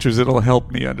saying, which is it'll help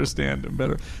me understand him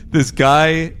better. This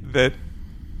guy that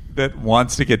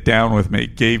wants to get down with me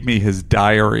gave me his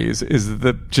diaries is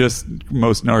the just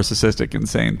most narcissistic,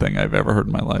 insane thing I've ever heard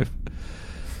in my life.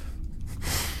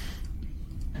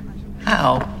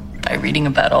 How? By reading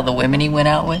about all the women he went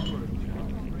out with?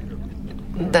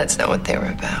 That's not what they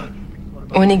were about.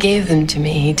 When he gave them to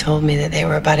me, he told me that they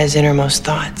were about his innermost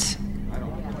thoughts.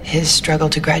 His struggle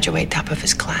to graduate top of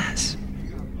his class.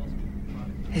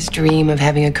 His dream of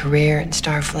having a career in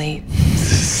Starfleet.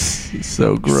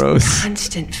 So gross. His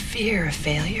constant fear of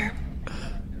failure.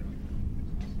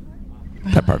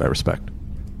 That part I respect.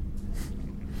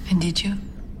 And did you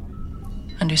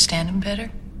understand him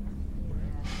better?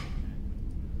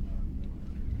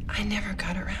 I never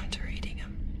got around to reading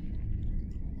them.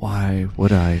 Why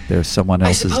would I? There's someone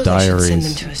else's I suppose diaries. I should send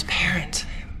them to his parents.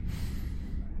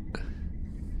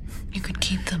 You could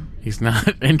keep them. He's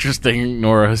not interesting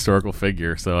nor a historical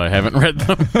figure, so I haven't read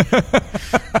them.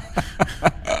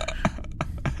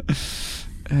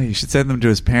 You should send them to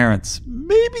his parents.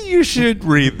 Maybe you should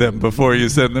read them before you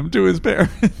send them to his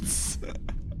parents.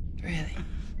 Really?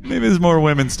 Maybe there's more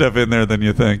women stuff in there than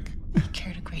you think. I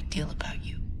cared a great deal about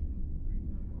you.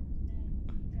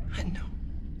 I know.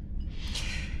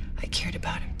 I cared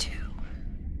about him too.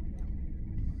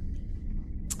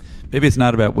 Maybe it's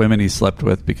not about women he slept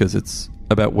with because it's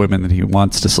about women that he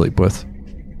wants to sleep with.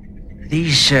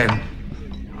 These are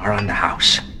on the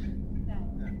house.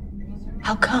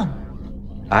 How come?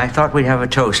 I thought we'd have a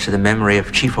toast to the memory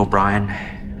of Chief O'Brien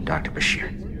and Dr. Bashir.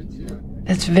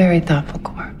 That's very thoughtful,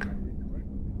 Quark.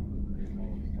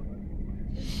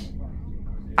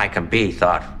 I can be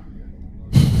thoughtful.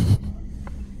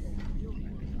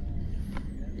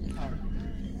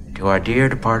 To our dear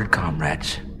departed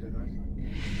comrades,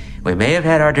 we may have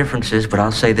had our differences, but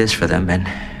I'll say this for them, and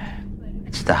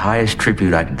it's the highest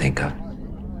tribute I can think of.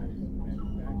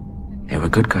 They were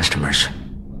good customers.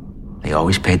 They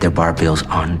always paid their bar bills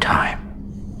on time.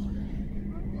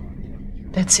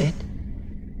 That's it?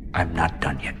 I'm not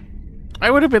done yet. I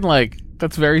would have been like,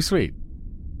 that's very sweet.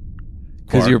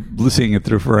 Because you're seeing it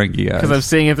through Ferengi eyes. Because I'm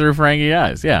seeing it through Ferengi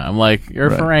eyes. Yeah, I'm like, you're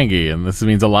Right. a Ferengi, and this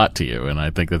means a lot to you, and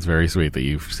I think that's very sweet that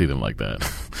you see them like that.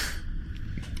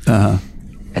 Uh-huh.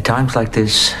 At times like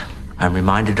this, I'm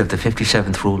reminded of the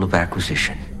 57th rule of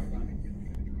acquisition.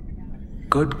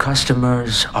 Good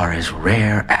customers are as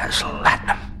rare as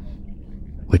latinum.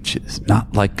 Which is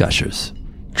not like gushers.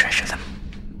 Treasure them.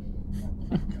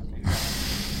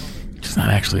 It's not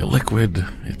actually a liquid.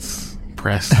 It's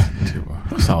pressed into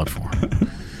a solid form.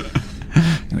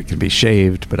 And it can be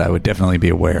shaved, but I would definitely be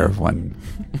aware of when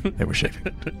they were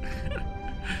shaved.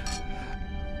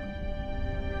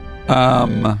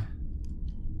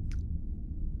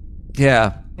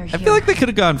 Yeah. I feel like they could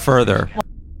have gone further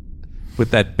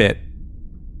with that bit.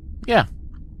 Yeah.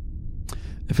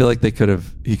 I feel like he could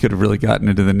have really gotten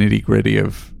into the nitty gritty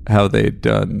of how they'd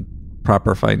done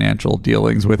proper financial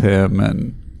dealings with him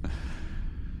and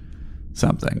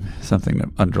something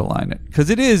to underline it, because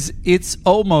it's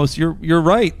almost, you're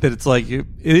right that it's like it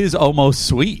is almost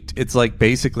sweet. It's like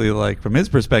basically like from his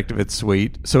perspective it's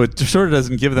sweet, so it sort of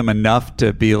doesn't give them enough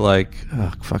to be like,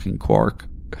 oh, fucking Quark.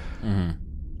 Mm-hmm.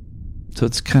 So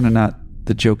it's kind of not,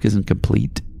 the joke isn't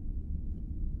complete.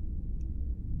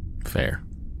 Fair.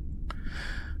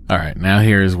 All right, now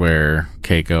here's where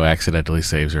Keiko accidentally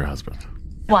saves her husband.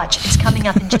 Watch, it's coming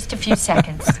up in just a few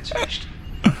seconds.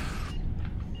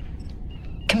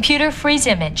 Computer, freeze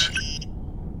image.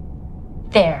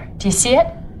 There, do you see it?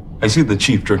 I see the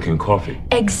chief drinking coffee.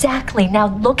 Exactly.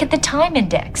 Now look at the time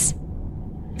index.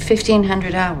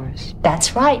 1,500 hours.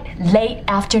 That's right. Late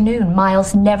afternoon.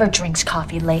 Miles never drinks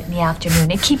coffee late in the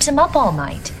afternoon. It keeps him up all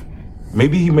night.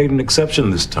 Maybe he made an exception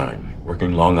this time,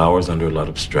 working long hours under a lot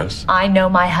of stress. I know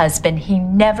my husband. He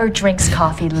never drinks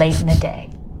coffee late in the day.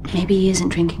 Maybe he isn't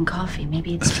drinking coffee.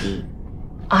 Maybe it's tea.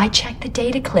 I checked the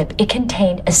data clip. It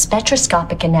contained a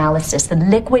spectroscopic analysis. The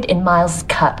liquid in Miles'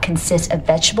 cup consists of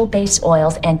vegetable-based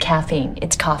oils and caffeine.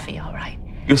 It's coffee, all right.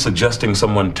 You're suggesting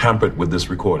someone tampered with this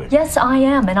recording? Yes, I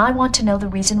am, and I want to know the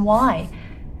reason why.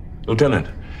 Lieutenant,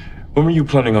 when were you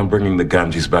planning on bringing the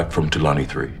Ganges back from Tulani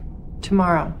 3?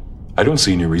 Tomorrow. I don't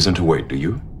see any reason to wait, do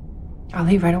you? I'll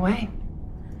leave right away.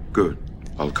 Good.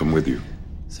 I'll come with you.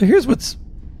 So here's what's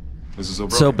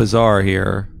so bizarre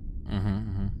here.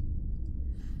 Mm-hmm.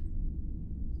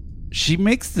 She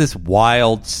makes this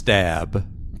wild stab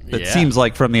that seems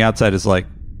like from the outside is like,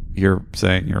 you're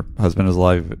saying your husband is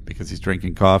alive because he's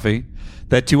drinking coffee.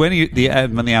 That to on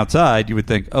the outside, you would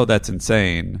think, oh, that's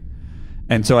insane.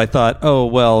 And so I thought, oh,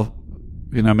 well,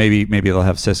 maybe they'll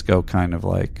have Sisko kind of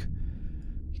like,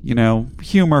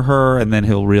 humor her, and then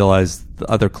he'll realize the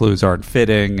other clues aren't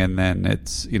fitting, and then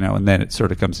it's, and then it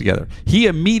sort of comes together. He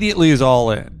immediately is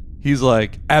all in. He's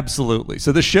like, absolutely.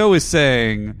 So the show is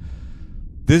saying,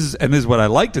 this is what I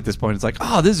liked at this point. It's like,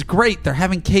 oh, this is great. They're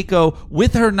having Keiko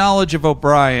with her knowledge of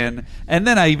O'Brien. And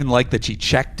then I even like that she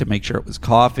checked to make sure it was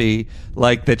coffee.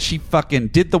 Like that she fucking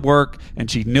did the work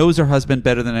and she knows her husband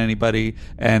better than anybody.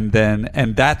 And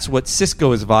that's what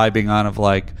Sisko is vibing on, of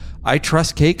like, I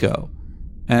trust Keiko.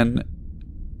 And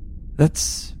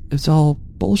it's all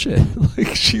bullshit.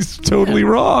 Like, she's totally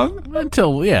wrong.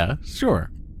 Until,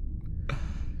 sure.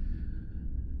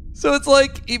 So it's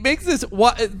like, he makes this,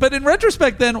 but in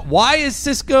retrospect then, why is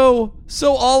Sisko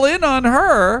so all in on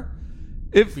her?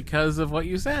 Because of what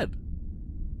you said.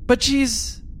 But she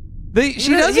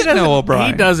doesn't know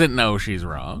O'Brien. He doesn't know she's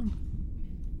wrong.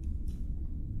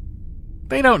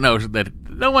 They don't know that.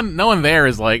 No one there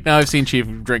is like, no, I've seen Chief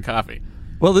drink coffee.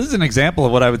 Well, this is an example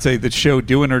of what I would say the show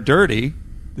doing her dirty.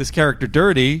 This character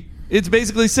dirty. It's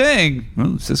basically saying,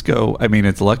 well, Sisko, I mean,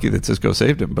 it's lucky that Sisko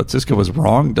saved him, but Sisko was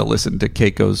wrong to listen to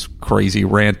Keiko's crazy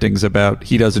rantings about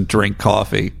he doesn't drink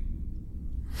coffee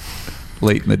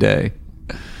late in the day.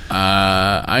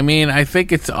 I mean, I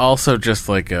think it's also just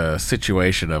like a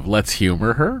situation of let's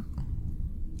humor her.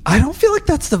 I don't feel like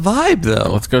that's the vibe, though.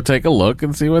 Let's go take a look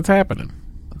and see what's happening.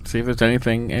 See if there's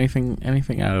anything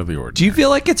out of the ordinary. Do you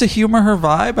feel like it's a humor her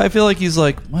vibe? I feel like he's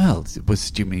like, well, do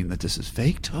you mean that this is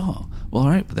faked? Oh, well, all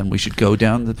right, then we should go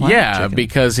down the planet. Yeah,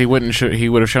 because he would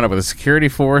have shown up with a security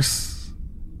force.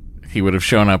 He would have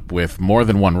shown up with more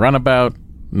than one runabout,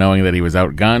 knowing that he was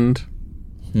outgunned.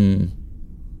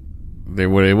 It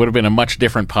would have been a much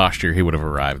different posture he would have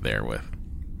arrived there with.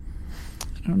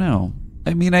 I don't know.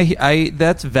 I mean, I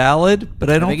that's valid, but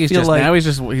I don't feel like... Now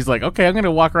he's like, okay, I'm going to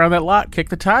walk around that lot, kick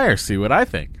the tires, see what I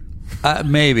think.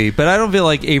 Maybe, but I don't feel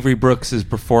like Avery Brooks is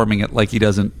performing it like he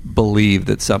doesn't believe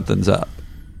that something's up.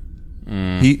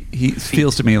 He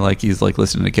feels to me like he's like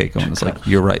listening to Keiko and is like,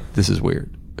 you're right, this is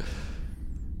weird.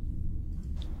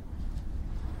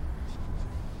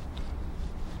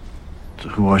 So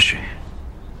who was she?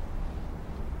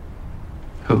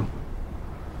 Who?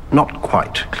 Not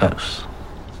quite close.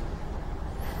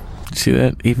 See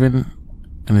that? Even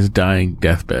in his dying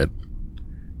deathbed,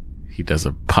 he does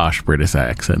a posh British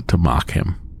accent to mock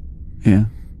him. Yeah.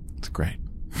 It's great.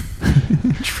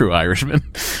 True Irishman.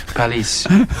 Palisse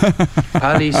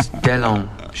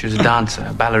Delon. She was a dancer,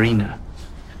 a ballerina.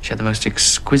 She had the most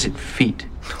exquisite feet.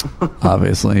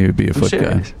 Obviously, he would be a foot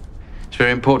guy. It's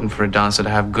very important for a dancer to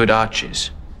have good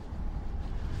arches.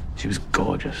 She was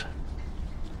gorgeous.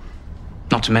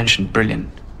 Not to mention brilliant.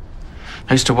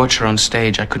 I used to watch her on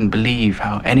stage. I couldn't believe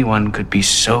how anyone could be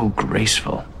so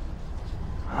graceful.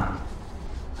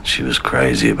 She was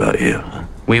crazy about you.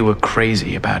 We were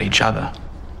crazy about each other.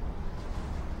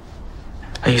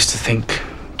 I used to think,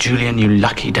 Julian, you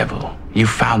lucky devil, you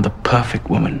found the perfect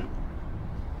woman.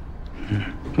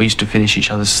 We used to finish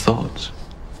each other's thoughts.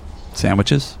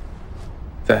 Sandwiches?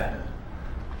 There.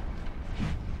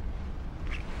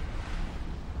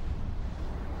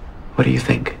 What do you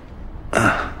think?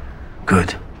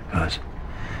 Good.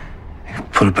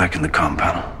 Put it back in the comm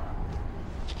panel.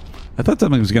 I thought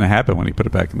something was going to happen when he put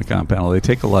it back in the comm panel. They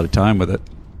take a lot of time with it.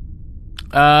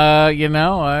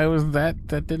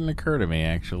 That didn't occur to me,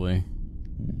 actually.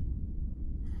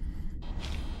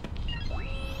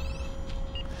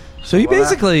 So he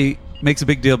basically makes a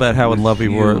big deal about how in love he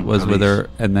was with her,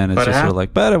 and then it's just sort of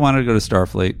like, but I wanted to go to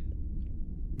Starfleet.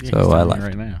 Yeah, so I left.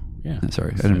 right now. Yeah.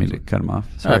 Sorry, I didn't mean to cut him off.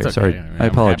 No, Sorry, that's okay. I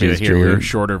apologize, happy to hear Julian. your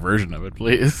shorter version of it,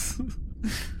 please.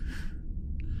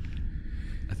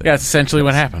 Yeah, that's essentially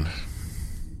what happened.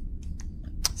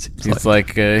 It's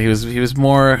like he was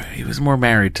more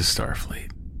married to Starfleet.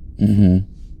 Mm-hmm.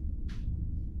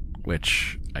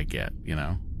 Which I get, you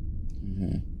know.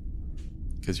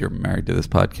 Because you're married to this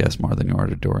podcast more than you are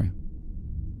to Dory.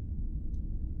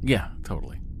 Yeah,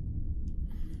 totally.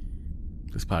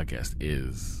 This podcast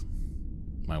is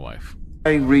my wife.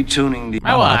 Retuning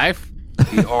my wife. The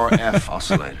RF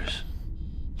oscillators.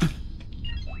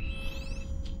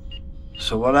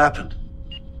 So what happened?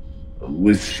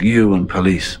 With you and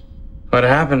police? What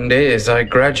happened is I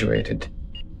graduated.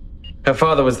 Her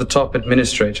father was the top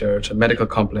administrator at a medical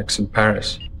complex in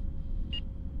Paris.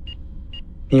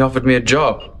 He offered me a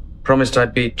job, promised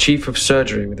I'd be chief of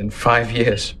surgery within 5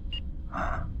 years.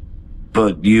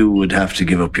 But you would have to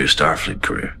give up your Starfleet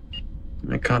career.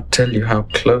 I can't tell you how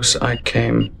close I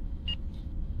came.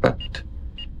 But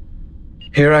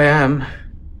here I am.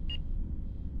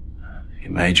 You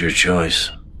made your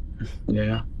choice.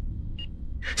 Yeah.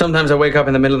 Sometimes I wake up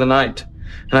in the middle of the night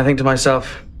and I think to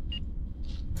myself,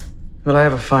 will I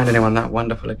ever find anyone that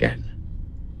wonderful again?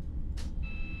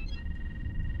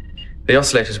 The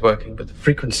oscillator's working, but the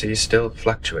frequency is still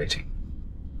fluctuating.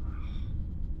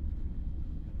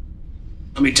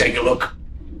 Let me take a look.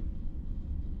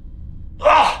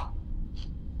 Ah!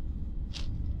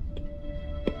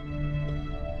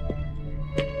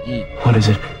 What is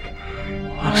it?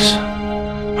 What's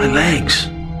my legs?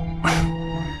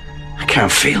 I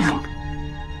can't feel them.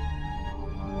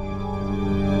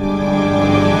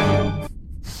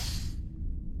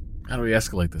 How do we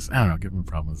escalate this? I don't know. Give him a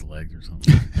problem with his legs or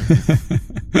something.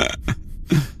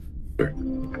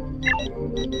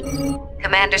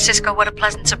 Commander Sisko, what a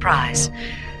pleasant surprise.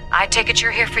 I take it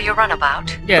you're here for your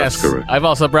runabout? Yes. That's correct. I've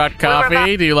also brought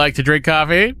coffee. Do you like to drink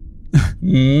coffee?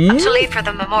 I'm to leave for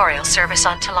the memorial service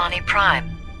on Talani Prime.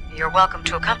 You're welcome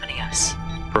to accompany us.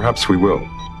 Perhaps we will.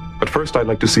 But first I'd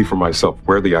like to see for myself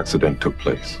where the accident took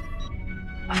place.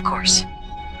 Of course.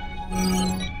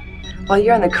 While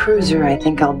you're on the cruiser, I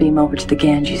think I'll beam over to the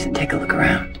Ganges and take a look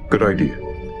around. Good idea.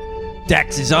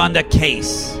 Dex is on the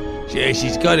case.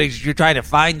 She's trying to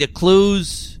find the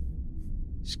clues.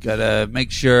 She's got to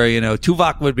make sure,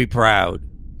 Tuvok would be proud.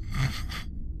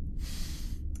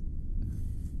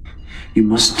 You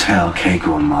must tell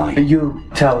Keiko and Molly. You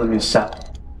tell them yourself.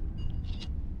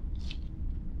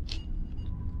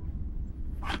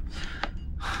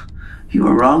 You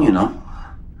were wrong,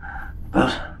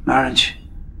 about marriage.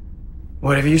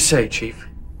 Whatever you say, Chief.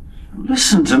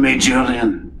 Listen to me,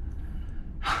 Julian.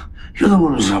 You're the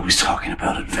one who's always talking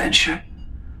about adventure.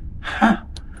 Huh?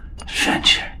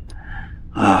 Adventure.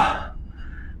 Oh,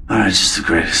 marriage is the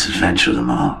greatest adventure of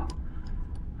them all.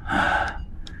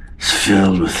 It's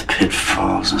filled with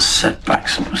pitfalls and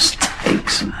setbacks and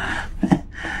mistakes. But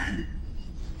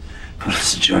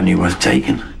it's a journey worth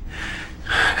taking.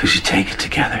 Because you take it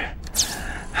together.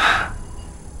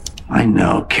 I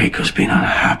know Keiko's been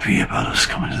unhappy about us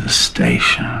coming to the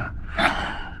station.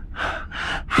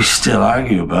 We still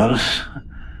argue about it.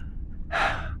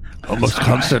 Almost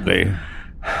constantly.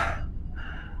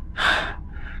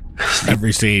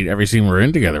 Every scene we're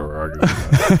in together, we're arguing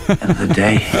about it. At the end of the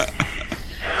day,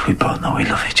 we both know we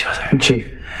love each other. Chief.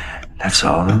 That's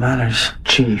all that matters.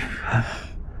 Chief.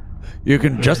 You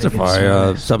can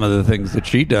justify some of the things that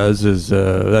she does as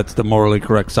that's the morally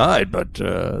correct side, but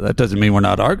that doesn't mean we're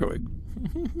not arguing.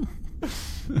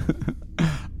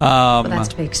 Well, that's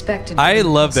to be expected. I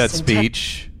love that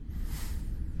speech.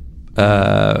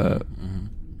 For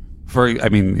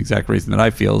the exact reason that I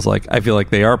feel is I feel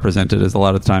like they are presented as a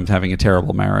lot of times having a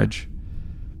terrible marriage,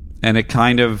 and it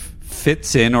kind of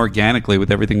fits in organically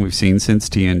with everything we've seen since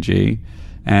TNG,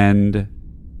 and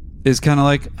is kind of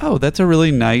like, oh, that's a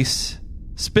really nice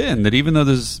spin, that even though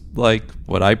there's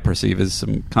what I perceive as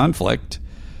some conflict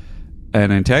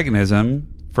and antagonism,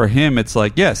 for him it's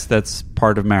like, yes, that's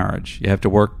part of marriage. You have to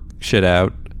work shit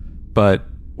out, but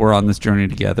we're on this journey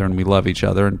together and we love each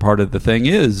other, and part of the thing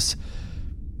is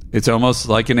it's almost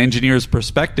like an engineer's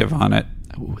perspective on it.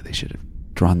 Ooh, they should have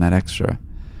drawn that extra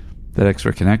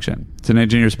connection. It's an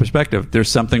engineer's perspective. There's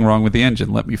something wrong with the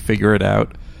engine. Let me figure it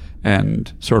out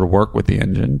and sort of work with the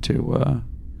engine to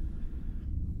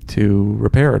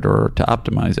repair it or to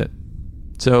optimize it.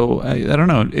 So I don't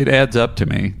know. It adds up to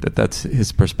me that that's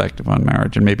his perspective on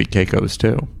marriage, and maybe Keiko's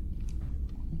too.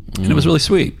 And it was really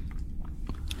sweet.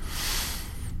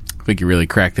 I think you really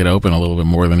cracked it open a little bit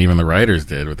more than even the writers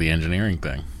did with the engineering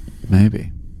thing.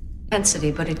 Maybe.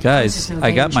 Intensity, but it Guys, no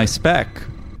I got danger. my spec.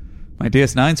 My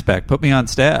DS9 spec. Put me on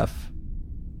staff.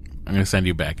 I'm going to send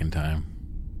you back in time.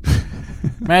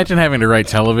 Imagine having to write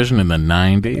television in the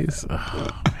 90s.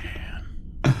 Oh,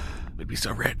 man. We'd be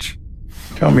so rich.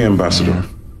 Tell me, Ambassador,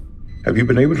 have you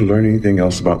been able to learn anything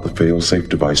else about the fail-safe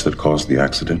device that caused the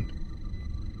accident?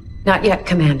 Not yet,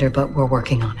 Commander, but we're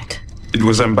working on it. It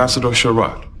was Ambassador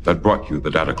Sherrod that brought you the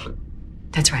data clip.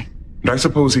 That's right. And I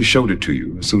suppose he showed it to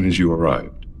you as soon as you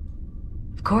arrived.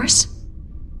 Of course.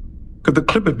 Could the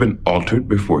clip have been altered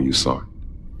before you saw it?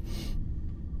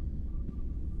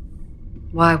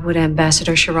 Why would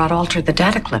Ambassador Sherrod alter the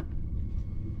data clip?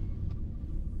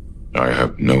 I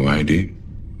have no idea.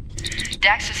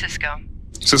 Dax to Cisco.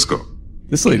 Cisco.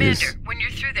 This lady's... Commander, when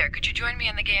you're through there, could you join me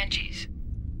on the Ganges?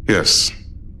 Yes.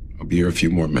 I'll be here a few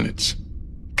more minutes.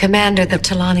 Commander, the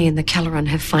Talani and the Kelleran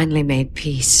have finally made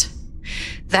peace.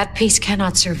 That peace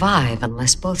cannot survive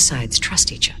unless both sides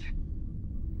trust each other.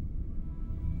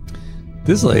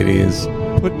 This lady is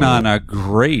putting on a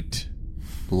great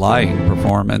lying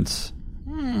performance.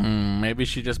 Maybe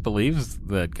she just believes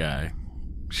that guy.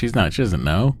 She doesn't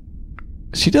know.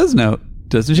 She does know,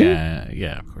 doesn't she?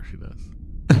 Yeah, of course she does.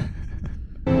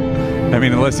 I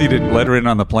mean, unless he didn't let her in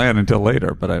on the plan until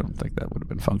later, but I don't think that would have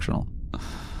been functional.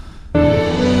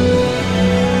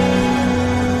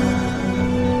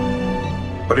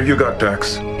 What have you got,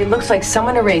 Dax? It looks like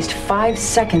someone erased 5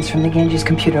 seconds from the Ganges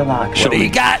computer log. What do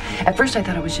you got? At first I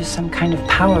thought it was just some kind of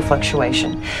power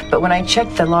fluctuation, but when I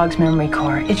checked the log's memory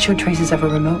core, it showed traces of a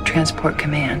remote transport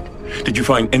command. Did you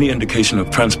find any indication of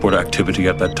transport activity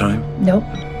at that time? Nope.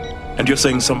 And you're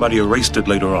saying somebody erased it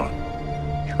later on?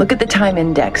 Look at the time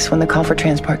index when the call for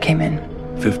transport came in.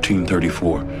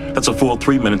 1534. That's a full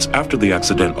 3 minutes after the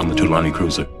accident on the Tulani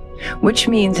cruiser. Which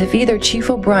means if either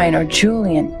Chief O'Brien or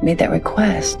Julian made that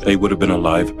request, They would have been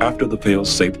alive after the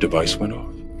fail-safe device went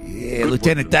off. Yeah,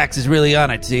 Lieutenant Dax is really on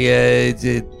it. She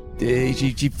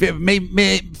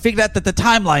figured out that the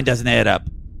timeline doesn't add up.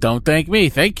 Don't thank me.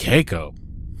 Thank Keiko.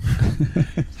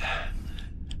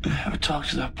 Ever talked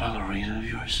to that ballerina of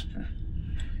yours?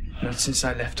 Not since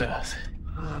I left Earth.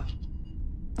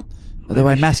 Although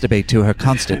I masturbate to her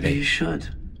constantly. Maybe you should.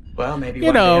 Well, maybe You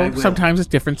one day I know, will. sometimes it's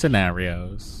different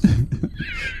scenarios.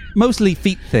 Mostly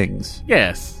feet things.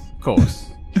 Yes, of course.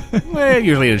 Well,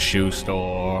 usually at a shoe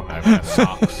store. I've got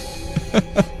socks.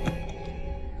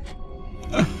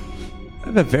 I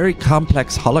have a very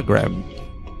complex hologram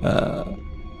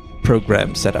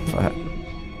program set up for her.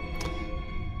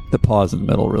 The pause in the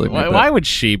middle really made Why would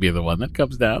she be the one that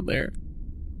comes down there?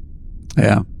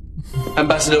 Yeah.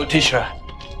 Ambassador Tisha,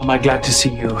 am I glad to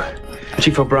see you?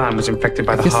 Chief O'Brien was infected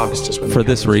by the harvesters when for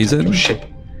this reason? your ship.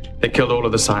 They killed all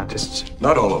of the scientists.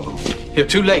 Not all of them. You're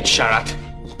too late, Sharat.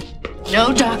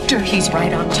 No, Doctor, he's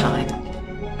right on time.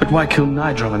 But why kill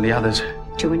Nigel and the others?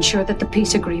 To ensure that the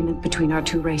peace agreement between our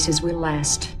two races will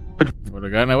last. Would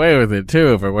have gotten away with it,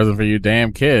 too, if it wasn't for you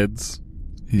damn kids.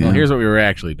 Yeah. Well, here's what we were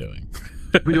actually doing.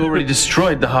 We'd already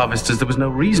destroyed the harvesters. There was no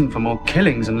reason for more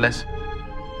killings unless...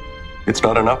 It's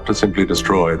not enough to simply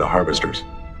destroy the harvesters.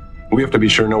 We have to be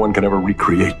sure no one can ever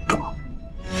recreate them.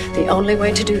 The only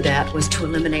way to do that was to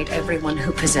eliminate everyone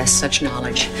who possessed such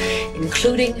knowledge,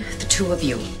 including the two of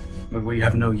you. But we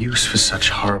have no use for such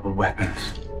horrible weapons.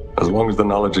 As long as the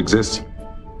knowledge exists,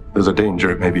 there's a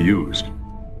danger it may be used.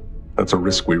 That's a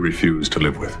risk we refuse to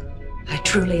live with. I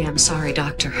truly am sorry,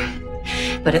 Doctor.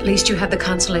 But at least you have the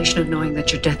consolation of knowing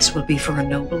that your deaths will be for a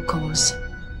noble cause.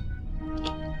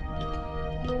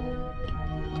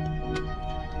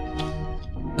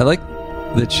 I like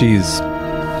that she's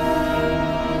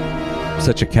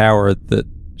such a coward that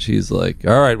she's like,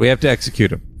 all right, we have to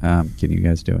execute him. Can you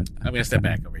guys do it? I'm going to step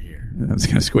back over here. I was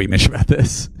going to squeamish about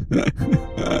this.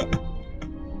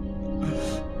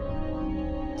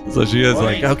 So she is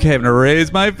like, okay, I'm going to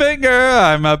raise my finger.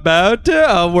 I'm about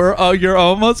to. You're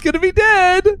almost going to be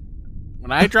dead.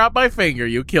 When I drop my finger,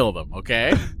 you kill them,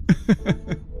 okay? I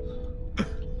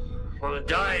want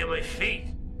to die on my feet.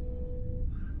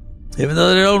 Even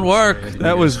though they don't work.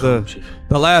 That was the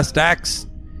last act's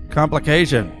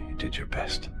complication. You did your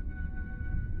best.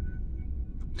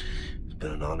 It's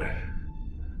been an honor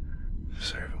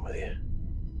serving with you.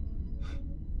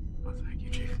 Oh, thank you,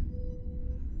 Chief.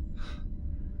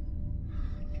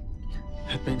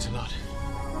 That means a lot.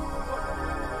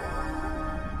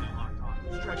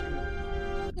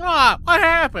 stop! What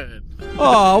happened?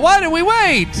 Oh, why did we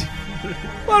wait?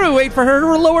 Why did we wait for her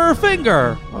to lower her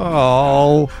finger?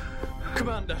 Oh.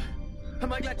 Commander,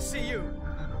 am I glad to see you?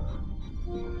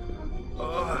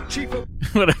 Chief.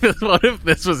 What if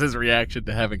this was his reaction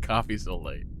to having coffee so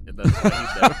late? And that's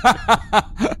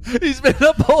what He's been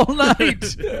up all night.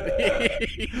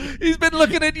 He's been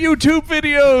looking at YouTube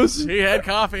videos. He had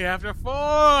coffee after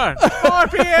 4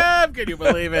 p.m. Can you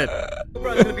believe it?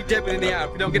 Brian's gonna be dead within the hour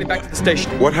if we don't get him back to the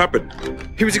station. What happened?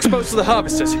 He was exposed to the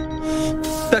harvesters.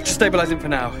 That should stabilize him for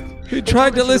now. He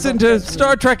tried to listen to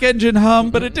Star Trek engine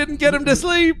hum, but it didn't get him to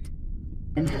sleep.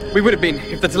 We would have been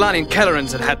if the Talani and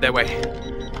Kellerans had their way.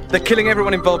 They're killing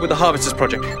everyone involved with the Harvesters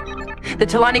project. The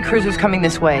Talani cruiser's coming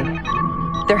this way.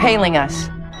 They're hailing us.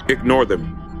 Ignore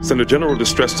them. Send a general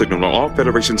distress signal on all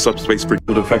Federation subspace for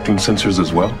affecting sensors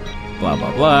as well. Blah,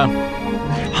 blah, blah.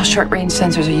 All short-range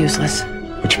sensors are useless.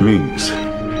 Which means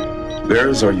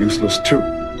theirs are useless too.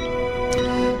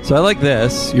 So I like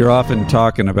this. You're often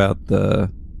talking about the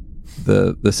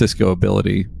Cisco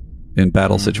ability in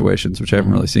battle situations, which I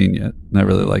haven't really seen yet. And I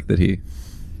really like that he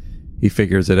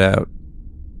figures it out.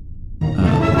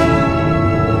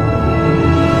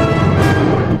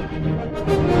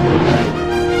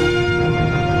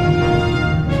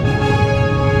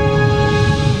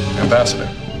 Ambassador,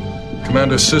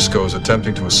 Commander Cisco is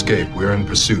attempting to escape. We're in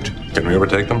pursuit. Can we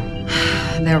overtake them?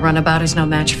 Their runabout is no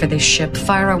match for this ship.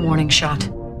 Fire a warning shot.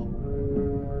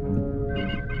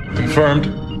 Confirmed.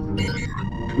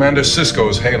 Commander Cisco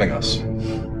is hailing us.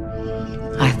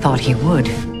 I thought he would.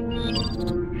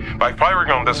 By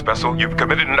firing on this vessel, you've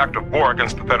committed an act of war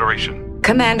against the Federation.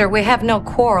 Commander, we have no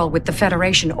quarrel with the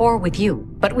Federation or with you,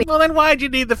 but we... Well, then why'd you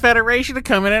need the Federation to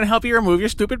come in and help you remove your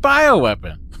stupid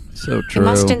bioweapon? So true. I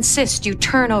must insist you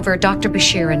turn over Dr.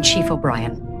 Bashir and Chief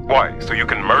O'Brien. Why? So you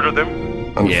can murder them?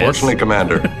 Unfortunately,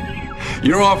 Commander,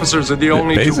 your officers are the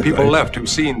only two people left who've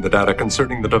seen the data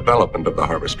concerning the development of the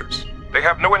Harvesters. They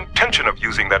have no intention of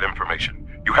using that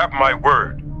information. You have my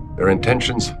word. Their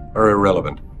intentions are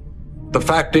irrelevant. The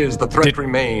fact is, the threat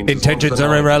remains. Intentions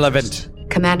are irrelevant.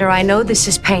 Commander, I know this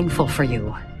is painful for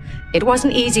you. It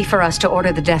wasn't easy for us to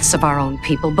order the deaths of our own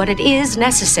people, but it is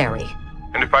necessary.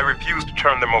 And if I refuse to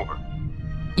turn them over?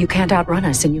 You can't outrun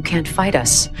us and you can't fight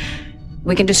us.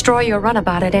 We can destroy your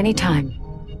runabout at any time.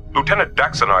 Lieutenant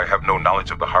Dax and I have no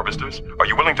knowledge of the Harvesters. Are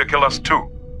you willing to kill us too?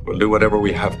 We'll do whatever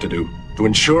we have to do to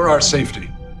ensure our safety.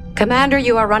 Commander,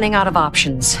 you are running out of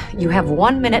options. You have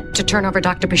 1 minute to turn over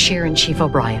Dr. Bashir and Chief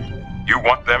O'Brien. You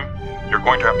want them? You're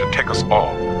going to have to take us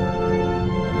all.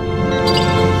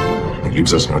 It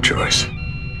leaves us no choice.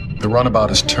 The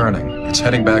runabout is turning. It's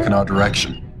heading back in our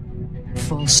direction.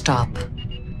 Full stop.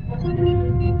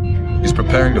 He's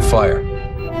preparing to fire.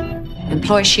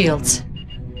 Employ shields.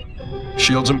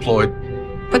 Shields employed.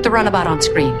 Put the runabout on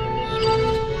screen.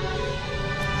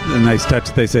 A nice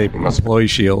touch. They say employ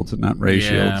shields and not ray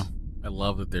shields. I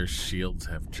love that their shields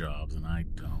have jobs and I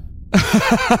don't.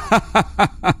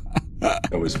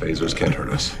 No, his phasers can't hurt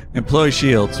us. Employ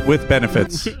shields with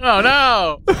benefits. Oh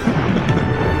no!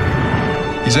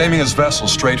 He's aiming his vessel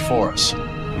straight for us.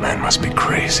 Man must be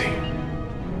crazy.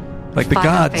 Like the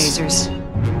gods. Phasers.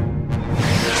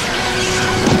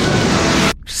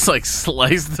 Just like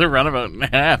slice the runabout in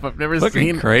half. I've never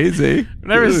seen crazy. I've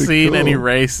never really seen cool. any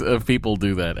race of people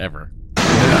do that ever.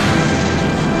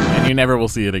 Yeah. And you never will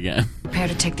see it again. Prepare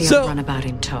to take the other runabout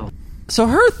in tow. So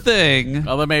her thing...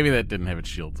 Although maybe that didn't have its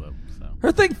shields up. So.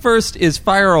 Her thing first is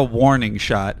fire a warning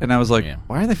shot. And I was like,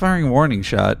 why are they firing a warning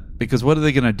shot? Because what are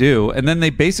they going to do? And then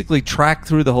they basically track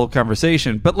through the whole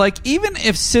conversation. But like, even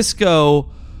if Cisco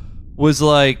was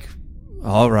like,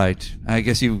 all right, I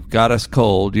guess you got us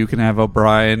cold. You can have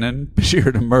O'Brien and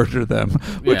Bashir to murder them.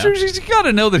 Which she's got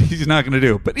to know that he's not going to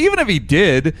do. But even if he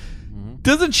did...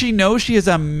 Doesn't she know she has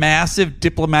a massive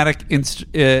diplomatic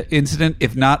incident,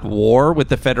 if not war, with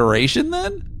the Federation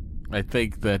then? I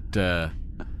think that...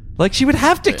 like, she would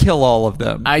have to kill all of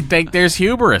them. I think there's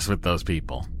hubris with those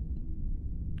people.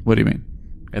 What do you mean?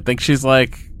 I think she's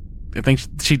like... I think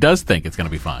she does think it's going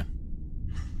to be fine.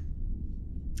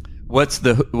 What's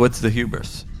the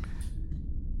hubris?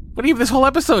 But even this whole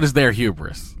episode is their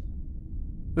hubris.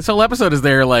 This whole episode is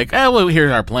there like, oh, well, here's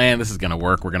our plan. This is going to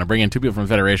work. We're going to bring in 2 people from the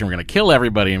Federation. We're going to kill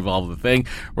everybody involved with the thing.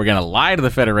 We're going to lie to the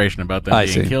Federation about them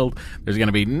being killed. There's going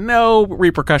to be no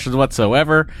repercussions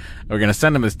whatsoever. We're going to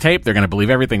send them this tape. They're going to believe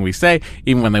everything we say.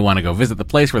 Even when they want to go visit the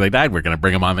place where they died, we're going to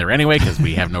bring them on there anyway because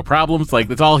we have no problems. Like,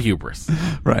 it's all hubris.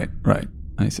 Right.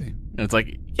 I see. And it's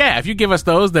like, yeah, if you give us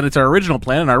those, then it's our original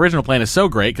plan. And our original plan is so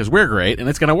great because we're great and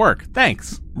it's going to work.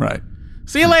 Thanks. Right.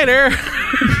 See you later.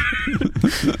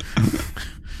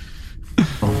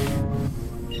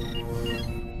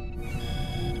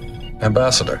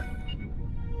 Ambassador,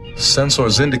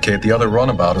 sensors indicate the other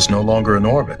runabout is no longer in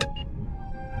orbit.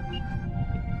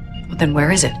 Well, then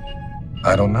where is it?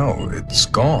 I don't know. It's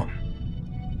gone.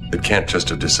 It can't just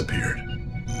have disappeared.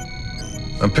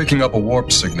 I'm picking up a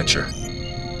warp signature.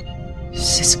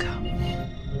 Cisco.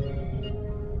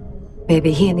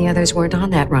 Maybe he and the others weren't on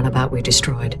that runabout we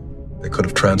destroyed. They could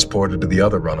have transported to the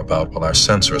other runabout while our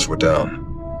sensors were down.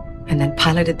 And then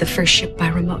piloted the first ship by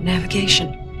remote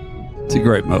navigation. It's a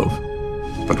great move.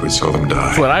 But we saw them die.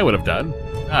 That's what I would have done.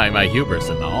 My hubris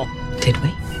and all. Did we?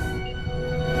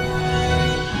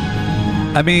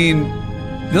 I mean,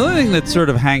 the only thing that's sort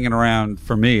of hanging around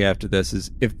for me after this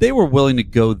is if they were willing to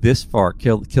go this far,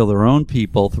 kill their own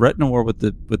people, threaten a war with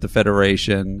the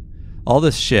Federation, all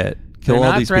this shit, kill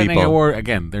all these people. They're not threatening a war.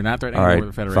 Again, they're not threatening a war with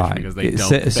the Federation fine. because they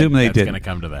don't assume think they that's going to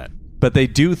come to that. But they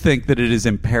do think that it is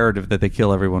imperative that they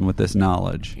kill everyone with this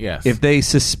knowledge. Yes. If they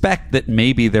suspect that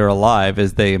maybe they're alive,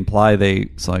 as they imply,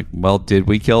 it's like, well, did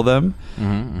we kill them?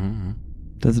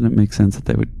 Doesn't it make sense that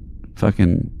they would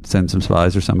fucking send some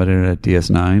spies or somebody to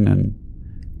DS9 and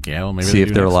maybe see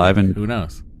if they're alive and who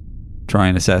knows? Try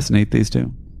and assassinate these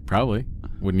two? Probably.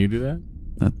 Wouldn't you do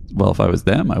that? Well, if I was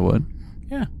them, I would.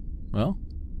 Yeah. Well,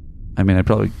 I mean, I'd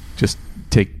probably just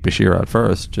take Bashir out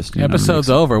first. Episode's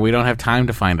over. We don't have time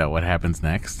to find out what happens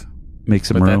next. Make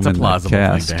some room in the cast. That's a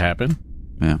plausible thing to happen.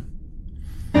 Yeah.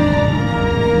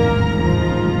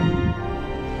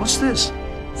 What's this?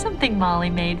 Something Molly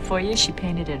made for you. She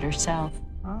painted it herself.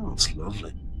 Oh, it's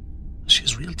lovely. She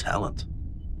has real talent.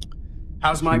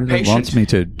 How's my She really patient? wants me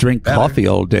to drink coffee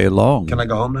all day long. Can I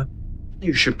go home now?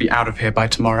 You should be out of here by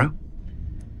tomorrow.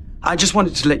 I just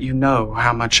wanted to let you know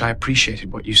how much I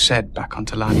appreciated what you said back on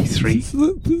Talani 3. This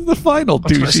is the final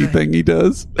douchey thing he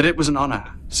does. That it was an honor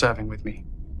serving with me.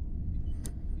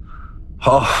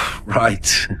 Oh,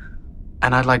 right.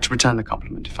 And I'd like to return the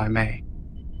compliment, if I may.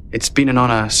 It's been an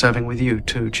honor serving with you,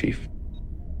 too, Chief.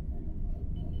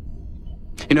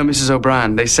 You know, Mrs.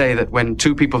 O'Brien, they say that when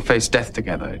two people face death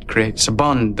together, it creates a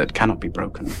bond that cannot be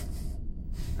broken.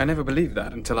 I never believed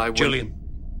that until I... Julian.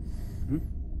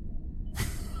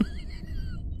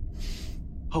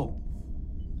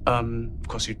 Of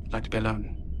course you'd like to be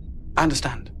alone. I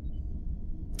understand.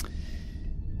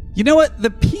 You know what?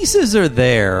 The pieces are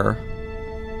there.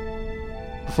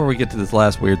 Before we get to this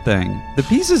last weird thing, the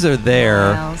pieces are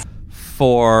there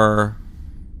for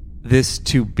this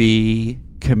to be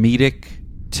comedic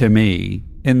to me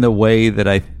in the way that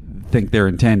I think they're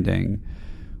intending,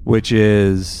 which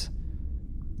is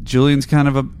Julian's kind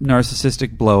of a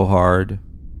narcissistic blowhard,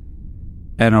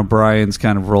 and O'Brien's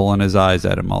kind of rolling his eyes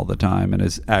at him all the time and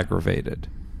is aggravated.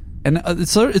 And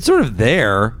it's sort of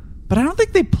there, but I don't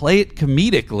think they play it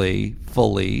comedically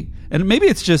fully. And maybe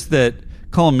it's just that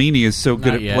Colomini is so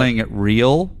good at playing it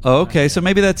real. Oh, okay, so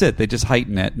maybe that's it. They just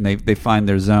heighten it and they find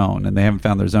their zone, and they haven't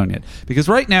found their zone yet. Because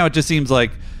right now it just seems like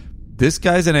this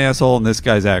guy's an asshole and this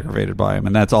guy's aggravated by him,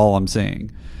 and that's all I'm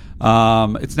seeing.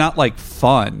 It's not like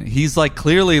fun. He's like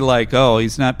clearly like, oh,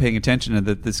 he's not paying attention to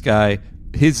that this guy,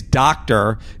 his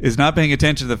doctor, is not paying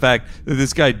attention to the fact that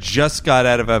this guy just got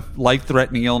out of a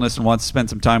life-threatening illness and wants to spend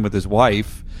some time with his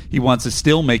wife. He wants to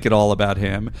still make it all about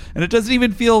him. And it doesn't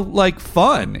even feel like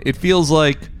fun. It feels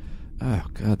like, oh,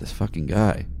 God, this fucking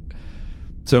guy.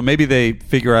 So maybe they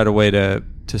figure out a way to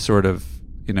sort of,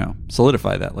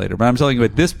 solidify that later. But I'm telling you,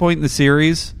 at this point in the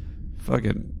series,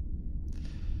 fucking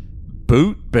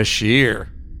boot Bashir.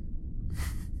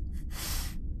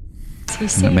 He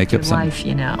saved your life,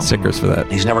 stickers for that.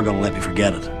 He's never going to let me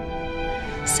forget it.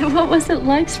 So what was it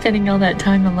like spending all that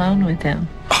time alone with him?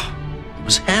 It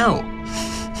was hell.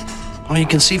 Well, you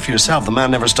can see for yourself, the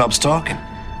man never stops talking.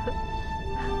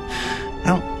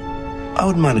 Now, I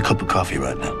wouldn't mind a cup of coffee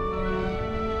right now.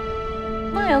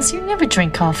 Miles, you never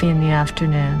drink coffee in the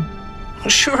afternoon. Well,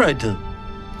 sure I do.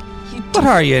 What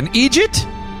are you, in Egypt?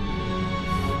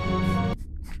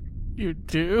 You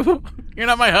do? You're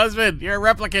not my husband. You're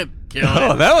a replicant.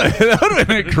 Oh, that would have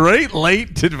been a great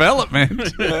late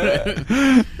development.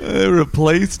 They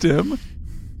replaced him.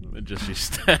 And just she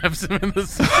stabs him in the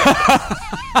side.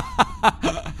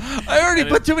 I already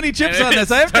put too many chips on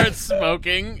this. I have to start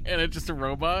smoking, and it's just a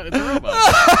robot. It's a robot.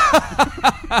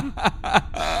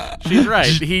 She's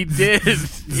right. He did.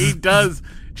 He does.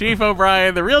 Chief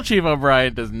O'Brien, the real Chief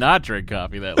O'Brien, does not drink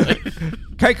coffee that late.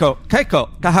 Keiko,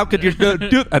 how could you do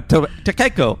that to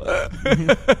Keiko?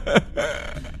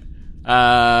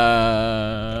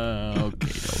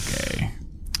 Okay.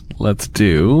 Let's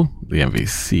do the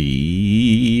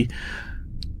MVC.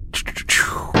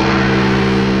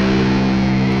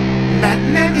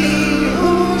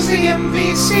 Who's the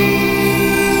MVC?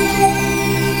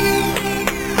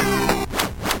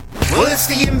 Well, it's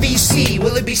the MVC.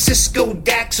 Will it be Cisco,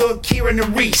 Dax, or Kieran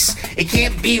and Reese? It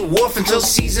can't be Worf until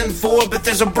season 4, but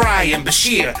there's O'Brien,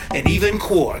 Bashir, and even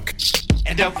Quark.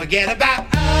 And don't forget about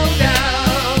Odo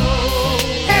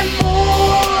and more.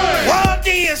 Well,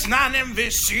 DS9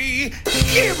 MVC,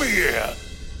 give me it.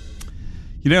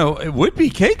 You know, it would be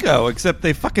Keiko, except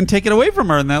they fucking take it away from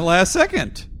her in that last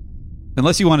second.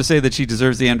 Unless you want to say that she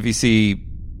deserves the NVC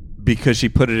because she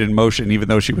put it in motion even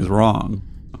though she was wrong.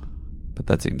 But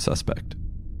that seems suspect.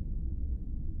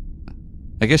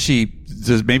 I guess she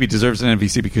maybe deserves an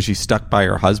NVC because she's stuck by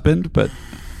her husband, but...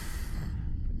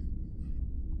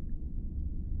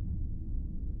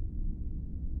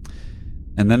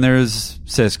 And then there's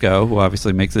Cisco, who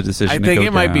obviously makes the decision to go down. I think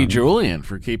it might be Julian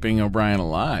for keeping O'Brien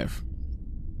alive.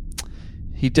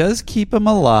 He does keep him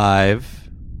alive.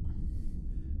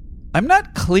 I'm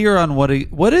not clear on what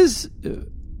is...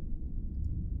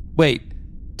 Wait,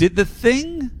 did the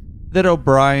thing that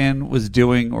O'Brien was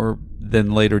doing, or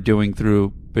then later doing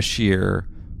through Bashir,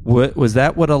 was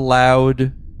that what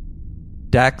allowed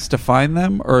Dax to find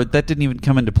them, or that didn't even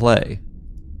come into play?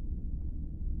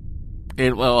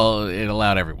 It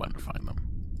allowed everyone to find them.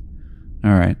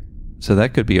 All right, so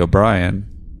that could be O'Brien,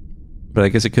 but I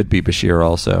guess it could be Bashir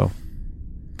also.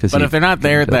 But if they're not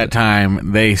there at that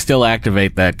time, they still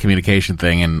activate that communication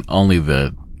thing, and only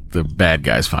the bad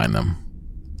guys find them.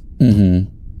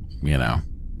 Mm-hmm. You know.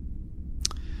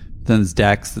 Then it's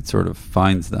Dax that sort of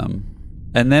finds them.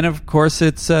 And then, of course,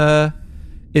 it's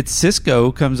Cisco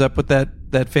who comes up with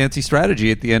that fancy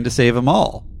strategy at the end to save them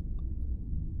all.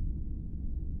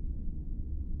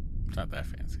 It's not that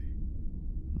fancy.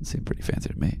 It seemed pretty fancy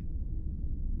to me.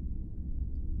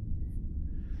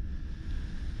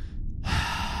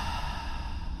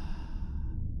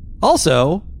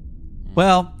 Also,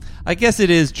 well, I guess it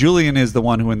is Julian is the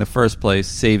one who in the first place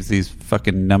saves these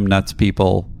fucking numbnuts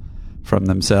people from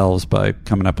themselves by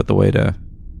coming up with a way to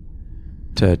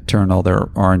turn all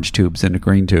their orange tubes into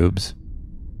green tubes.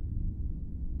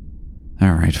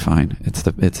 All right, fine. It's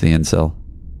the incel.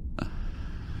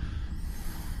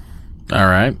 All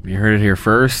right, you heard it here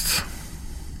first.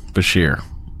 Bashir,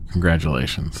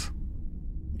 congratulations.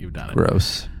 You've done it.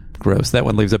 Gross. That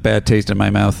one leaves a bad taste in my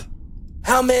mouth.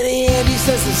 How many Andys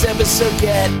does this episode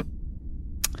get?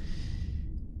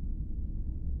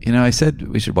 You know, I said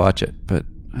we should watch it, but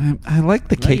I like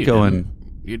the Keiko and...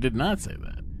 You did not say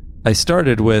that. I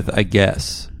started with, I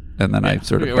guess, and then I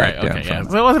sort of backed down from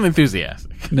it. So it wasn't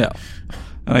enthusiastic. No.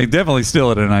 And I definitely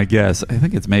still at an I guess. I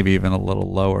think it's maybe even a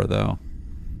little lower, though.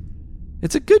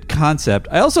 It's a good concept.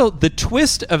 I also... The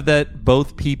twist of that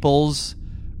both peoples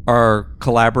are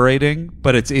collaborating,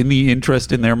 but it's in the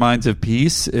interest in their minds of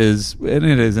peace and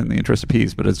it is in the interest of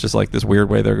peace, but it's just like this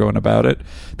weird way they're going about it.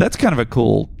 That's kind of a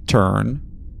cool turn.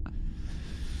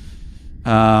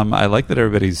 I like that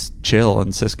everybody's chill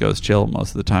and Cisco's chill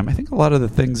most of the time. I think a lot of the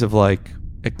things of like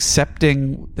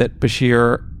accepting that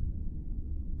Bashir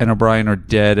and O'Brien are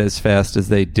dead as fast as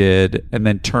they did, and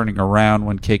then turning around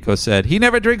when Keiko said he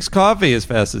never drinks coffee as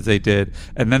fast as they did,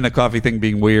 and then the coffee thing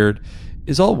being weird,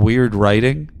 is all weird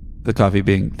writing. The coffee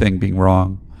thing being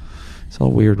wrong. It's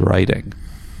all weird writing.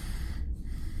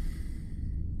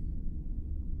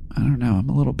 I don't know. I'm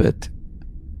a little bit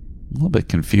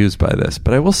confused by this,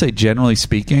 but I will say, generally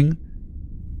speaking,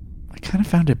 I kind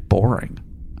of found it boring.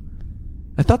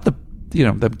 I thought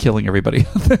them killing everybody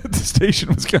at the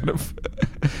station was kind of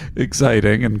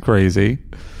exciting and crazy.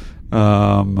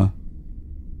 And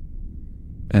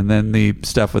then the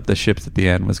stuff with the ships at the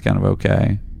end was kind of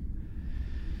okay.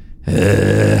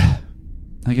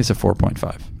 I guess a 4.5.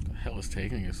 The hell is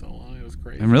taking you so long? It was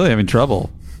crazy. I'm really having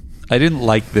trouble. I didn't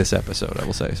like this episode, I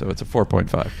will say, so it's a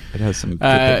 4.5. It has some...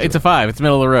 it's a 5. It's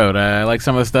middle of the road. I like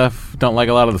some of the stuff, don't like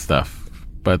a lot of the stuff.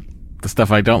 But the stuff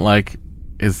I don't like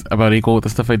is about equal with the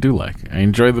stuff I do like. I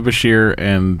enjoy the Bashir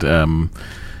and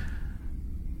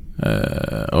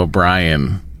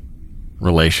O'Brien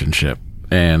relationship.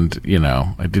 And,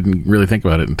 I didn't really think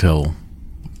about it until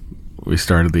we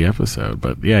started the episode.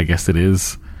 But, yeah, I guess it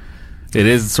is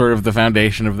sort of the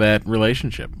foundation of that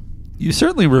relationship. You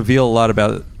certainly reveal a lot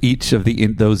about each of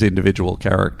those individual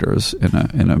characters in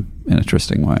an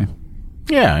interesting way.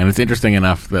 Yeah, and it's interesting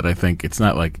enough that I think it's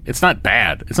not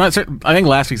bad. It's not certain. I think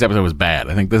last week's episode was bad.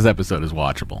 I think this episode is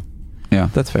watchable. Yeah,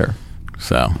 that's fair.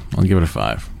 So I'll give it a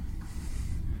 5.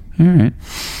 All right.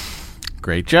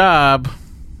 Great job.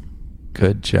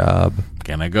 Good job.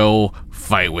 Gonna go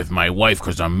fight with my wife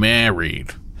because I'm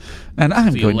married. And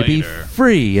I'm going to be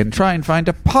free and try and find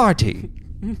a party.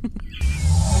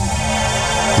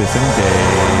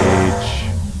 Disengage.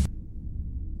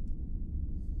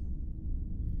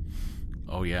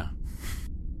 Oh, yeah.